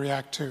like you to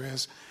react to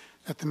is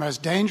that the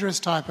most dangerous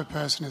type of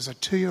person is a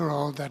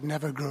 2-year-old that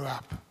never grew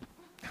up.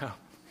 Oh,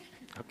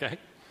 okay.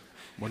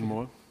 One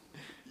more.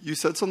 You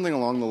said something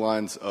along the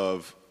lines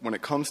of, when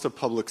it comes to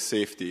public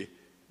safety,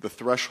 the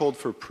threshold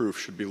for proof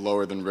should be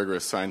lower than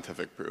rigorous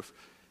scientific proof.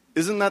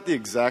 Isn't that the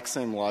exact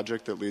same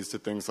logic that leads to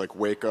things like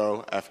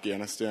Waco,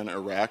 Afghanistan,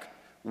 Iraq?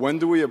 When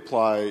do we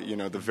apply,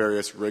 the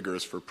various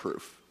rigors for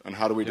proof? And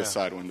how do we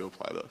decide when to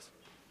apply those?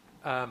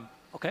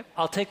 Okay,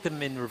 I'll take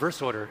them in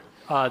reverse order.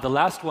 The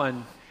last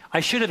one, I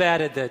should have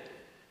added that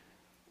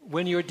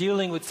when you're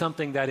dealing with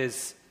something that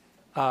is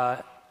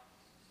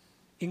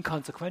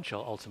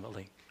inconsequential,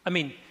 ultimately. I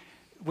mean,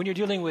 when you're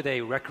dealing with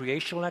a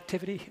recreational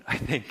activity, I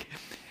think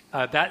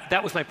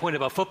that was my point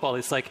about football.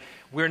 It's like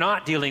we're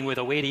not dealing with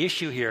a weighty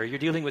issue here. You're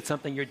dealing with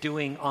something you're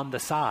doing on the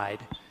side.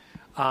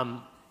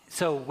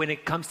 So when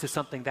it comes to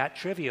something that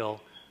trivial,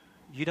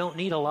 you don't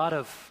need a lot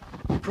of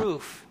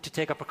proof to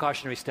take a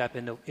precautionary step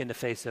in the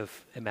face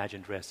of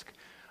imagined risk.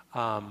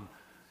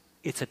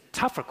 It's a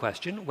tougher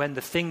question when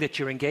the thing that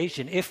you're engaged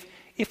in, if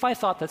I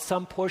thought that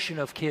some portion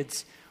of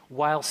kids,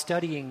 while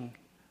studying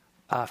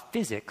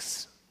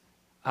physics,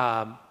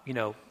 their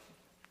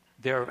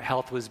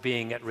health was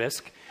being at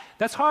risk,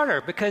 that's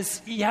harder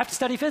because you have to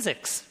study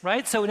physics,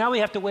 right? So now we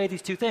have to weigh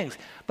these 2 things.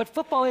 But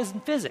football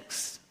isn't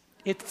physics.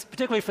 It's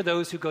particularly for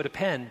those who go to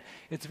Penn,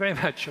 it's very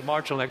much a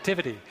marginal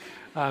activity.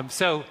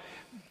 So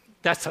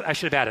I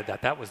should have added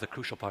that. That was the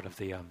crucial part of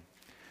the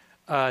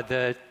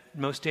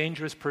most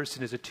dangerous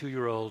person is a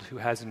 2-year-old who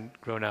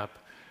hasn't grown up.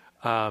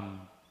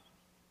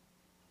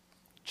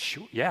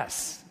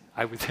 Yes,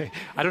 I would say.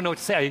 I don't know what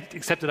to say,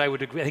 except that I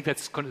would agree. I think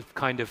that's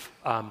kind of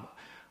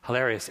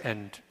hilarious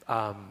and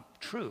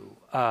true.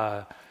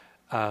 And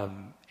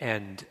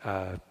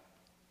I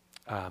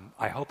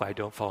hope I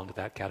don't fall into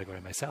that category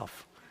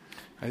myself.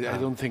 I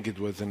don't think it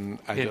was an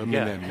ad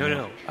hominem.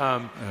 Yeah,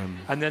 no.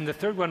 And then the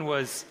third one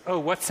was,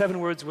 what 7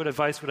 words, what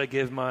advice would I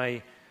give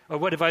my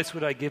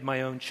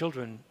own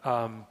children?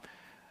 Probably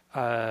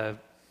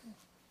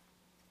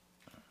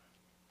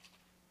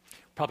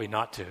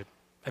not to.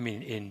 I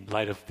mean, in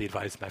light of the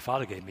advice my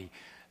father gave me,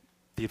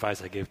 the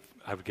advice I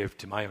would give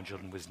to my own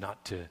children was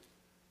not to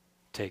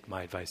take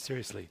my advice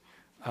seriously.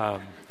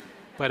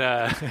 But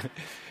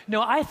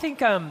I think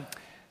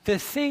the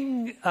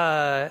thing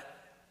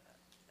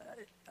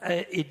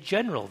in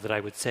general that I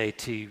would say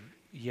to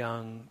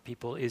young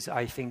people is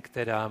I think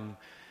that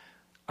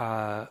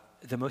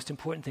the most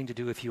important thing to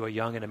do if you are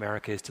young in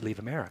America is to leave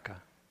America.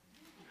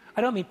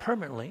 I don't mean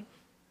permanently,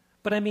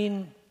 but I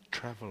mean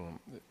travel.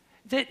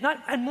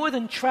 And more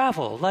than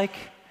travel. Like,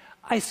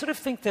 I sort of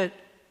think that,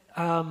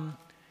 I'm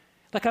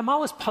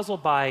always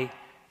puzzled by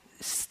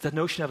the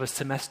notion of a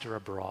semester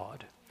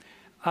abroad.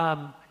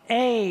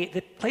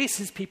 The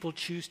places people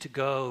choose to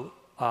go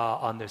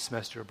on their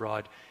semester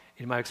abroad,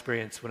 in my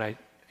experience, when I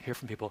hear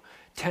from people,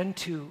 tend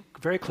to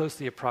very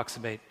closely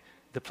approximate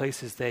the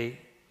places they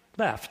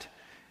left.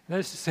 And that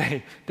is to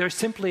say, they're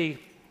simply,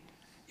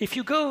 if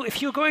you're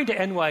going to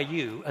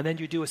NYU and then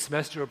you do a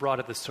semester abroad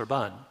at the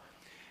Sorbonne,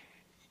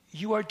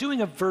 you are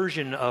doing a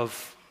version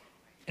of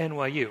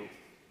NYU,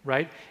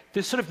 right?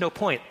 There's sort of no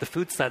point. The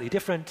food's slightly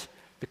different,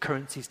 the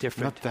currency's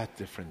different. Not that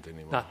different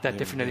anymore. Not that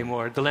different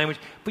anymore. The language,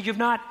 but you've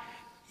not,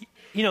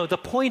 the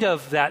point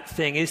of that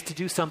thing is to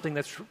do something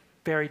that's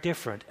very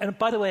different. And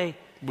by the way,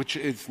 which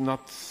is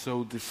not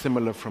so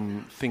dissimilar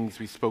from things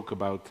we spoke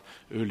about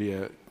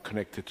earlier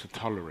connected to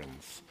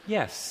tolerance.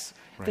 Yes.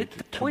 Right?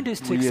 The point is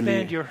to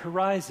expand your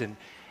horizon.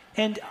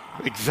 And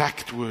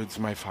exact words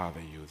my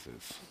father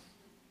uses.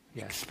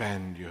 Yes.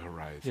 Expand your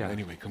horizon. Yeah.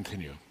 Anyway,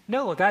 continue.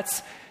 No,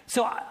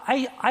 so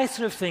I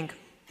sort of think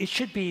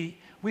we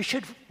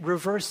should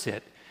reverse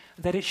it,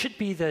 that it should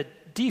be the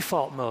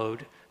default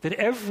mode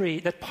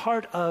that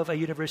part of a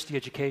university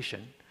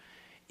education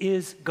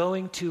is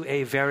going to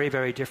a very,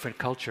 very different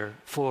culture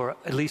for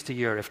at least a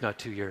year, if not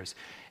 2 years.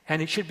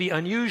 And it should be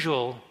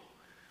unusual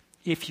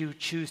if you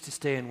choose to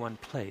stay in one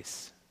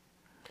place.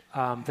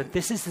 That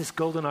this is this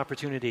golden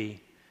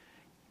opportunity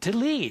to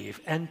leave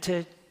and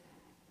to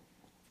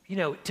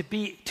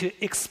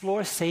to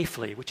explore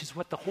safely, which is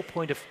what the whole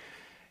point of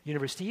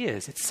university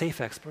is. It's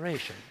safe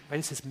exploration, right?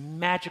 It's this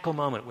magical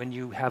moment when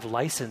you have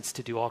license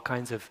to do all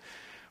kinds of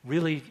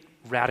really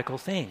radical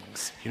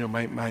things.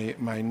 My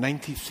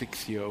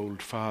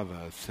 96-year-old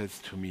father says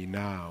to me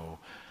now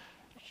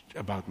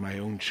about my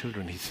own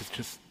children, he says,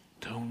 just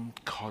don't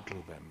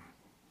coddle them.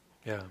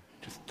 Yeah.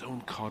 Just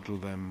don't coddle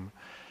them.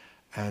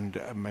 And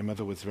my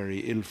mother was very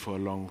ill for a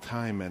long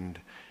time, and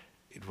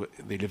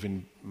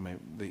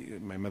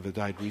my mother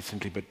died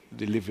recently, but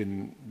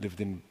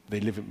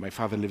my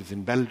father lives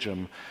in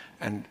Belgium,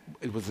 and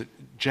it was a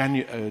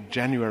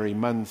January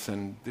month,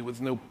 and there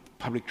was no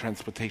public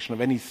transportation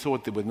of any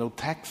sort. There were no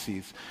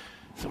taxis.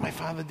 So my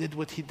father did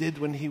what he did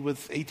when he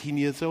was 18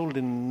 years old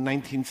in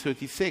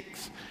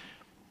 1936.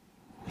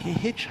 He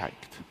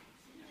hitchhiked.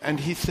 And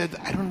he said,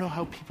 I don't know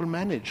how people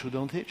manage who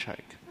don't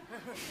hitchhike.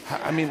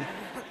 I mean,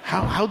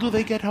 how do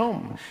they get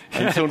home?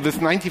 And so this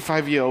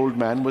 95-year-old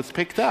man was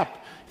picked up.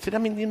 He said,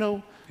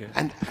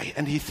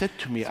 and he said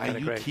to me, are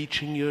you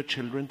teaching your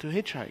children to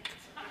hitchhike?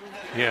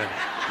 Yeah.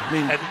 I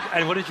mean,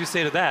 and what did you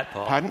say to that,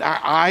 Paul? Pardon?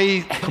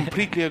 I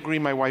completely agree.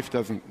 My wife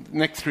doesn't.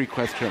 Next 3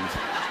 questions.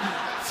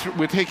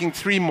 We're taking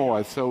 3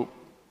 more, so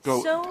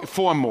go.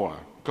 4 more.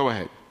 Go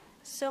ahead.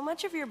 So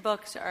much of your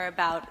books are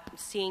about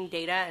seeing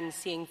data and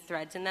seeing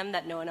threads in them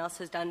that no one else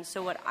has done.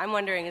 So what I'm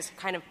wondering is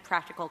kind of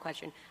practical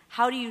question.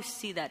 How do you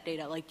see that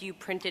data? Like, do you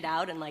print it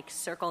out and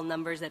circle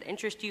numbers that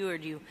interest you, or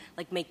do you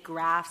make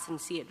graphs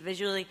and see it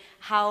visually?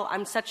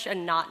 I'm such a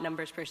not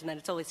numbers person that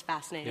it's always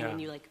fascinating when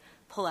you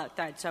pull out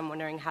threads. So I'm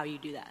wondering how you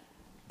do that.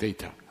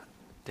 Data,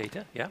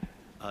 yeah.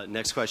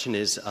 Next question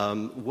is,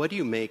 what do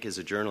you make as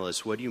a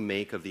journalist, what do you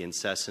make of the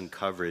incessant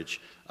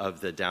coverage of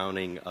the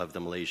downing of the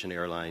Malaysian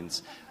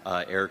Airlines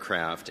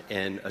aircraft,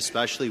 and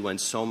especially when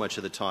so much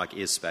of the talk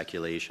is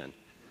speculation?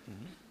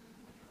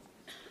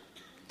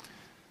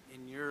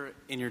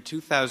 In your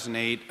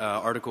 2008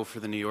 article for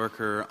The New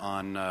Yorker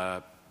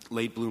on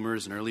late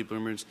bloomers and early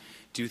bloomers,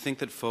 do you think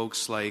that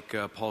folks like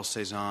Paul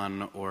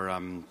Cézanne or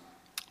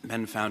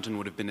Ben Fountain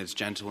would have been as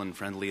gentle and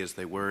friendly as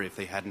they were if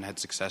they hadn't had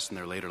success in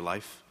their later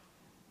life?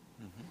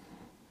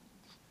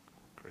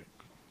 Great.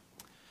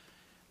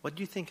 What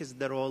do you think is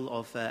the role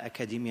of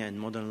academia in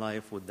modern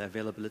life with the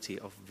availability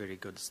of very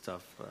good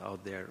stuff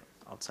out there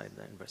outside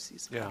the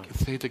universities? Yeah.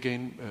 Say it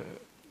again.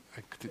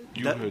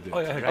 You heard it.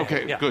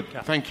 Okay, good.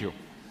 Yeah. Thank you.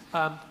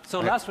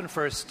 Last one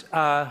first.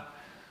 I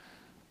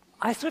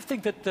sort of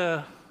think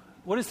that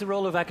what is the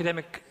role of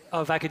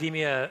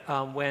academia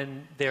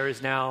when there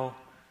is now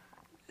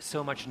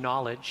so much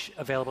knowledge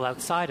available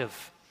outside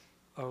of,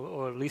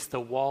 or at least the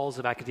walls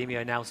of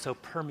academia are now so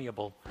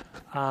permeable?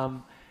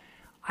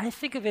 I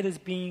think of it as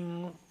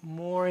being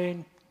more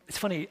it's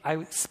funny,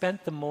 I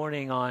spent the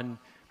morning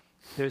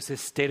there's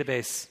this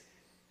database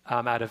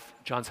out of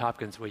Johns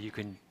Hopkins where you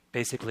can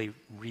basically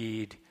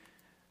read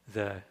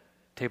the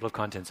table of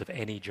contents of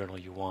any journal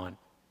you want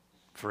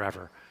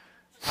forever.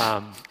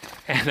 And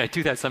I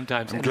do that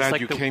sometimes. I'm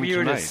glad you came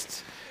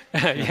weirdest,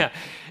 tonight.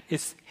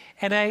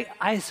 Yeah.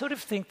 I sort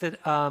of think that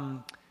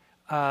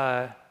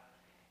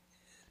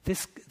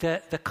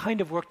the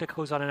kind of work that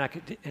goes on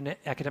in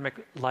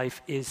academic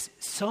life is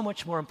so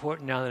much more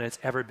important now than it's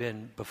ever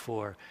been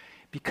before,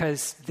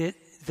 because the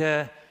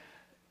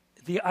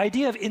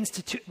idea of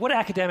what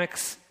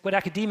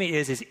academia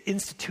is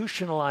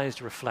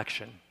institutionalized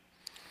reflection,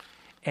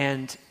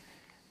 and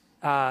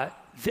the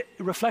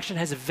reflection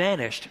has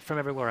vanished from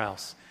everywhere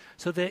else.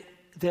 So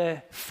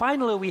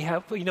finally we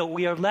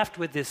are left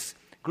with this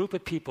group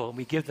of people, and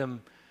we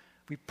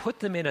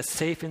put them in a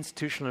safe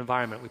institutional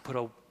environment.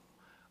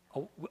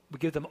 We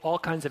give them all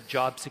kinds of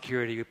job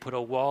security. We put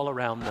a wall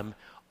around them.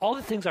 All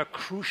the things are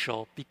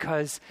crucial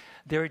because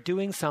they're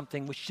doing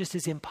something which just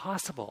is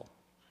impossible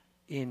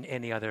in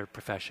any other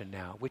profession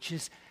now, which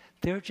is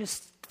they're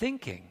just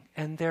thinking,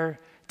 and they're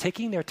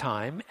taking their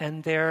time,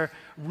 and they're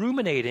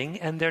ruminating,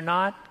 and they're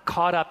not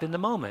caught up in the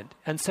moment.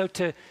 And so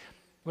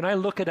when I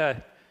look at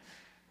a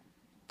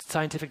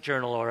scientific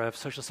journal or a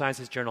social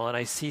sciences journal, and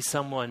I see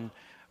someone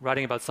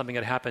writing about something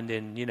that happened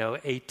in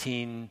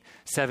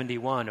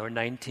 1871 or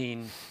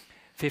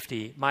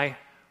 1950, my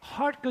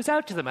heart goes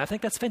out to them. I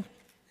think that's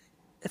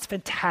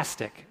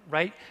fantastic,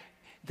 right?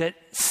 That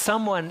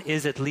someone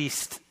is at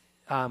least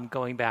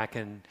going back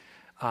and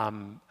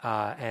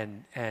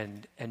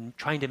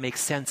trying to make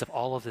sense of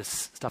all of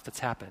this stuff that's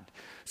happened.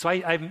 So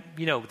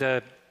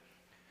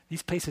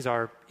these places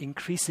are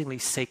increasingly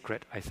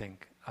sacred, I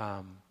think,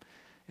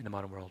 in the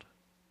modern world.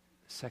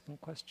 Second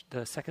question.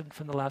 The second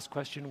from the last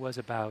question was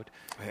about.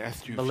 I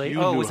asked you it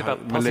was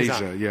about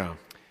Malaysia. Yeah.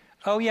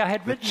 Oh yeah, I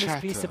had written chatter,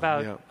 this piece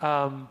about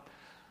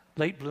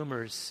late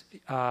bloomers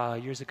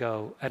years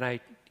ago, and I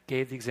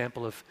gave the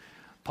example of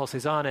Paul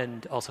Cézanne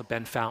and also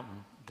Ben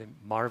Fountain, the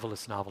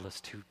marvelous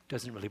novelist who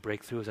doesn't really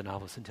break through as a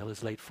novelist until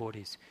his late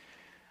 40s.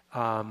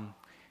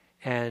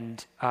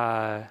 And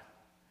I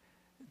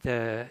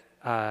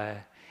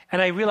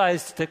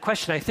realized the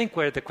question, I think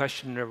where the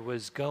questioner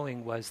was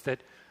going was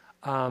that,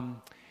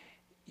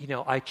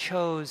 I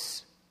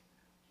chose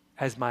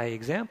as my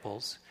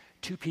examples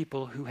 2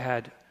 people who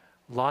had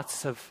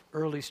lots of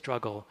early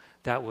struggle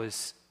that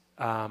was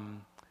that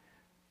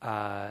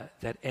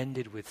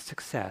ended with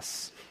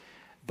success.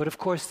 But of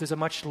course, there's a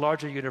much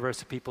larger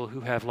universe of people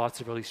who have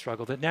lots of early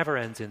struggle that never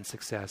ends in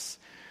success.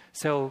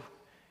 So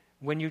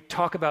when you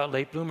talk about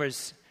late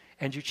bloomers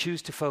and you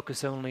choose to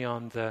focus only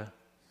on the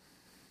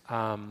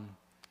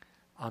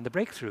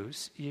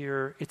breakthroughs,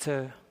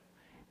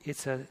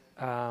 it's a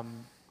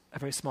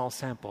very small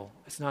sample.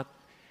 It's not,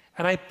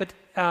 and I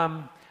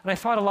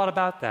thought a lot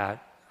about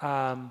that,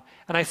 and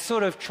I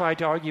sort of tried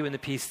to argue in the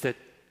piece that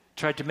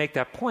tried to make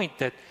that point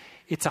that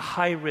it's a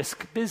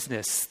high-risk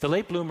business. The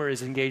late bloomer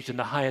is engaged in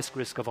the highest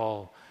risk of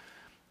all.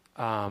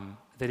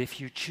 That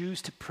if you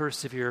choose to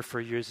persevere for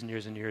years and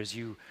years and years,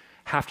 you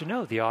have to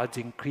know the odds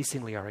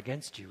increasingly are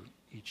against you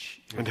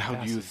each year. And how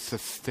do you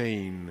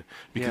sustain?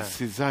 Because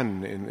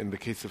Cézanne, in the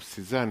case of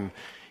Cézanne,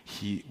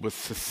 he was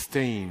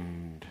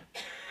sustained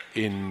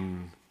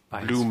in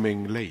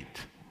blooming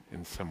late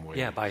in some way.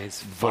 Yeah, by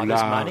his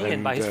father's money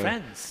and by his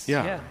friends.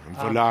 And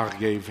Vollard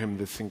gave him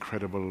this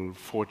incredible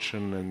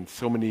fortune, and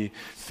so many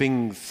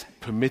things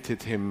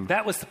permitted him.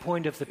 That was the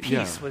point of the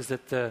piece, was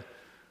that the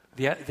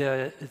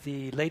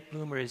late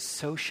bloomer is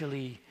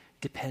socially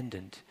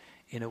dependent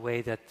in a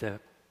way that the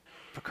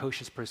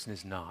precocious person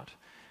is not.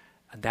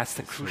 And that's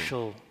the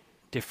crucial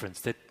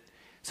difference.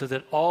 So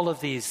that all of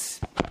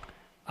these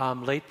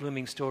late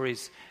blooming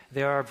stories,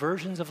 there are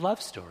versions of love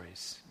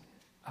stories.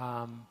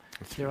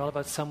 They're all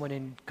about someone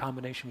in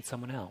combination with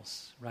someone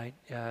else, right?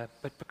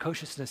 But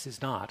precociousness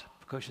is not.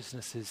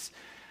 Precociousness is...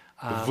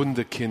 the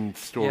Wunderkind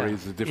story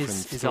is a different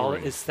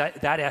story.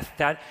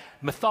 That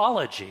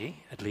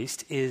mythology, at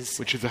least, is...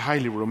 Which is a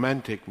highly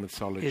romantic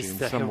mythology in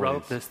some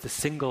ways. The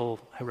single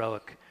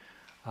heroic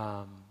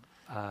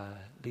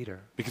leader.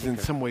 Because in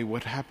some way,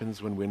 what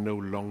happens when we're no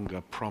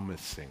longer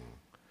promising,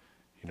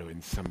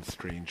 in some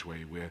strange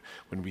way,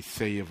 when we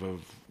say of a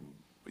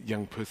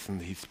young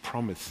person, he's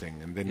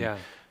promising, and then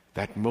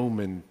that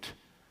moment,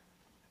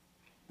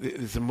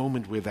 there's a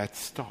moment where that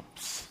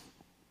stops.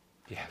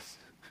 Yes.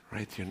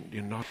 Right?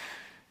 You're not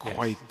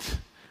quite...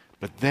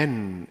 But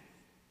then,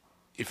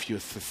 if you're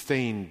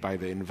sustained by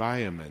the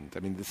environment,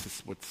 this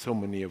is what so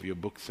many of your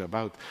books are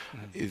about,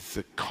 is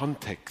the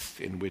context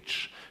in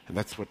which, and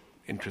that's what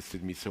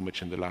interested me so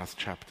much in the last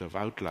chapter of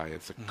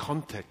Outliers, the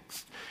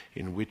context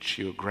in which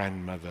your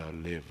grandmother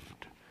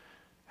lived,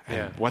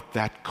 and what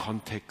that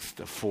context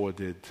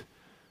afforded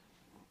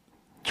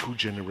 2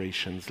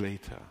 generations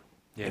later.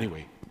 Yeah.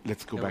 Anyway,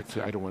 let's go back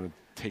to... I don't want to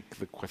take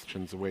the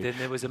questions away. Then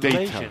there was a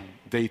Data.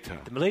 The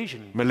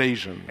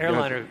Malaysian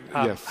airliner.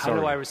 How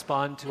do I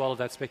respond to all of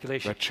that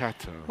speculation? That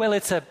chatter. Well,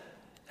 that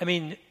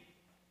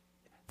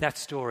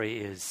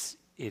story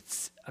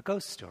it's a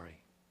ghost story,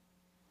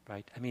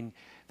 right? The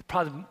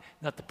problem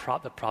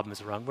is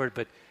the wrong word,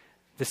 but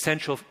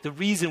the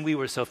reason we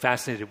were so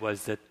fascinated by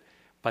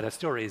that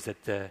story is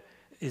that the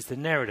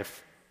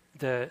narrative,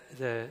 the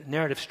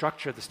narrative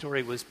structure of the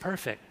story was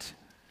perfect.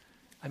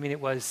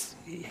 It was,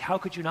 how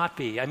could you not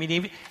be?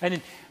 The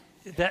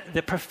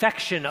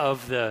perfection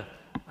of I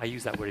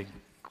use that word in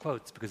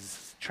quotes because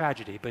it's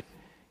tragedy, but,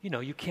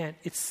 you can't,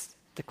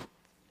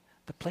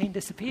 the plane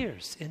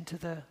disappears into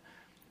the,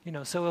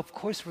 so of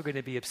course we're going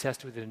to be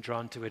obsessed with it and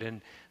drawn to it,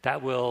 and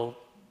that will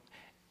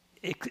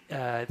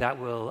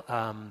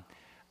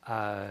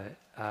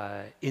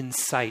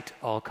incite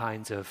all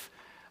kinds of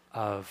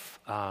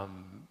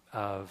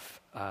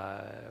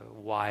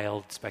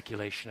wild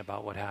speculation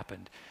about what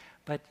happened.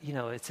 But,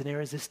 it's an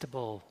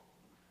irresistible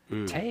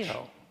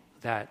tale,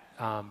 that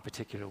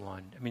particular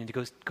one. It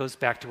goes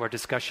back to our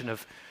discussion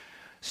of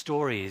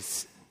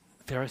stories.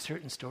 There are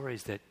certain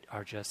stories that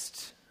are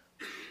just,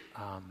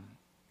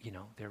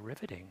 they're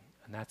riveting,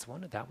 and that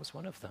was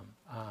one of them.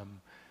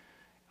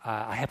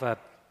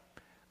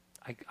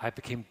 I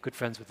became good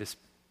friends with this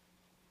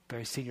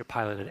very senior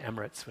pilot at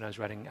Emirates when I was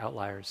writing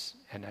Outliers,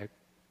 and I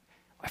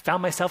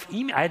found myself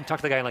I hadn't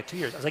talked to the guy in like 2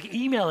 years. I was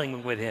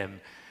emailing with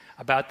him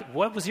about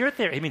what was your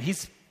theory.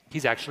 He's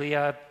actually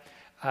Sri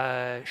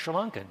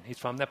Lankan. He's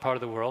from that part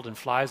of the world and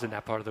flies in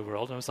that part of the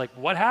world. And I was like,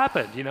 what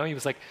happened? He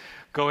was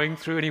going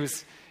through, and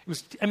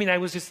I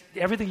was just,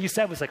 everything you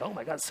said was like, oh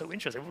my God, so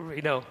interesting.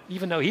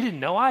 Even though he didn't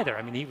know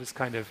either. He was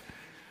kind of,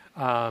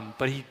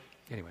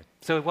 anyway.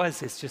 So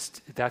that's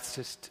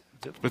just.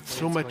 But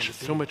so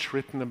much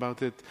written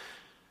about it,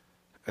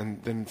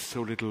 and then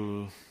so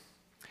little.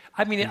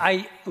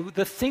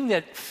 The thing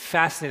that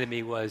fascinated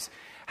me was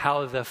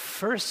how the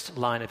first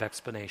line of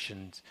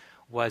explanations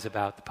was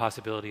about the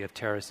possibility of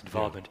terrorist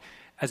involvement,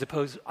 as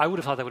opposed, I would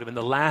have thought that would have been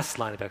the last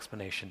line of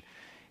explanation.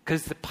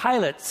 Because the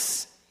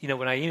pilots,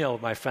 when I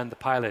emailed my friend the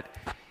pilot,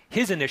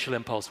 his initial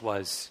impulse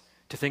was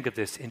to think of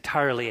this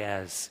entirely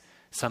as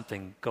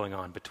something going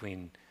on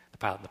between the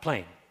pilot and the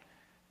plane.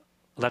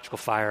 Electrical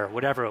fire,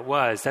 whatever it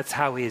was, that's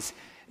how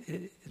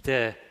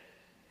the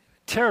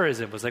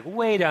terrorism was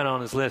way down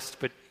on his list,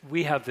 but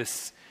we have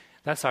this,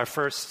 that's our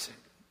first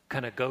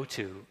kind of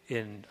go-to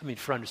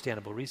for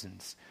understandable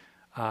reasons.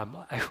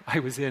 I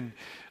was in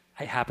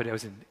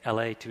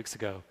LA 2 weeks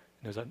ago,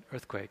 and there was an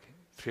earthquake,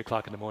 3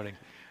 o'clock in the morning,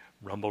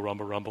 rumble,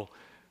 rumble, rumble.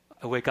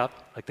 I wake up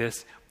like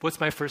this. What's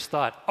my first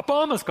thought? A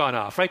bomb has gone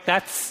off, right?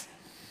 That's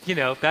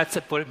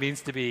what it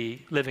means to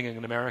be living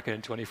in America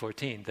in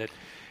 2014, that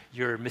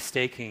you're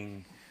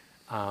mistaking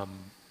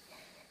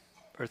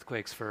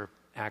earthquakes for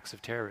acts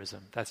of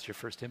terrorism. That's your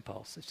first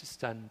impulse. That's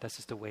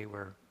just the way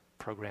we're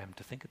programmed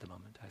to think at the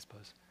moment, I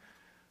suppose.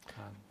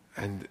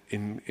 And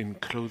in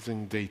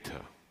closing,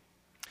 data.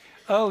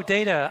 Oh,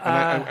 data.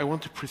 And I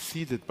want to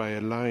precede it by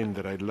a line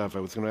that I love. I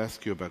was going to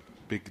ask you about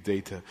big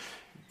data.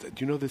 Do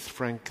you know this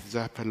Frank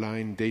Zappa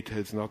line? Data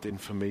is not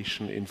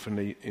information.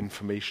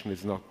 Information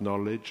is not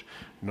knowledge.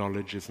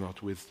 Knowledge is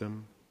not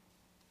wisdom.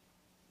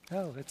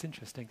 Oh, that's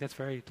interesting. That's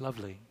very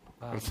lovely.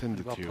 I'll send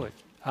it to you. Put.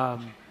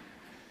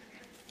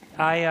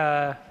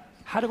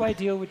 How do I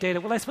deal with data?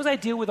 Well, I suppose I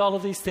deal with all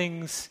of these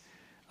things.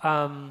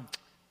 The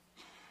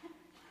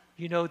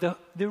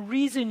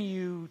reason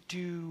you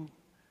do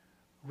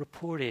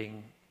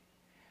reporting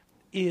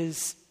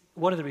is,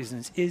 one of the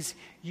reasons is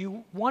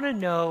you want to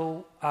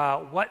know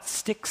what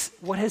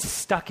has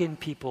stuck in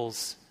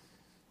people's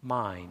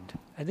mind.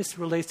 And this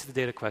relates to the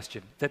data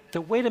question. That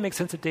the way to make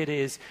sense of data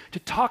is to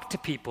talk to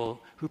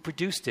people who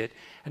produced it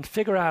and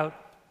figure out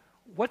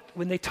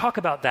when they talk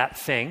about that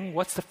thing,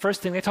 what's the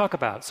first thing they talk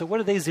about? So what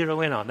do they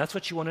zero in on? That's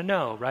what you want to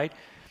know, right?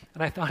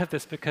 And I thought of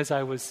this because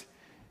I'm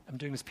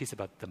doing this piece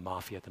about the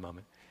mafia at the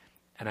moment.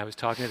 And I was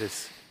talking to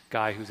this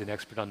guy who's an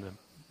expert on the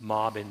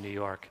mob in New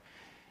York.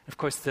 Of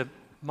course, the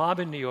mob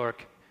in New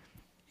York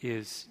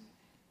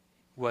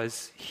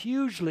was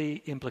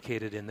hugely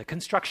implicated in the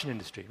construction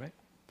industry, right?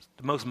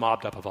 The most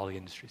mobbed up of all the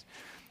industries.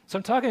 So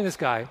I'm talking to this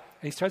guy, and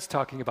he starts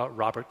talking about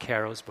Robert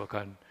Caro's book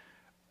on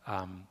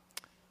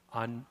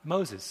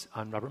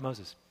Robert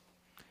Moses.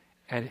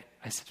 And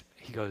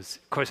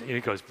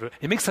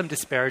he makes some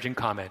disparaging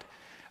comment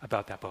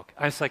about that book.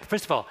 I was like,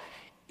 first of all,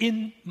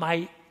 in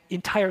my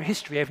entire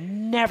history, I've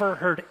never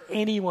heard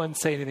anyone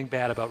say anything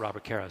bad about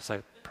Robert Caro. So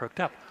I perked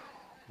up.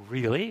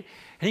 Really?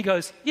 And he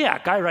goes, yeah,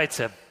 a guy writes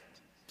a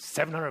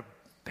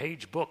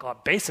 700-page book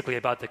basically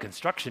about the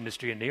construction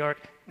industry in New York,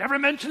 never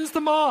mentions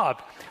the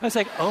mob. I was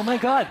like, oh my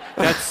God,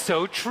 that's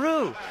so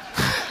true.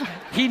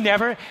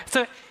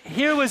 So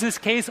here was this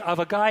case of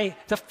a guy,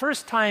 the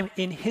first time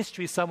in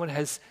history someone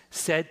has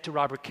said to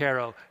Robert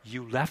Caro,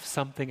 you left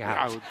something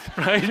out.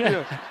 Right?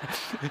 Yeah.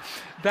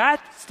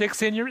 That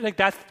sticks in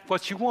that's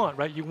what you want,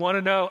 right? You want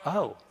to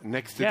know,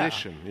 Next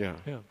edition, yeah.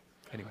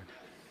 Anyway.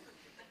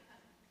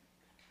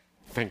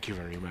 Thank you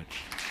very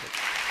much.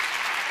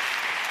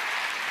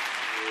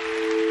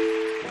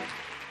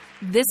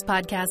 This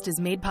podcast is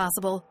made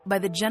possible by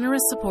the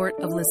generous support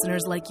of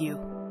listeners like you.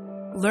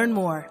 Learn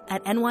more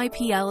at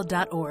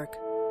NYPL.org.